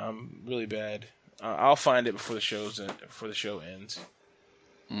 Yeah, I'm really bad. I'll find it before the show ends.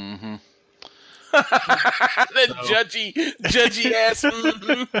 Mm-hmm. The judgy ass.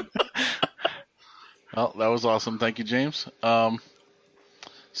 Mm-hmm. Well, that was awesome. Thank you, James.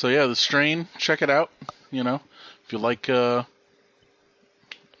 So yeah, The Strain. Check it out. You know, if you like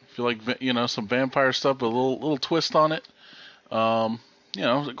some vampire stuff, but a little twist on it. You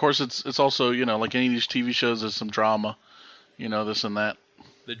know, of course, it's also, you know, like any of these TV shows, there's some drama. You know, this and that.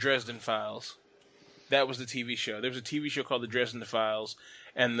 The Dresden Files. That was the TV show. There was a TV show called The Dresden Files,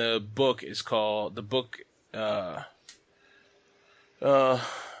 and the books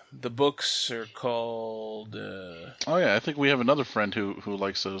are called. Oh yeah, I think we have another friend who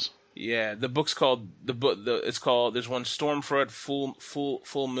likes those. Yeah, the book's called it's called. There's one Stormfront,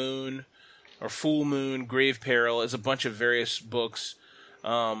 Full Moon, or Full Moon, Grave Peril. There's a bunch of various books.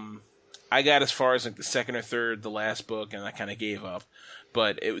 I got as far as like the second or third, the last book, and I kind of gave up.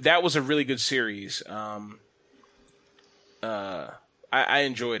 But that was a really good series. I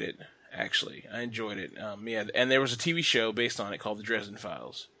enjoyed it, actually. I enjoyed it. Yeah, and there was a TV show based on it called The Dresden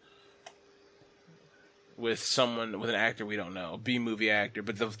Files. With an actor we don't know, B-movie actor,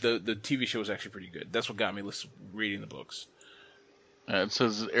 but the TV show was actually pretty good. That's what got me reading the books. It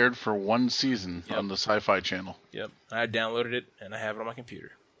says it aired for one season on the Sci-Fi Channel. Yep, I downloaded it and I have it on my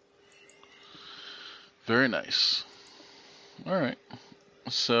computer. Very nice. All right.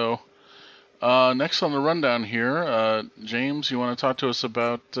 So, next on the rundown here, James, you want to talk to us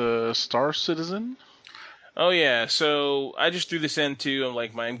about Star Citizen? Oh yeah, so I just threw this in too.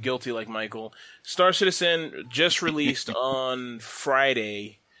 I'm guilty like Michael. Star Citizen just released on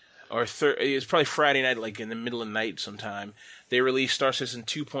Friday, or it's probably Friday night, like in the middle of the night sometime. They released Star Citizen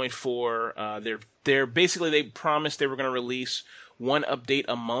 2.4. They're basically, they promised they were going to release one update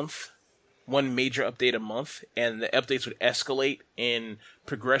a month, one major update a month, and the updates would escalate in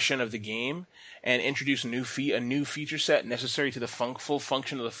progression of the game and introduce a new feature set necessary to the full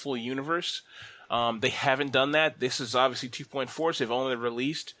function of the full universe. They haven't done that. This is obviously 2.4, so they've only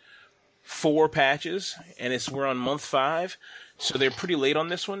released 4 patches, and we're on month 5, so they're pretty late on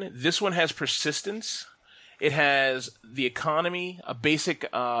this one. This one has persistence. It has the economy, a basic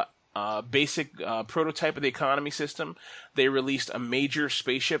prototype of the economy system. They released a major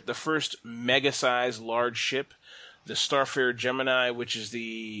spaceship, the first mega-sized large ship, the Starfarer Gemini, which is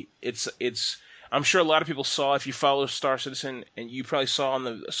I'm sure a lot of people saw, if you follow Star Citizen, and you probably saw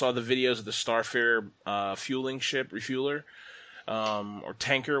the videos of the Starfarer fueling ship, refueler, or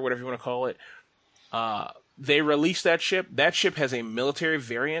tanker, whatever you want to call it. They released that ship. That ship has a military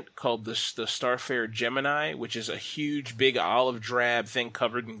variant called the Starfarer Gemini, which is a huge, big olive drab thing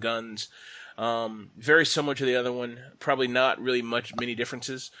covered in guns. Very similar to the other one. Probably not really many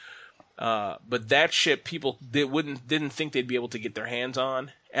differences. But that ship, people didn't think they'd be able to get their hands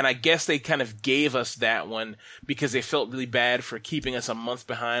on. And I guess they kind of gave us that one because they felt really bad for keeping us a month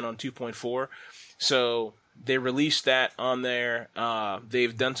behind on 2.4. So they released that on there.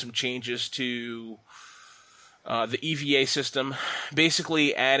 They've done some changes to the EVA system,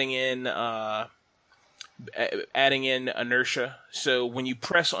 basically adding in inertia. So when you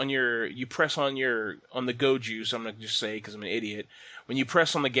press on the go juice, I'm gonna just say because I'm an idiot. When you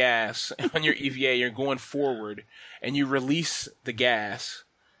press on the gas on your EVA, you're going forward, and you release the gas.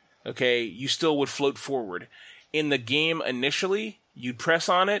 Okay, you still would float forward. In the game initially, you'd press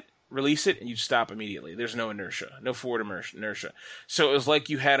on it, release it, and you'd stop immediately. There's no inertia, no forward inertia. So it was like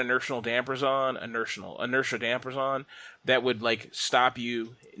you had inertia dampers on that would like stop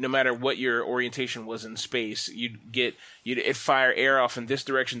you no matter what your orientation was in space. It'd fire air off in this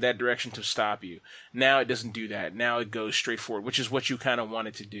direction, that direction to stop you. Now it doesn't do that. Now it goes straight forward, which is what you kind of want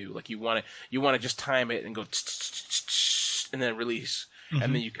it to do. Like you want to just time it and go and then release,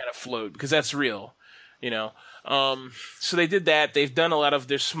 and then you kind of float because that's real, you know. So they did that. They've done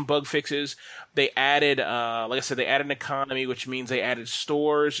there's some bug fixes. They added, like I said, they added an economy, which means they added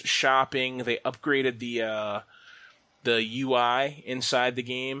stores, shopping. They upgraded the UI inside the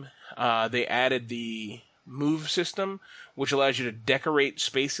game. They added the move system, which allows you to decorate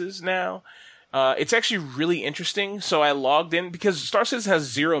spaces now. It's actually really interesting. So I logged in because Star Citizen has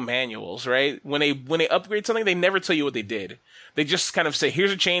 0 manuals, right? When they upgrade something, they never tell you what they did. They just kind of say,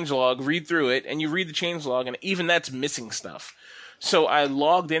 here's a changelog, read through it, and you read the changelog, and even that's missing stuff. So I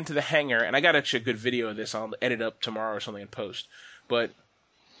logged into the hangar, and I got actually a good video of this. I'll edit up tomorrow or something and post. But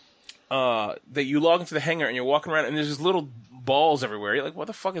that you log into the hangar and you're walking around and there's these little balls everywhere. You're like, what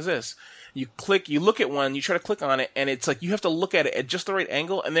the fuck is this? You look at one, you try to click on it, and it's like you have to look at it at just the right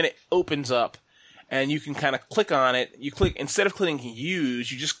angle, and then it opens up, and you can kind of click on it. You click, instead of clicking use,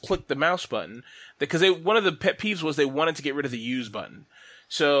 you just click the mouse button. Because one of the pet peeves was they wanted to get rid of the use button.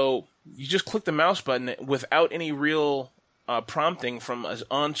 So you just click the mouse button without any real prompting from an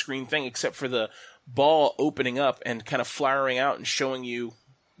on-screen thing, except for the ball opening up and kind of flowering out and showing you,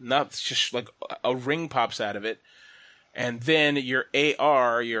 not just like a ring pops out of it. And then your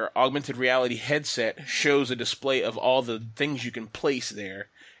AR, your augmented reality headset, shows a display of all the things you can place there.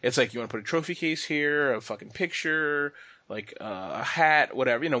 It's like you want to put a trophy case here, a fucking picture, like a hat,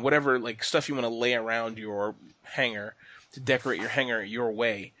 whatever, whatever like stuff you want to lay around your hangar to decorate your hangar your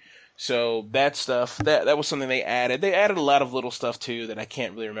way. So that stuff, that was something they added. They added a lot of little stuff too that I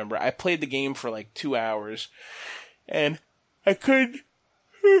can't really remember. I played the game for like 2 hours, and I couldn't.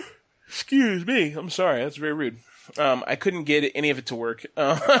 Excuse me, I'm sorry, that's very rude. I couldn't get any of it to work.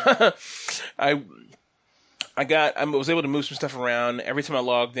 I was able to move some stuff around. Every time I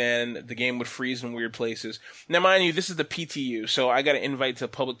logged in, the game would freeze in weird places. Now, mind you, this is the PTU, so I got an invite to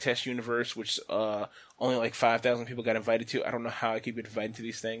Public Test Universe, which only like 5,000 people got invited to. I don't know how I keep getting invited to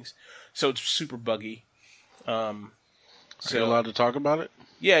these things. So it's super buggy. Are you allowed to talk about it?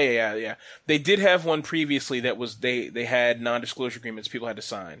 Yeah. They did have one previously that was they had non-disclosure agreements people had to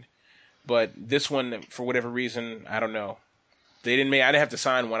sign. But this one, for whatever reason, I don't know. I didn't have to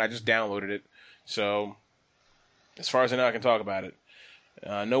sign one. I just downloaded it. So, as far as I know, I can talk about it.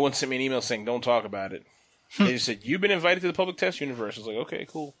 No one sent me an email saying, don't talk about it. They just said, you've been invited to the Public Test Universe. I was like, okay,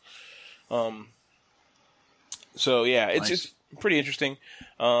 cool. So, yeah, it's just pretty interesting.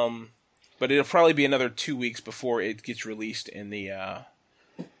 But it'll probably be another 2 weeks before it gets released in the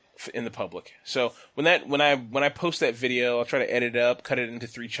public. So when I post that video, I'll try to edit it up, cut it into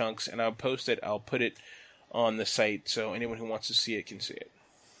 3 chunks, and I'll post it. I'll put it on the site so anyone who wants to see it can see it.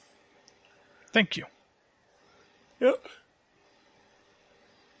 Thank you. Yep.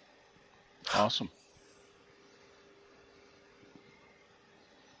 Awesome.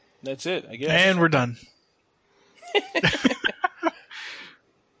 That's it, I guess. And we're done.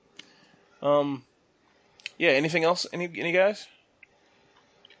 Yeah. Anything else? Any guys?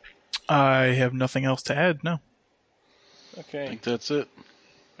 I have nothing else to add, no. Okay. I think that's it.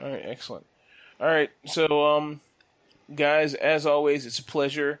 All right, excellent. All right, so, guys, as always, it's a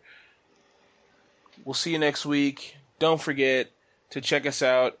pleasure. We'll see you next week. Don't forget to check us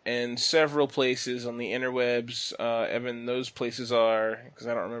out in several places on the interwebs. Evan, those places are, because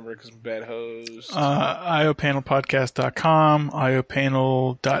I don't remember because I'm a bad host. IOPanelPodcast.com,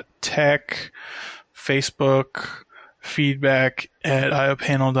 IOPanel.tech, Facebook, feedback at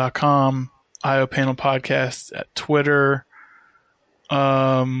IOPanel.com, IOPanel Podcast at Twitter.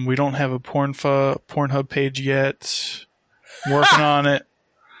 We don't have a Pornhub page yet. Working on it.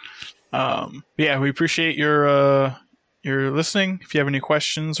 Yeah, we appreciate your listening. If you have any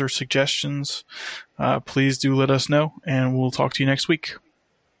questions or suggestions, please do let us know, and we'll talk to you next week.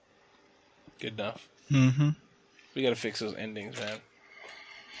 Good enough. Mm-hmm. We gotta fix those endings, man.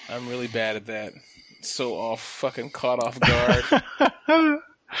 I'm really bad at that. So fucking caught off guard.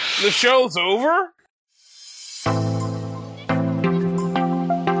 The show's over?